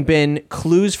having been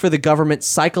clues for the government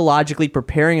psychologically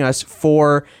preparing us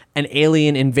for an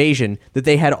alien invasion that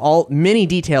they had many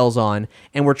details on,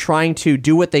 and were trying to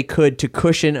do what they could to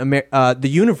cushion the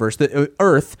universe, the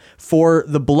Earth, for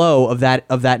the blow of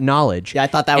that knowledge. Yeah, I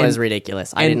thought that was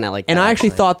ridiculous. I didn't like that. And I actually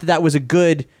thought that was a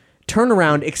good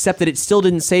turnaround, except that it still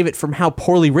didn't save it from how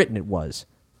poorly written it was.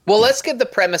 Well, let's give the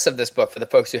premise of this book for the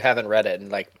folks who haven't read it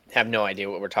and like have no idea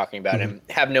what we're talking about and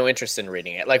have no interest in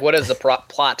reading it. Like, what is the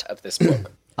plot of this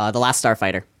book? The Last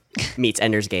Starfighter meets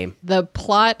Ender's Game. The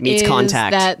plot Meets is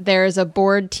Contact. that there's a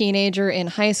bored teenager in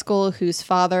high school whose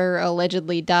father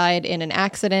allegedly died in an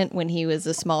accident when he was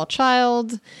a small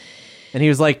child. And he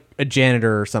was like a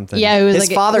janitor or something. Yeah, it was His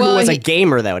like father, well, who was a he-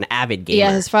 gamer, though, an avid gamer.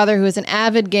 Yeah, his father, who was an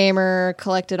avid gamer,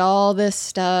 collected all this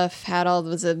stuff,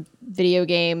 was a video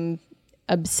game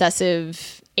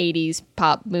obsessive 80s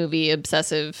pop movie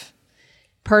obsessive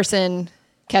person,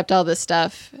 kept all this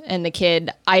stuff, and the kid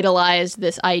idolized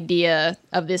this idea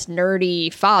of this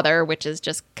nerdy father, which is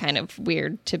just kind of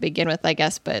weird to begin with, I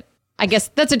guess. But I guess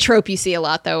that's a trope you see a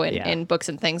lot, though, in books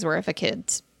and things, where if a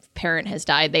kid's parent has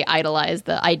died, they idolize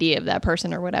the idea of that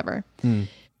person or whatever.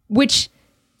 Which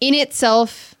in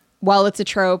itself, while it's a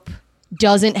trope,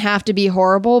 doesn't have to be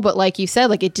horrible. But like you said,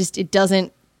 like it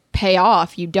doesn't pay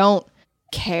off. You don't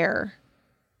care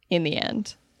in the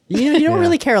end. You don't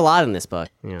really care a lot in this book.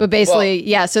 Yeah. But basically,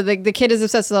 so the kid is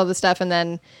obsessed with all this stuff, and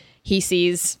then he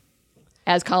sees,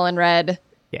 as Colin read,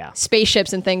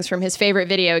 spaceships and things from his favorite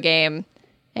video game,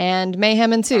 and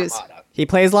mayhem ensues. He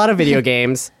plays a lot of video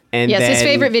games. And yes, his then-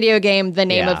 favorite video game, the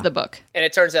name of the book. And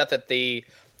it turns out that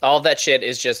all that shit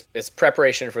is just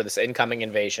preparation for this incoming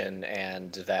invasion,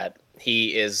 and that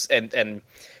he is and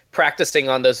practicing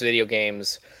on those video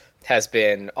games has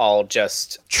been all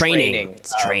just Training.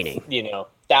 It's of, training.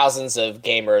 Thousands of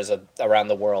gamers around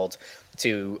the world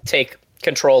to take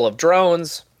control of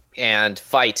drones and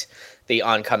fight the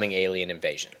oncoming alien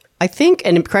invasion. I think,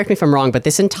 and correct me if I'm wrong, but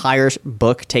this entire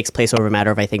book takes place over a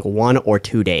matter of, I think, 1 or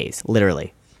 2 days,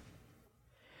 literally.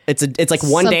 It's like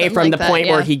one day Something from like the that, point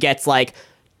where yeah. he gets like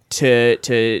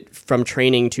to from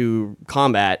training to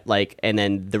combat, like, and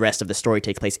then the rest of the story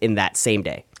takes place in that same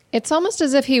day. It's almost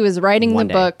as if he was writing One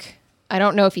the day. book. I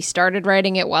don't know if he started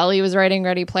writing it while he was writing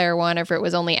Ready Player One, or if it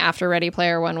was only after Ready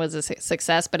Player One was a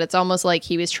success, but it's almost like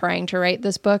he was trying to write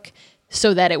this book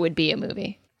so that it would be a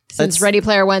movie. Since That's- Ready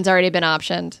Player One's already been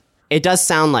optioned. It does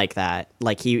sound like that.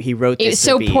 Like he wrote this It's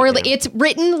so to be, poorly. yeah. It's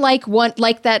written like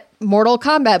that Mortal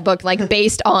Kombat book, like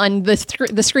based on the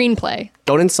screenplay.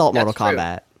 Don't insult Mortal That's true.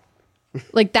 Kombat.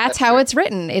 Like that's how it's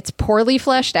written. It's poorly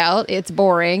fleshed out. It's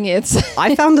boring. It's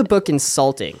I found the book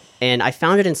insulting. And I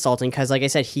found it insulting because, like I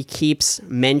said, he keeps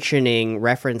mentioning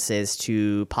references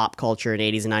to pop culture in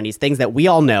 80s and 90s, things that we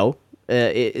all know,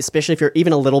 especially if you're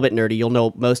even a little bit nerdy, you'll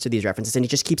know most of these references. And he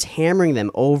just keeps hammering them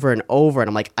over and over. And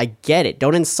I'm like, I get it.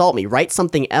 Don't insult me. Write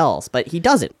something else. But he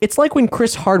doesn't. It's like when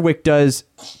Chris Hardwick does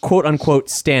quote unquote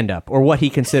stand up, or what he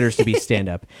considers to be stand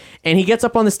up. And he gets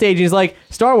up on the stage and he's like,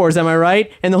 Star Wars, am I right?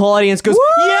 And the whole audience goes,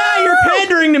 yeah, you're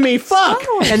pandering to me. Fuck.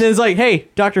 And then it's like, hey,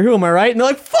 Doctor Who, am I right? And they're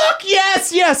like, fuck,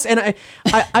 yes, yes. And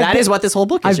That is what this whole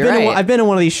book is. I've been in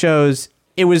one of these shows.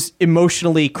 It was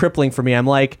emotionally crippling for me. I'm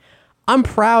like, I'm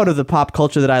proud of the pop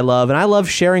culture that I love, and I love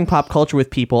sharing pop culture with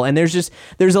people. And there's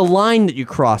a line that you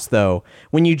cross, though,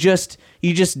 when you just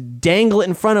dangle it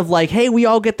in front of, like, hey, we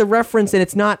all get the reference, and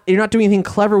you're not doing anything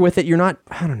clever with it. You're not,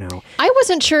 I don't know. I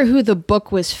wasn't sure who the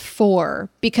book was for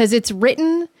because it's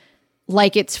written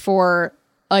like it's for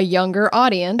a younger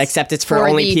audience. Except it's for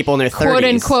only the people in their 30s. quote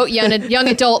unquote young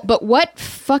adult. But what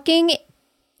fucking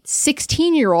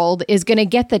 16-year-old is going to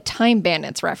get the Time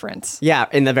Bandits reference? Yeah,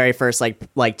 in the very first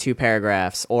like 2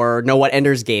 paragraphs, or know what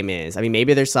Ender's Game is. I mean,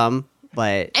 maybe there's some,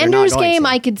 but they're not Ender's going Game, to.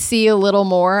 I could see a little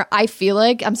more. I feel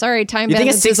like, I'm sorry, Time You think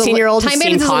a Bandits is 16-year-old has Time seen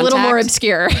Bandits is a little more Contact?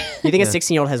 obscure. You think a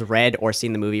 16-year-old has read or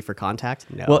seen the movie for Contact?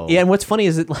 No. Well, yeah, and what's funny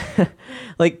is that,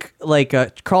 like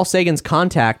Carl Sagan's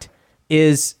Contact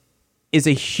is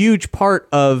a huge part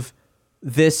of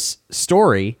this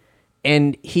story,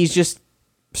 and he's just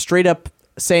straight up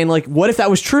saying, like, what if that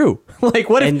was true? Like,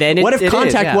 what And then if it is,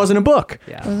 Contact yeah. wasn't a book?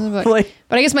 Yeah. But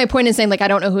I guess my point in saying, like, I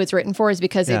don't know who it's written for is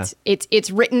because Yeah.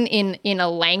 it's written in a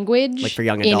language Like for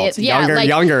young in adults. it- yeah,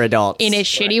 Younger adults. in a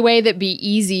shitty way that'd be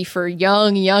easy for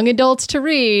young adults to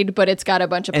read, but it's got a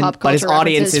bunch of pop but his culture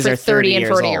audiences references are for 30 30 and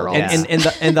years 40 old. year olds.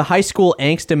 Yeah. And the high school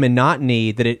angst and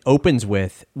monotony that it opens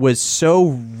with was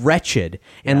so wretched,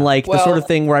 and like the sort of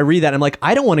thing where I read that and I'm like,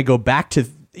 I don't want to go back to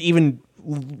even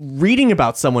reading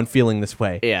about someone feeling this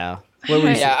way. Yeah.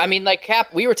 Yeah, I mean, like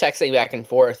we were texting back and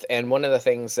forth, and one of the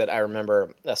things that I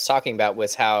remember us talking about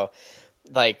was how,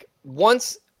 like,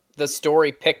 once the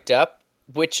story picked up,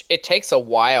 which it takes a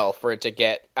while for it to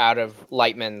get out of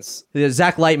Lightman's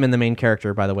Zach Lightman, the main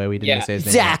character, by the way, we didn't Yeah. say his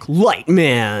name. Zach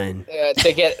Lightman.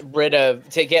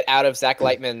 to get out of Zach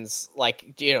Lightman's, like,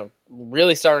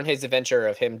 really starting his adventure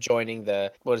of him joining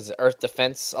the Earth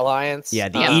Defense Alliance. Yeah,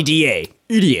 the EDA.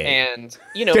 EDA. And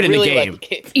Get in the really game.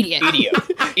 like EDO.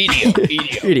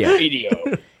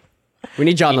 We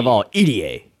need John Laval.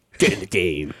 EDA. Get in the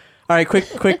game. All right,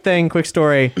 quick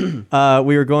story.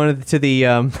 We were going to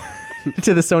the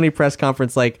to the Sony press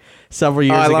conference like several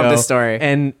years ago. I love this story.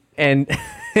 And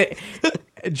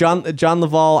John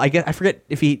Laval, I forget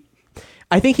if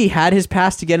I think he had his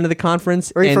pass to get into the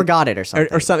conference, or he forgot it, or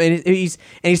something. Or something. And he's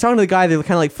talking to the guy. They're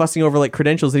kind of like fussing over like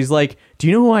credentials. And he's like, "Do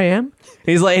you know who I am?" And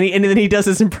he's like, and then he does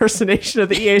this impersonation of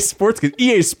the EA Sports.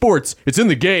 EA Sports, it's in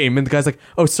the game. And the guy's like,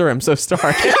 "Oh, sir, I'm so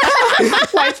sorry."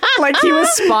 like he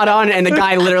was spot on, and the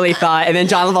guy literally thought. And then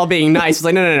John Laval, being nice, was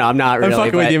like, "No, I'm not really.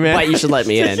 fucking with you, man. But you should let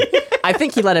me in." I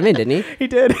think he let him in, didn't he? He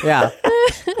did. Yeah.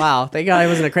 Wow. Thank God I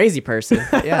wasn't a crazy person.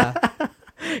 Yeah.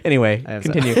 Anyway,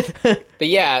 continue. But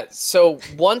yeah, so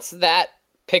once that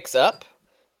picks up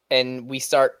and we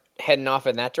start heading off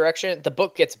in that direction, the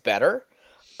book gets better,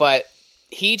 but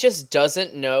he just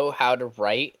doesn't know how to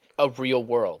write a real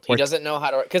world. He doesn't know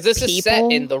how to, because this is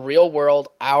set in the real world,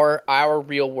 our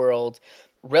real world,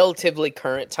 relatively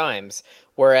current times,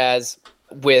 whereas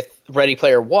with Ready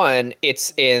Player One,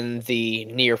 it's in the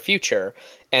near future.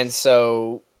 And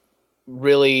so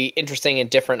really interesting and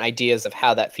different ideas of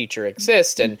how that future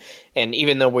exists, and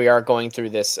even though we are going through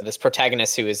this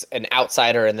protagonist who is an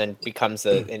outsider and then becomes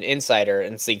an insider,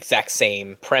 and it's the exact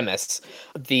same premise,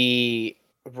 the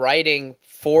writing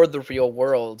for the real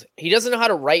world, he doesn't know how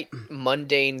to write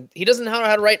mundane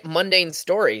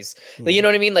stories. Like, you know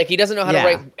what I mean? Like, he doesn't know how to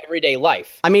write everyday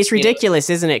life. I mean, it's ridiculous,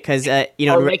 isn't it? Because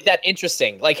or make that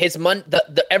interesting. Like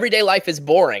the everyday life is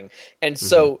boring, and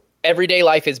so everyday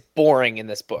life is boring in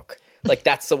this book. Like,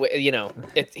 that's the way,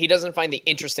 he doesn't find the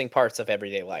interesting parts of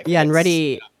everyday life. Yeah, and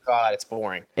God, it's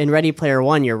boring. In Ready Player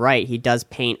One, you're right. He does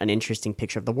paint an interesting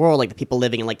picture of the world, like the people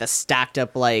living in like the stacked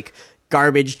up like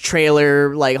garbage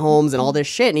trailer like homes and all this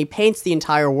shit, and he paints the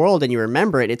entire world and you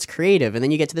remember it. It's creative. And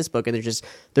then you get to this book and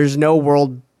there's no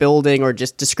world building or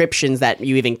just descriptions that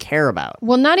you even care about.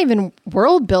 Well, not even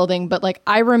world building, but like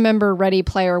I remember Ready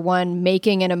Player One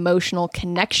making an emotional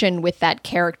connection with that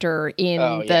character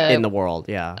in the world,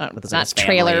 not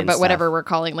trailer, but whatever we're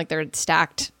calling, like they're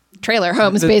stacked trailer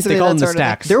homes, basically. They call them the sort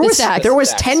stacks. Of there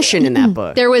was tension in that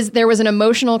book. There was an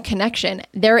emotional connection.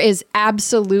 There is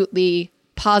absolutely,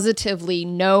 positively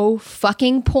no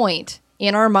fucking point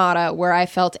in Armada where I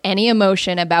felt any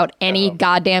emotion about any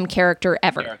goddamn character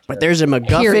ever. But there's a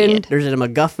MacGuffin. Period. There's a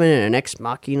MacGuffin and an Ex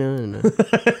Machina. And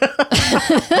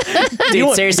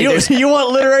Dude, seriously, you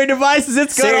want literary devices?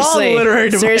 It's got all the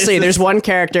literary devices. Seriously, there's one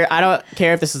character, I don't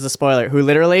care if this is a spoiler, who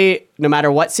literally, no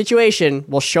matter what situation,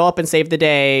 will show up and save the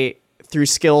day through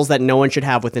skills that no one should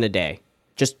have within a day.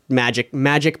 Just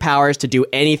magic powers to do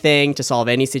anything, to solve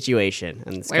any situation.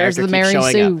 And this Where's character the keeps Mary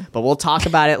showing Sue? up. But we'll talk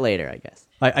about it later, I guess.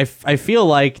 I feel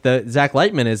like the Zach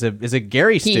Lightman is a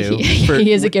Gary Stew.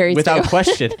 He is a Gary without Stew.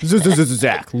 question.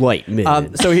 Zach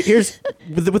Lightman. So here's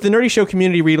with the Nerdy Show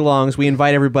community read-alongs. We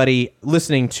invite everybody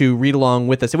listening to read along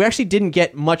with us. And we actually didn't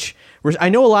get much. I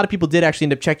know a lot of people did actually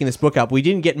end up checking this book out, but we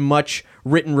didn't get much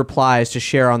written replies to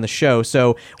share on the show.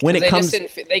 So when it comes,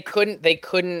 they couldn't.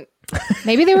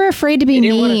 Maybe they were afraid to be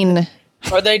mean.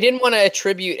 Or they didn't want to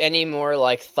attribute any more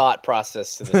like thought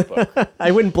process to this book. I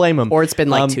wouldn't blame them. Or it's been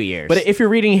like 2 years. But if you're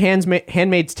reading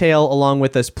Handmaid's Tale along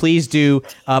with us, please do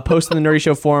post in the Nerdy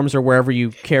Show forums or wherever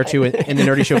you care to in the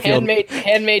Nerdy Show field.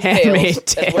 Handmaid Tales.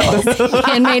 As well.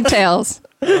 Handmaid Tales.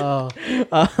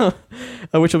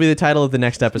 Which will be the title of the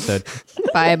next episode.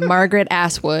 By Margaret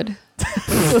Asswood.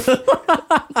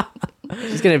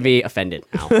 She's going to be offended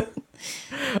now.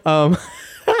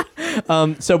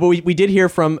 But we did hear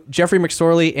from Jeffrey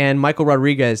McSorley and Michael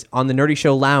Rodriguez on the Nerdy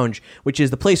Show Lounge, which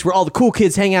is the place where all the cool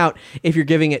kids hang out. If you're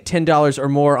giving it $10 or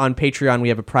more on Patreon, we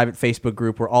have a private Facebook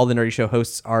group where all the Nerdy Show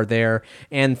hosts are there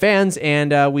and fans,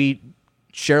 and we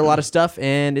share a lot of stuff,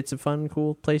 and it's a fun,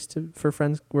 cool place for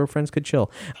friends where friends could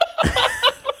chill.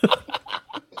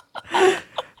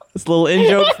 This little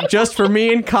in-joke just for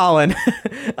me and Colin.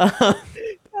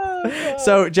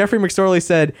 So Jeffrey McSorley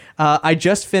said, I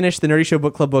just finished the Nerdy Show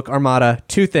Book Club book Armada.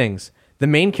 2 things. The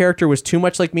main character was too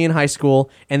much like me in high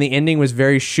school, and the ending was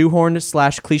very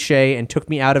shoehorned / cliche and took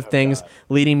me out of things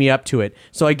leading me up to it.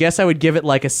 So I guess I would give it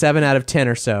like a 7 out of 10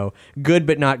 or so. Good,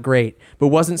 but not great. But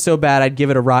wasn't so bad I'd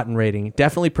give it a rotten rating.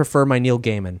 Definitely prefer my Neil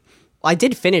Gaiman. I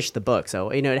did finish the book, so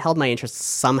it held my interest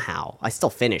somehow. I still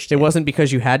finished it. It wasn't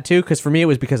because you had to? Because for me, it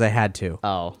was because I had to.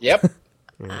 Oh. Yep.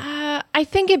 I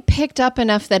think it picked up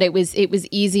enough that it was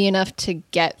easy enough to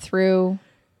get through.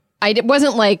 It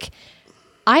wasn't like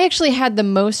I actually had the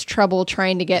most trouble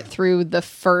trying to get through the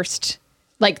first,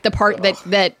 like the part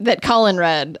that Colin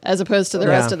read as opposed to the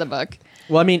rest of the book.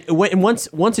 Well, I mean,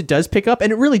 once it does pick up,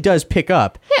 and it really does pick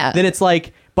up, then it's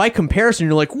like by comparison,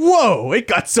 you're like, whoa, it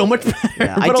got so much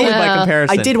better. But only by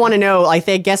comparison. I did want to know, I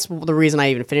guess the reason I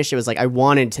even finished it was like, I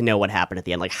wanted to know what happened at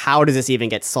the end. Like, how does this even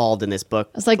get solved in this book?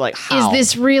 It's like how? is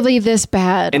this really this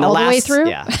bad all the way through?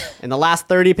 Yeah. In the last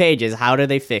 30 pages, how do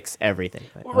they fix everything?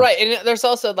 Right, and there's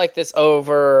also like this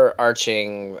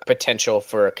overarching potential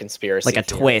for a conspiracy, like a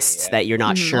theory, twist that you're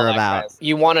not sure about.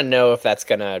 You want to know if that's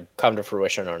gonna come to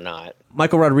fruition or not.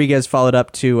 Michael Rodriguez followed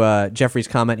up to Jeffrey's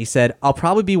comment. He said, I'll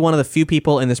probably be one of the few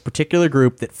people in this particular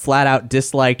group that flat out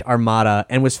disliked Armada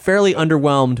and was fairly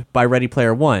underwhelmed by Ready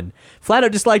Player One. Flat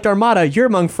out disliked Armada, you're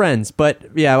among friends. But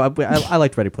yeah, I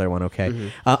liked Ready Player One,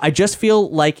 okay. I just feel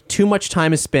like too much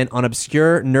time is spent on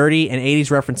obscure, nerdy, and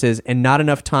 80s references and not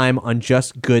enough time on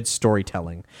just good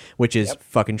storytelling, which is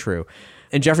fucking true.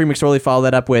 And Jeffrey McSorley followed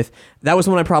that up with, that was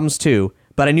one of my problems too.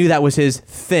 But I knew that was his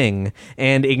thing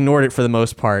and ignored it for the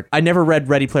most part. I never read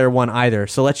Ready Player One either,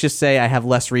 so let's just say I have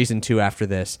less reason to after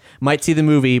this. Might see the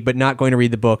movie, but not going to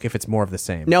read the book if it's more of the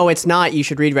same. No, it's not. You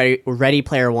should read Ready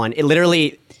Player One. It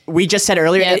literally, we just said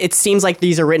earlier, it seems like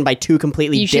these are written by two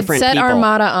completely different people. You should set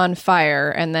Armada on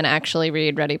fire and then actually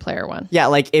read Ready Player One. Yeah,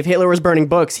 like if Hitler was burning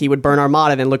books, he would burn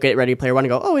Armada, then look at Ready Player One and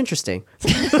go, oh, interesting.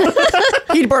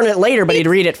 He'd burn it later, but he'd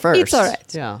read it first. It's all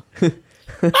right. Yeah.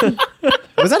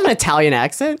 Was that an Italian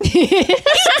accent?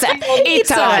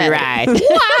 it's all right.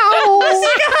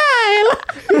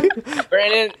 Wow.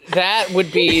 Brandon, that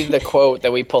would be the quote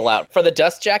that we pull out for the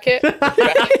dust jacket.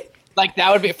 Like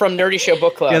that would be from Nerdy Show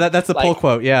Book Club. Yeah, that's the pull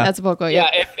quote. Yeah, that's a pull quote. Yeah,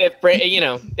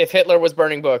 if Hitler was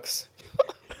burning books,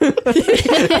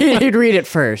 he'd read it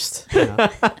first. Yeah.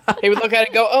 He would look at it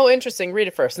and go, "Oh, interesting. Read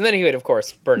it first," and then he would, of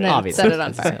course, burn it. Obviously, set it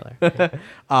on fire.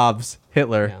 Obs,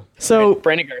 Hitler. Yeah. So,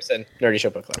 Brandon Garrison, Nerdy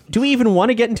Show Book Club. Do we even want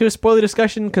to get into a spoiler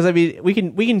discussion? Because I mean, we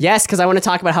can. Yes, because I want to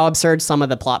talk about how absurd some of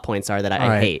the plot points are that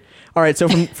I hate. All right. So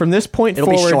from this point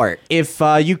It'll forward, be short. If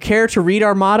you care to read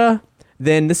Armada,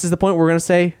 then this is the point where we're going to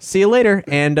say see you later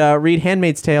and read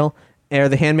Handmaid's Tale or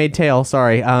The Handmaid's Tale.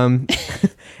 Sorry.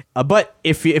 But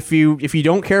if you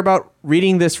don't care about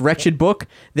reading this wretched book,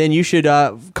 then you should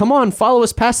come on, follow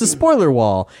us past the spoiler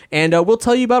wall, and we'll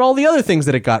tell you about all the other things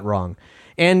that it got wrong.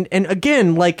 And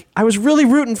again, like I was really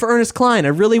rooting for Ernest Cline, I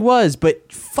really was,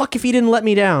 but fuck if he didn't let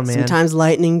me down, man. Sometimes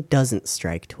lightning doesn't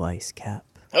strike twice, Cap.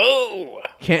 Oh,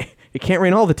 it can't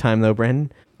rain all the time though,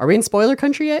 Brandon. Are we in spoiler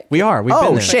country yet? We are. We've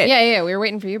been there. Shit. Yeah. We were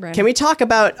waiting for you, Brandon. Can we talk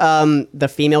about the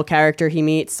female character he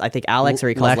meets? I think Alex, or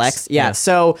he calls Lex. Yeah.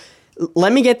 So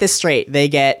let me get this straight. They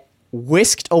get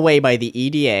whisked away by the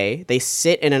EDA. They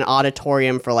sit in an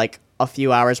auditorium for like a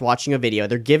few hours watching a video.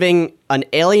 They're giving an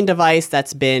alien device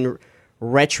that's been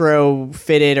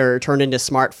retrofitted or turned into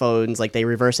smartphones, like they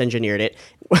reverse engineered it.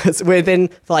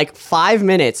 Within like 5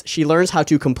 minutes, she learns how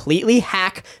to completely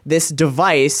hack this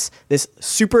device, this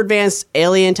super advanced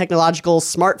alien technological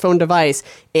smartphone device.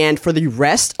 And for the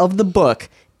rest of the book,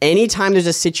 anytime there's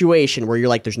a situation where you're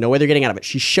like, there's no way they're getting out of it,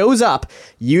 she shows up,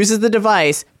 uses the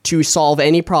device to solve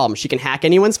any problem. She can hack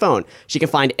anyone's phone. She can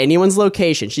find anyone's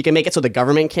location. She can make it so the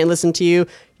government can't listen to you.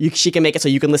 She can make it so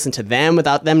you can listen to them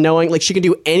without them knowing. Like, she can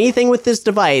do anything with this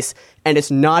device, and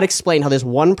it's not explained how this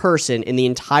one person in the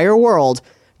entire world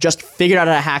just figured out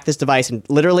how to hack this device in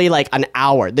literally like an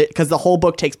hour. Because the whole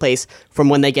book takes place from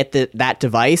when they get that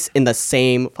device in the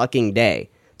same fucking day.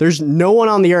 There's no one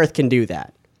on the earth can do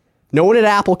that. No one at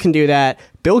Apple can do that.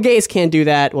 Bill Gates can't do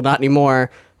that. Well, not anymore.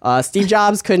 Steve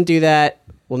Jobs couldn't do that.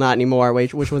 Well, not anymore.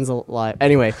 Wait, which one's alive?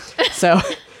 Anyway, so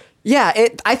yeah,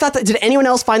 I thought that. Did anyone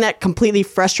else find that completely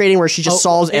frustrating, where she just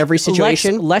solves every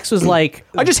situation? Lex was like,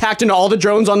 I just hacked into all the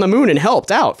drones on the moon and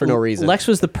helped out for no reason. Lex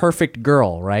was the perfect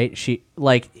girl, right? She's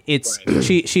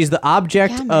the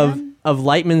object of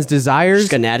Lightman's desires. She's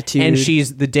got an attitude, and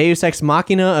she's the Deus Ex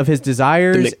Machina of his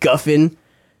desires. The MacGuffin.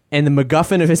 And the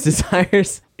MacGuffin of his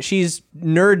desires. She's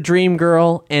nerd dream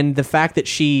girl, and the fact that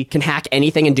she can hack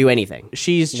anything and do anything.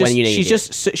 She's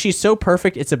so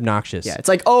perfect, it's obnoxious. Yeah, it's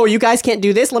like, oh, you guys can't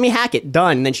do this? Let me hack it.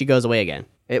 Done. And then she goes away again.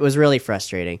 It was really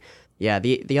frustrating. Yeah,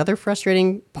 the other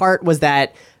frustrating part was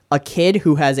that a kid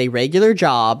who has a regular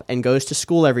job and goes to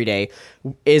school every day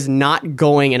is not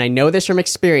going, and I know this from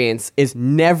experience, is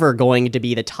never going to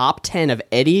be the top 10 of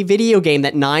any video game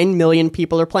that 9 million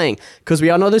people are playing. Because we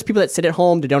all know there's people that sit at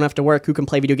home, that don't have to work, who can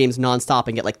play video games nonstop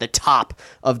and get like the top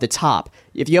of the top.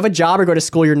 If you have a job or go to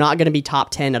school, you're not going to be top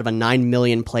 10 out of a 9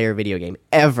 million player video game,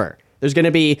 ever. There's going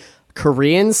to be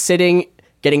Koreans sitting,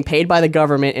 getting paid by the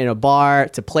government in a bar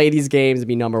to play these games and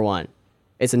be number one.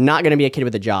 It's not going to be a kid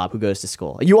with a job who goes to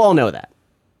school. You all know that.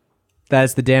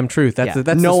 That's the damn truth.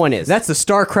 That's no one is. That's the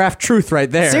StarCraft truth right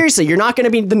there. Seriously, you're not going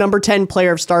to be the number 10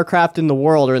 player of StarCraft in the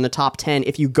world or in the top 10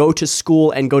 if you go to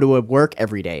school and go to work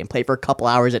every day and play for a couple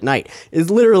hours at night. It's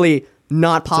literally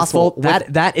not possible.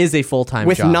 That is a full-time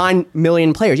with job. 9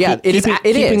 million players. Yeah,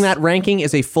 Keeping that ranking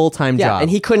is a full-time yeah, job. and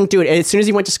he couldn't do it. As soon as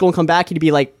he went to school and come back, he'd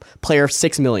be like player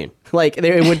 6 million. Like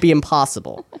it would be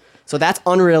impossible. So that's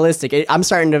unrealistic. I'm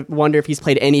starting to wonder if he's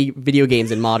played any video games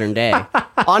in modern day.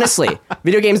 Honestly,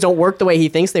 video games don't work the way he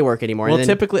thinks they work anymore. Well,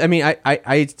 typically, I mean,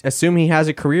 I assume he has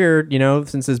a career,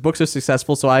 since his books are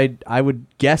successful, so I would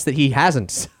guess that he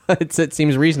hasn't. It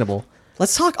seems reasonable.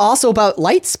 Let's talk also about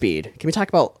light speed. Can we talk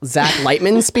about Zach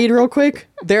Lightman's speed real quick?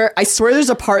 I swear there's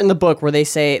a part in the book where they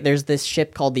say there's this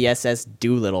ship called the SS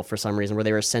Doolittle for some reason, where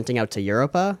they were sending out to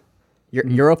Europa?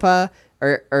 Europa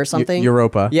or something?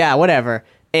 Europa. Yeah, whatever.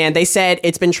 And they said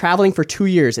it's been traveling for 2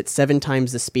 years at 7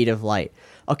 times the speed of light.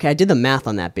 Okay, I did the math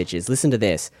on that, bitches. Listen to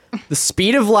this. The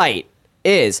speed of light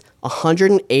is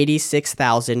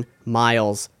 186,000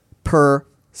 miles per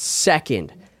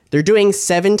second. They're doing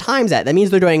 7 times that. That means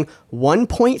they're doing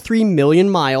 1.3 million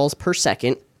miles per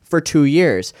second for 2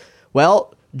 years.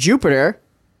 Well, Jupiter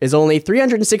is only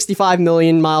 365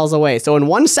 million miles away. So in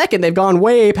 1 second, they've gone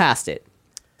way past it.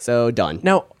 So done.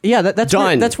 Now, yeah, that's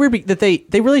done. That's weird that they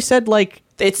really said like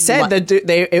it said that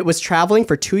it was traveling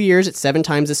for 2 years at 7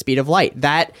 times the speed of light.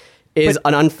 That is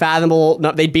an unfathomable.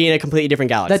 No, they'd be in a completely different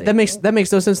galaxy. That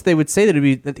makes no sense. They would say that it'd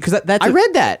be because I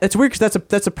read that. That's weird because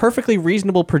that's a perfectly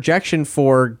reasonable projection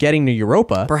for getting to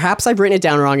Europa. Perhaps I've written it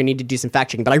down wrong and need to do some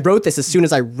fact checking. But I wrote this as soon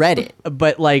as I read it.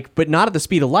 But not at the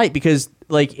speed of light because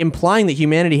implying that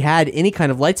humanity had any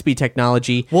kind of light speed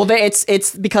technology. Well,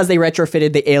 it's because they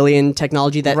retrofitted the alien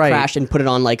technology that crashed and put it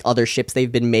on other ships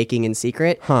they've been making in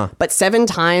secret. Huh. But 7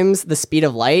 times the speed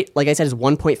of light, like I said, is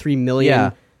 1.3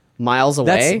 million miles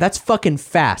away. That's fucking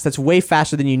fast. That's way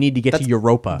faster than you need to get to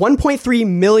Europa. 1.3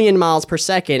 million miles per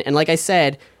second. And like I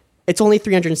said, it's only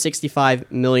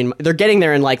 365 million. They're getting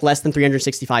there in less than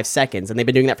 365 seconds. And they've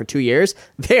been doing that for 2 years.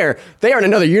 They are in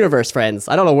another universe, friends.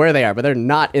 I don't know where they are, but they're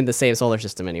not in the same solar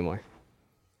system anymore.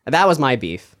 And that was my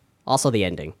beef. Also the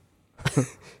ending.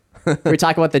 Can we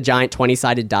talk about the giant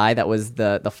 20-sided die that was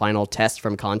the final test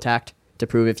from Contact to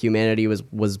prove if humanity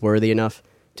was worthy enough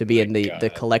to be in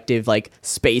the collective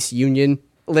space union?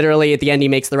 Literally at the end he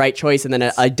makes the right choice, and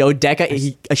then a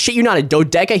dodecahedron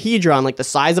the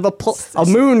size of a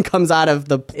moon comes out of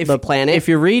the planet. If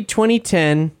you read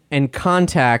 2010 and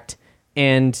Contact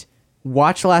and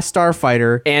watch Last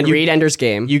Starfighter and read Ender's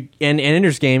Game, and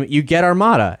Ender's Game, you get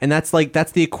Armada, and that's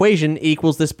the equation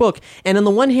equals this book. And on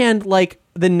the one hand,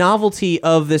 the novelty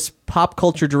of this pop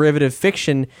culture derivative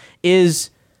fiction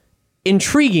is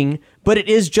intriguing, but it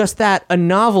is just that, a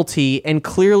novelty, and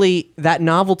clearly that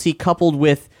novelty coupled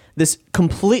with this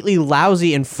completely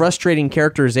lousy and frustrating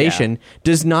characterization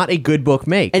does not a good book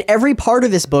make. And every part of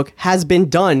this book has been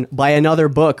done by another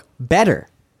book better.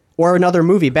 Or another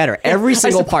movie better. Every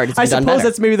single part has been done better. I suppose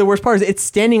that's maybe the worst part. Is it's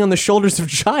standing on the shoulders of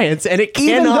giants, and it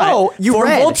Even cannot though you form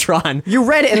read Voltron. You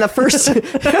read it in the first...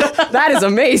 That is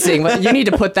amazing. You need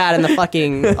to put that in the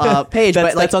fucking page.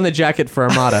 That's on the jacket for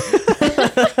Armada.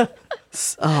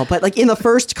 Oh, but in the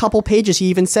first couple pages, he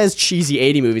even says cheesy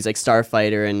 80 movies like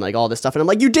Starfighter and all this stuff. And I'm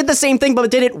like, you did the same thing, but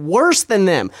did it worse than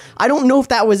them. I don't know if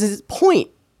that was his point.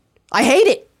 I hate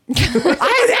it. I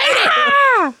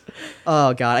hate it.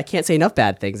 Oh, God. I can't say enough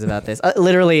bad things about this.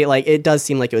 Literally, it does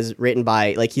seem like it was written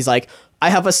by, he's like, I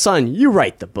have a son. You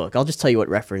write the book. I'll just tell you what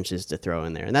references to throw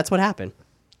in there. And that's what happened.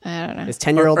 I don't know. His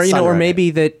 10-year-old son. Or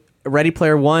maybe that Ready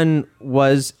Player One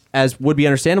was, as would be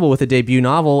understandable with a debut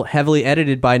novel, heavily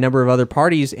edited by a number of other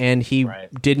parties, and he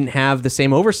didn't have the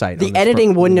same oversight. The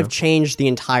editing wouldn't have changed the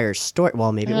entire story.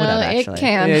 Well, maybe it would have, actually. It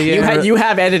can. You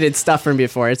have edited stuff from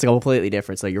before. It's completely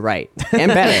different, so you're right. And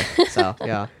better. So,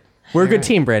 yeah. We're a good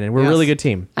team, Brandon. We're a really good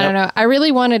team. I don't know. I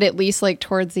really wanted at least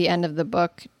towards the end of the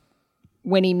book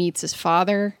when he meets his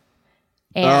father.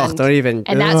 And, don't even.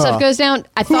 And that stuff goes down.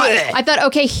 I thought,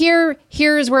 okay,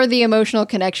 here's where the emotional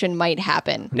connection might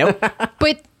happen. Nope.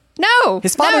 But no.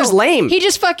 His father's lame. He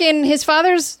just his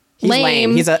father's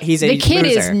lame. He's a the kid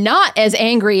loser. is not as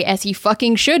angry as he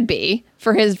fucking should be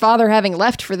for his father having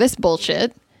left for this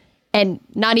bullshit and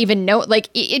not even know.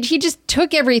 He just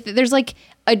took everything. There's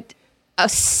a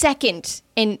second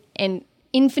and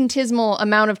infinitesimal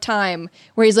amount of time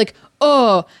where he's like,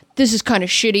 oh, this is kind of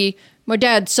shitty. My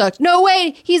dad sucks. No,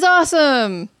 wait, he's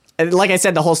awesome. And like I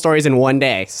said, the whole story's in one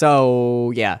day.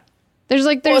 So, yeah. There's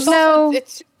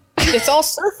it's all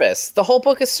surface. The whole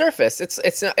book is surface.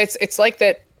 It's like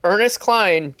that Ernest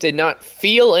Cline did not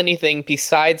feel anything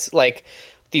besides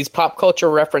these pop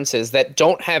culture references that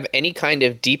don't have any kind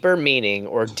of deeper meaning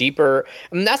or deeper.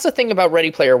 I mean, that's the thing about Ready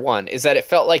Player One, is that it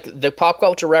felt like the pop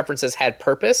culture references had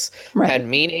purpose, had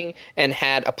meaning, and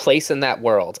had a place in that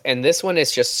world. And this one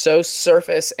is just so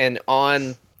surface and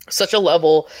on such a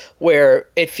level where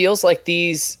it feels like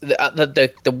the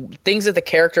things that the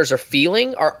characters are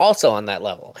feeling are also on that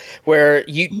level. Where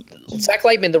Zach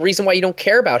Lightman, the reason why you don't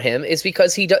care about him is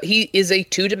because he is a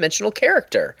 2-dimensional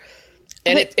character,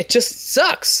 and it just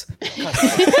sucks.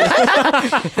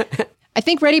 I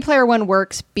think Ready Player One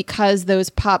works because those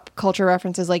pop culture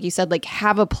references, like you said, like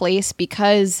have a place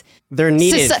because they're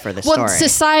needed for the story. Well,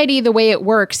 society, the way it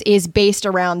works, is based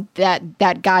around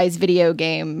that guy's video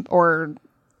game, or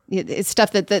it's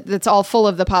stuff that's all full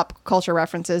of the pop culture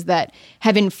references that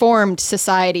have informed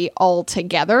society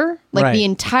altogether, like Right. the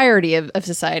entirety of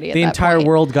society. At The that entire point.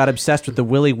 world got obsessed with the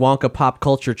Willy Wonka pop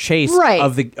culture chase Right.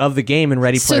 of the game in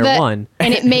Ready So Player that- One.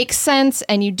 And it makes sense,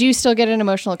 and you do still get an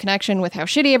emotional connection with how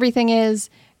shitty everything is.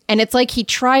 And it's like he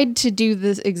tried to do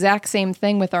the exact same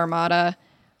thing with Armada,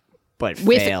 but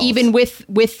with failed. even with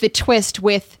the twist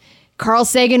with Carl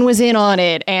Sagan was in on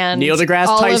it, and Neil deGrasse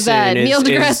all Tyson of that. is- Neil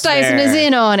deGrasse is Tyson is there.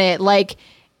 in on it. Like,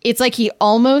 it's like he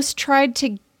almost tried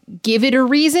to give it a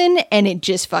reason, and it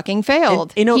just fucking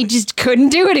failed. He just couldn't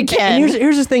do it again. And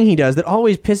here's the thing he does that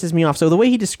always pisses me off. So the way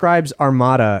he describes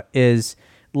Armada is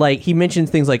like he mentions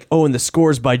things like, oh, and the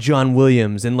scores by John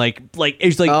Williams, and like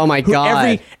it's like, oh my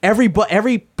God.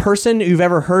 every person you've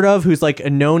ever heard of who's like a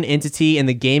known entity in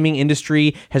the gaming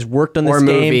industry has worked on this Or game,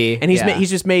 movie, and he's yeah.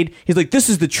 he's like, this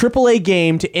is the AAA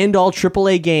game to end all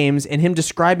AAA games, and him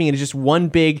describing it as just one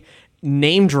big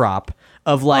name drop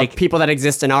of like people that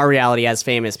exist in our reality as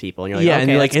famous people. And you're like, yeah, okay,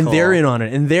 and you're like, that's and cool. they're in on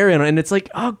it, and they're in on it, and it's like,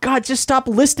 oh God, just stop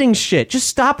listing shit. Just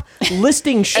stop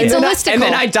listing shit. And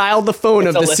then I dialed the phone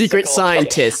of It's a the secret listicle.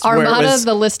 scientist. where it Armada was-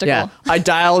 the listicle. Yeah, I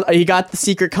dialed. He got the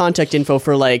secret contact info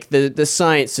for like the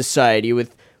Science Society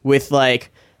with like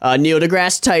Neil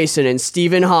deGrasse Tyson and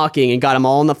Stephen Hawking, and got them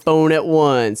all on the phone at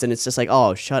once. And it's just like,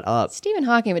 oh, shut up. Stephen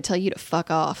Hawking would tell you to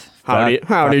fuck off. How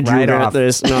did you right get off.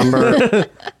 this number?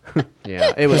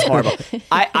 Yeah, it was horrible.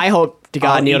 I hope to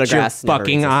God I'll Neil eat your deGrasse never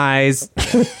fucking reads eyes.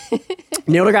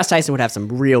 Neil deGrasse Tyson would have some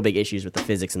real big issues with the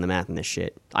physics and the math and this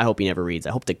shit. I hope he never reads.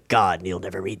 I hope to God Neil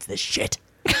never reads this shit.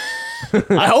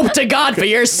 I hope to God for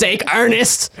your sake,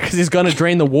 Ernest. Because he's gonna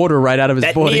drain the water right out of his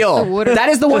That body. Neil. That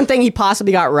is the one thing he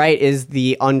possibly got right, is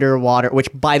the underwater, which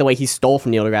by the way he stole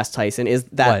from Neil deGrasse Tyson, is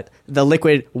that What? the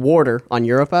liquid water on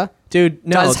Europa, Dude,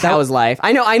 no, does house life.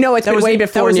 I know it's been way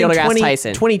before Neil deGrasse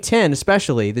Tyson. 2010,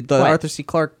 especially the What? Arthur C.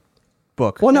 Clarke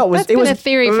book. Well, no, That's been a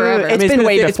theory forever. It's been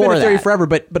way it's been before a theory that. forever,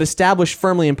 but established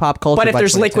firmly in pop culture. But if by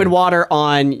there's 2010. liquid water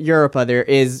on Europa, there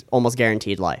is almost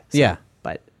guaranteed life. So, Yeah.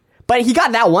 But he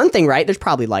got that one thing right. There's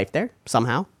probably life there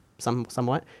somehow,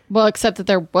 somewhat. Well, except that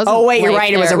there wasn't. Oh wait, you're life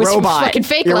right. It was there. a robot. fucking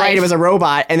fake You're life. right. It was a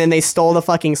robot, and then they stole the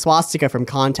fucking swastika from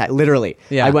Contact. Literally.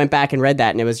 Yeah. I went back and read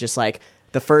that, and it was just like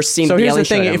the first scene. So of the here's the alien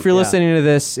thing: showed if him. you're Yeah. listening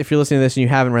to this, and you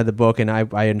haven't read the book, and I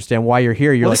understand why you're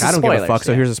here, you're Well, like, this I is don't give a spoilers, fuck.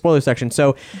 So yeah. here's a spoiler section.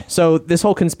 So this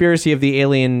whole conspiracy of the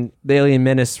alien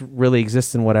menace really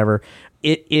exists and whatever.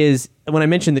 It is, when I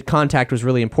mentioned that Contact was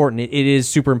really important, it is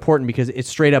super important because it's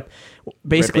straight up,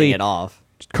 basically, ripping it off.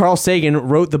 Carl Sagan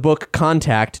wrote the book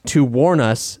Contact to warn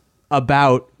us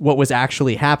about what was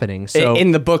actually happening. So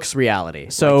In the book's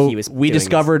reality. So like he was we doing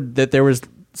discovered that there was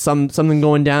something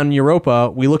going down in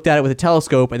Europa. We looked at it with a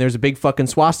telescope, and there's a big fucking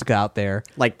swastika out there,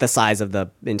 this, like the size of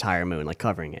the entire moon, like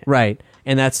covering it. right?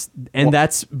 And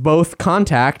that's both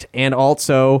Contact and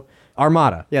also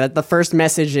Armada. Yeah, the first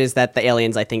message is that the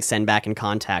aliens, I think, send back in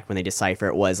Contact when they decipher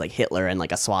it was like Hitler and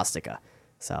like a swastika.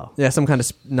 So Yeah, some kind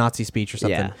of Nazi speech or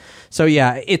something. Yeah. So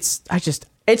yeah, it's If I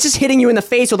and this is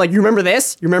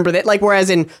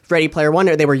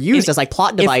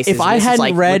hadn't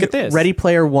like, read look at this. Ready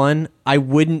Player One, I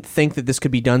wouldn't think that this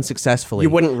could be done successfully. You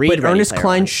wouldn't read But Ready Ernest Player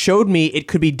Cline One. showed me it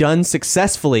could be done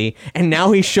successfully, and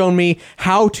now he's shown me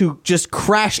how to just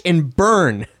crash and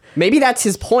burn. Maybe that's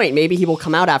his point. Maybe he will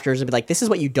come out afterwards and be like, this is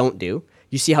what you don't do.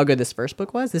 You see how good this first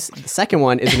book was? The second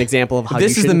one is an example of how This you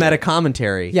is the shouldn't meta do it.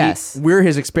 commentary. Yes. We're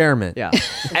his experiment. Yeah.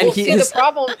 And Well, he see, is...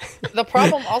 the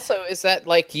problem also is that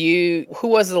like who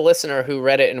was the listener who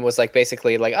read it and was like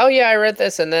basically like, oh yeah, I read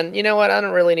this, and then you know what, I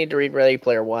don't really need to read Ready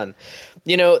Player One.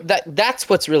 You know, that's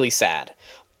what's really sad,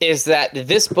 is that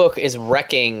this book is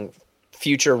wrecking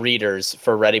future readers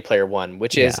for Ready Player One,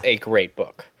 which is a great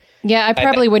book. Yeah, I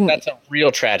probably wouldn't. That's a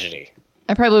real tragedy.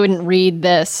 I probably wouldn't read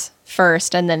this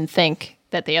first and then think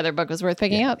that the other book was worth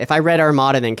picking up. If I read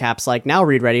Armada and then Cap's like, now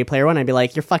read Ready Player One, I'd be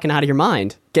like, you're fucking out of your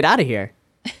mind. Get out of here.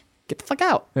 Get the fuck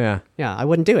out. Yeah. Yeah, I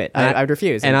wouldn't do it. I'd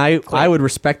refuse. And I would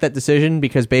respect that decision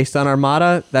because based on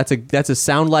Armada, that's a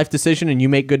sound life decision, and you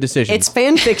make good decisions. It's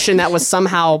fan fiction that was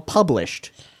somehow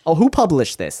published. Oh, who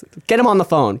published this? Get him on the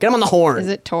phone. Get him on the horn. Is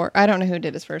it Tor? I don't know who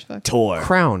did his first book. Tor?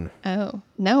 Crown. Oh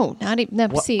no, not even. No,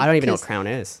 see, I don't even know what 'cause Crown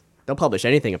is. They'll publish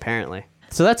anything apparently.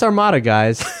 So that's Armada,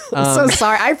 guys. I'm so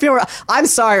sorry. I'm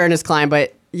sorry, Ernest Klein,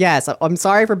 but yes, I'm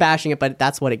sorry for bashing it, but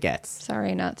that's what it gets.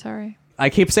 Sorry, not sorry. I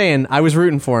keep saying I was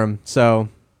rooting for him, so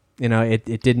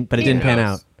it didn't pan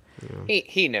out.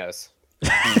 He knows.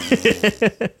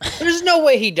 There's no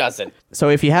way he doesn't. So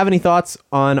if you have any thoughts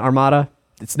on Armada,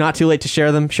 it's not too late to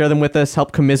share them. Share them with us.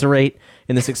 Help commiserate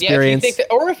in this experience.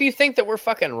 If you think that we're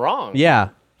fucking wrong. Yeah,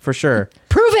 for sure.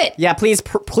 Prove it. Yeah,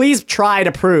 please try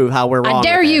to prove how we're wrong. I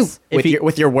dare you.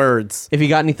 With your words. If you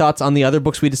got any thoughts on the other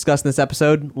books we discussed in this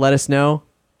episode, let us know.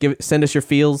 Send us your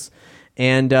feels.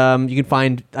 And you can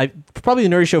find, probably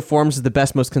the Nerdy Show forums is the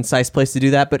best, most concise place to do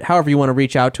that. But however you want to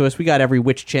reach out to us, we got every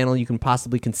witch channel you can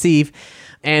possibly conceive.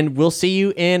 And we'll see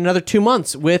you in another 2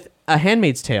 months with A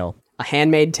Handmaid's Tale. A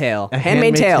Handmaid's Tale.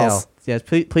 Handmaid's Tales. Yes,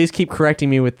 please keep correcting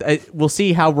me with. We'll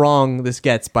see how wrong this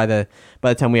gets by the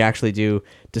time we actually do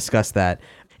discuss that.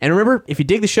 And remember, if you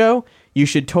dig the show, you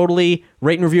should totally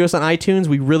rate and review us on iTunes.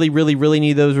 We really, really, really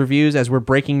need those reviews as we're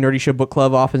breaking Nerdy Show Book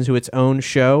Club off into its own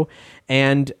show.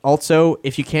 And also,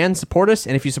 if you can, support us.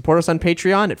 And if you support us on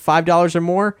Patreon at $5 or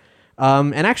more,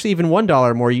 and actually even $1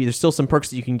 or more, there's still some perks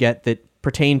that you can get that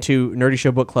pertain to Nerdy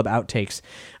Show Book Club outtakes.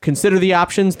 Consider the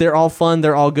options. They're all fun.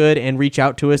 They're all good. And reach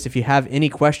out to us if you have any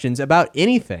questions about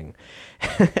anything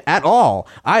at all.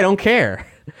 I don't care.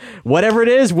 Whatever it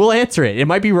is, we'll answer it. It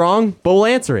might be wrong, but we'll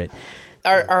answer it.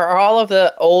 Are all of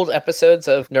the old episodes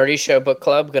of Nerdy Show Book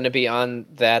Club going to be on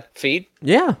that feed?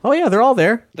 Yeah. Oh, yeah. They're all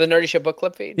there. The Nerdy Show Book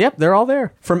Club feed? Yep, they're all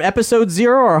there. From episode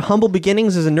 0, our humble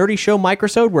beginnings as a Nerdy Show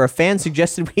microsode where a fan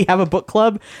suggested we have a book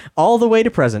club, all the way to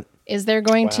present. Is there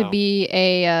going to be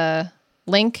a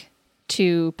link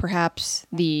to perhaps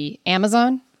the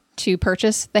Amazon to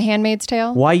purchase The Handmaid's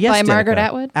Tale? Why, yes, by Margaret Danica.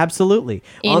 Atwood? Absolutely.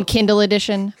 In Kindle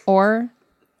edition or...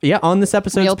 Yeah, on this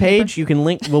episode's Real paper? page, you can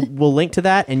link. We'll link to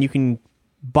that, and you can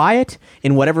buy it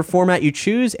in whatever format you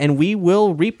choose, and we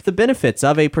will reap the benefits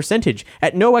of a percentage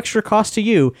at no extra cost to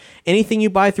you. Anything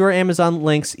you buy through our Amazon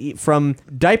links, from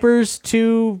diapers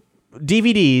to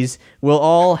DVDs, will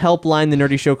all help line the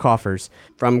Nerdy Show coffers.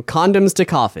 From condoms to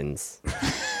coffins.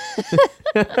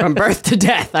 From birth to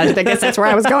death. I guess that's where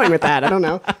I was going with that. I don't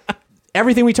know.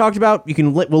 Everything we talked about,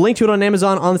 we'll link to it on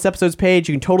Amazon on this episode's page.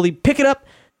 You can totally pick it up,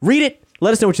 read it,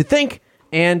 let us know what you think,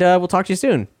 and we'll talk to you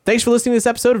soon. Thanks for listening to this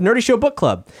episode of Nerdy Show Book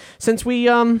Club. Since we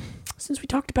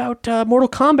talked about Mortal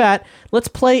Kombat, let's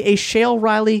play a Shale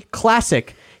Riley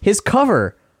classic, his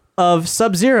cover of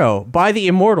Sub-Zero by the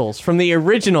Immortals from the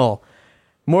original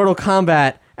Mortal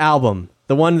Kombat album,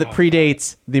 the one that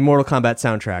predates the Mortal Kombat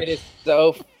soundtrack. It is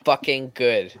so fucking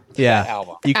good. Yeah. That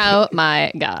album. Oh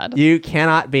my God. You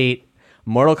cannot beat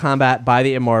Mortal Kombat by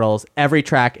the Immortals. Every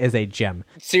track is a gem.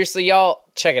 Seriously, y'all,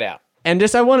 check it out. And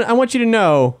just I want you to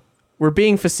know, we're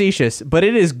being facetious, but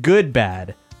it is good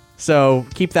bad. So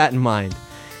keep that in mind.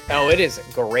 Oh, it is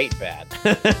great bad.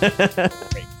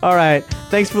 All right.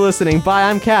 Thanks for listening. Bye,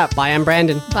 I'm Cap. Bye, I'm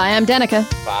Brandon. Bye, I'm Danica.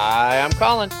 Bye, I'm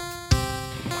Colin.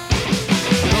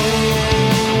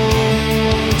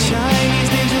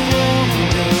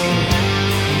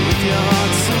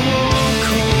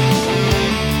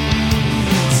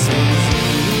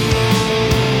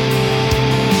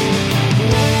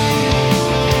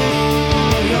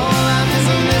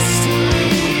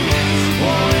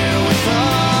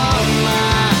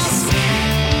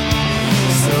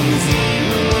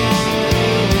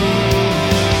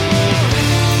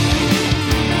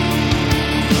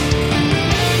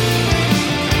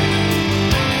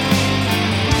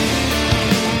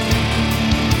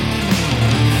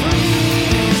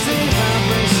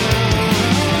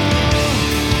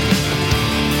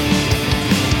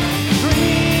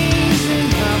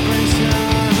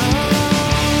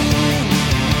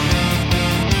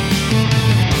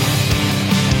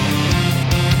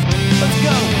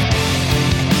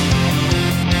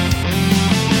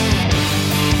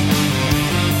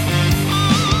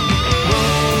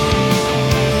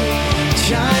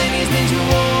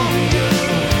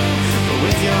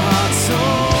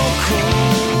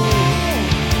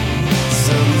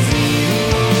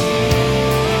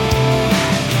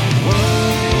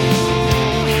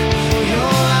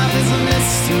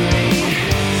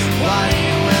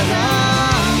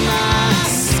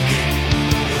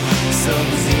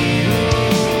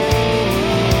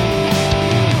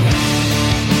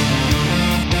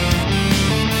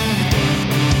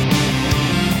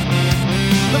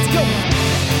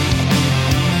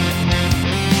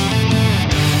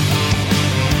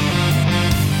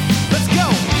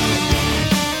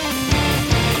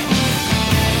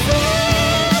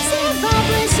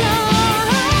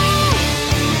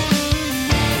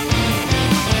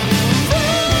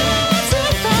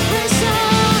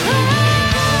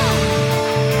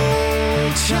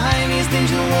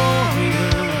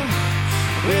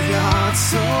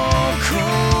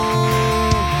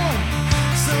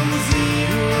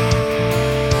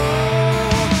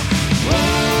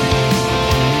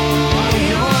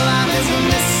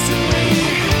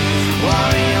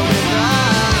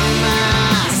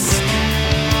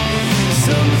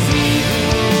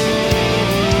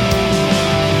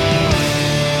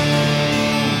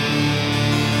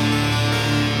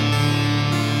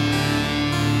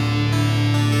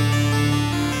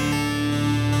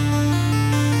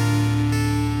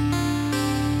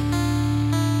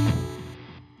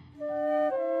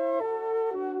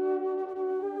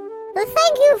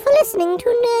 Thank you for listening to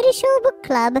Nerdy Show Book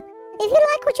Club. If you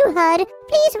like what you heard,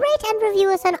 please rate and review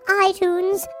us on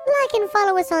iTunes, like and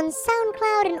follow us on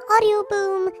SoundCloud and Audio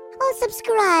Boom, or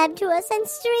subscribe to us and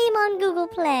stream on Google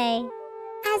Play.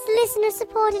 As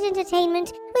listener-supported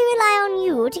entertainment, we rely on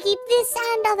you to keep this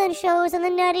and other shows on the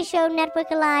Nerdy Show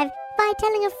Network alive by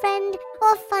telling a friend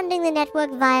or funding the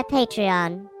network via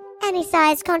Patreon. Any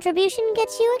size contribution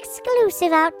gets you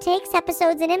exclusive outtakes,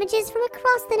 episodes, and images from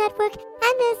across the network,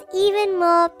 and there's even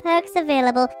more perks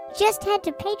available. Just head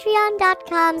to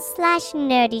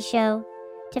patreon.com/nerdyshow.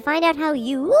 To find out how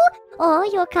you or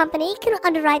your company can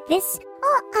underwrite this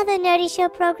or other Nerdy Show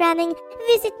programming,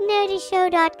 visit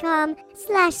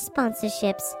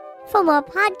nerdyshow.com/sponsorships. For more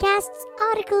podcasts,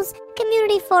 articles,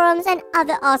 community forums, and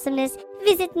other awesomeness,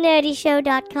 visit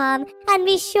nerdyshow.com and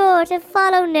be sure to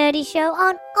follow Nerdy Show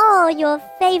on all your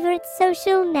favorite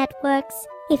social networks.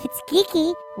 If it's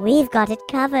geeky, we've got it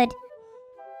covered.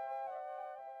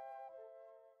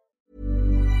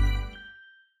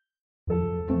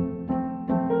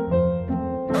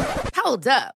 Hold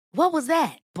up. What was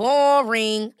that?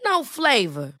 Boring. No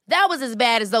flavor. That was as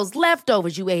bad as those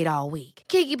leftovers you ate all week.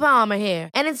 Keke Palmer here,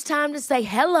 and it's time to say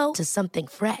hello to something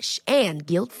fresh and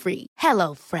guilt-free.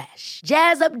 Hello Fresh.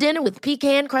 Jazz up dinner with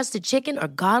pecan-crusted chicken or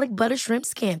garlic butter shrimp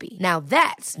scampi. Now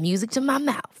that's music to my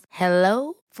mouth.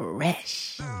 Hello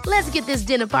Fresh. Let's get this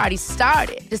dinner party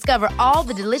started. Discover all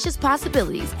the delicious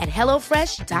possibilities at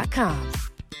HelloFresh.com.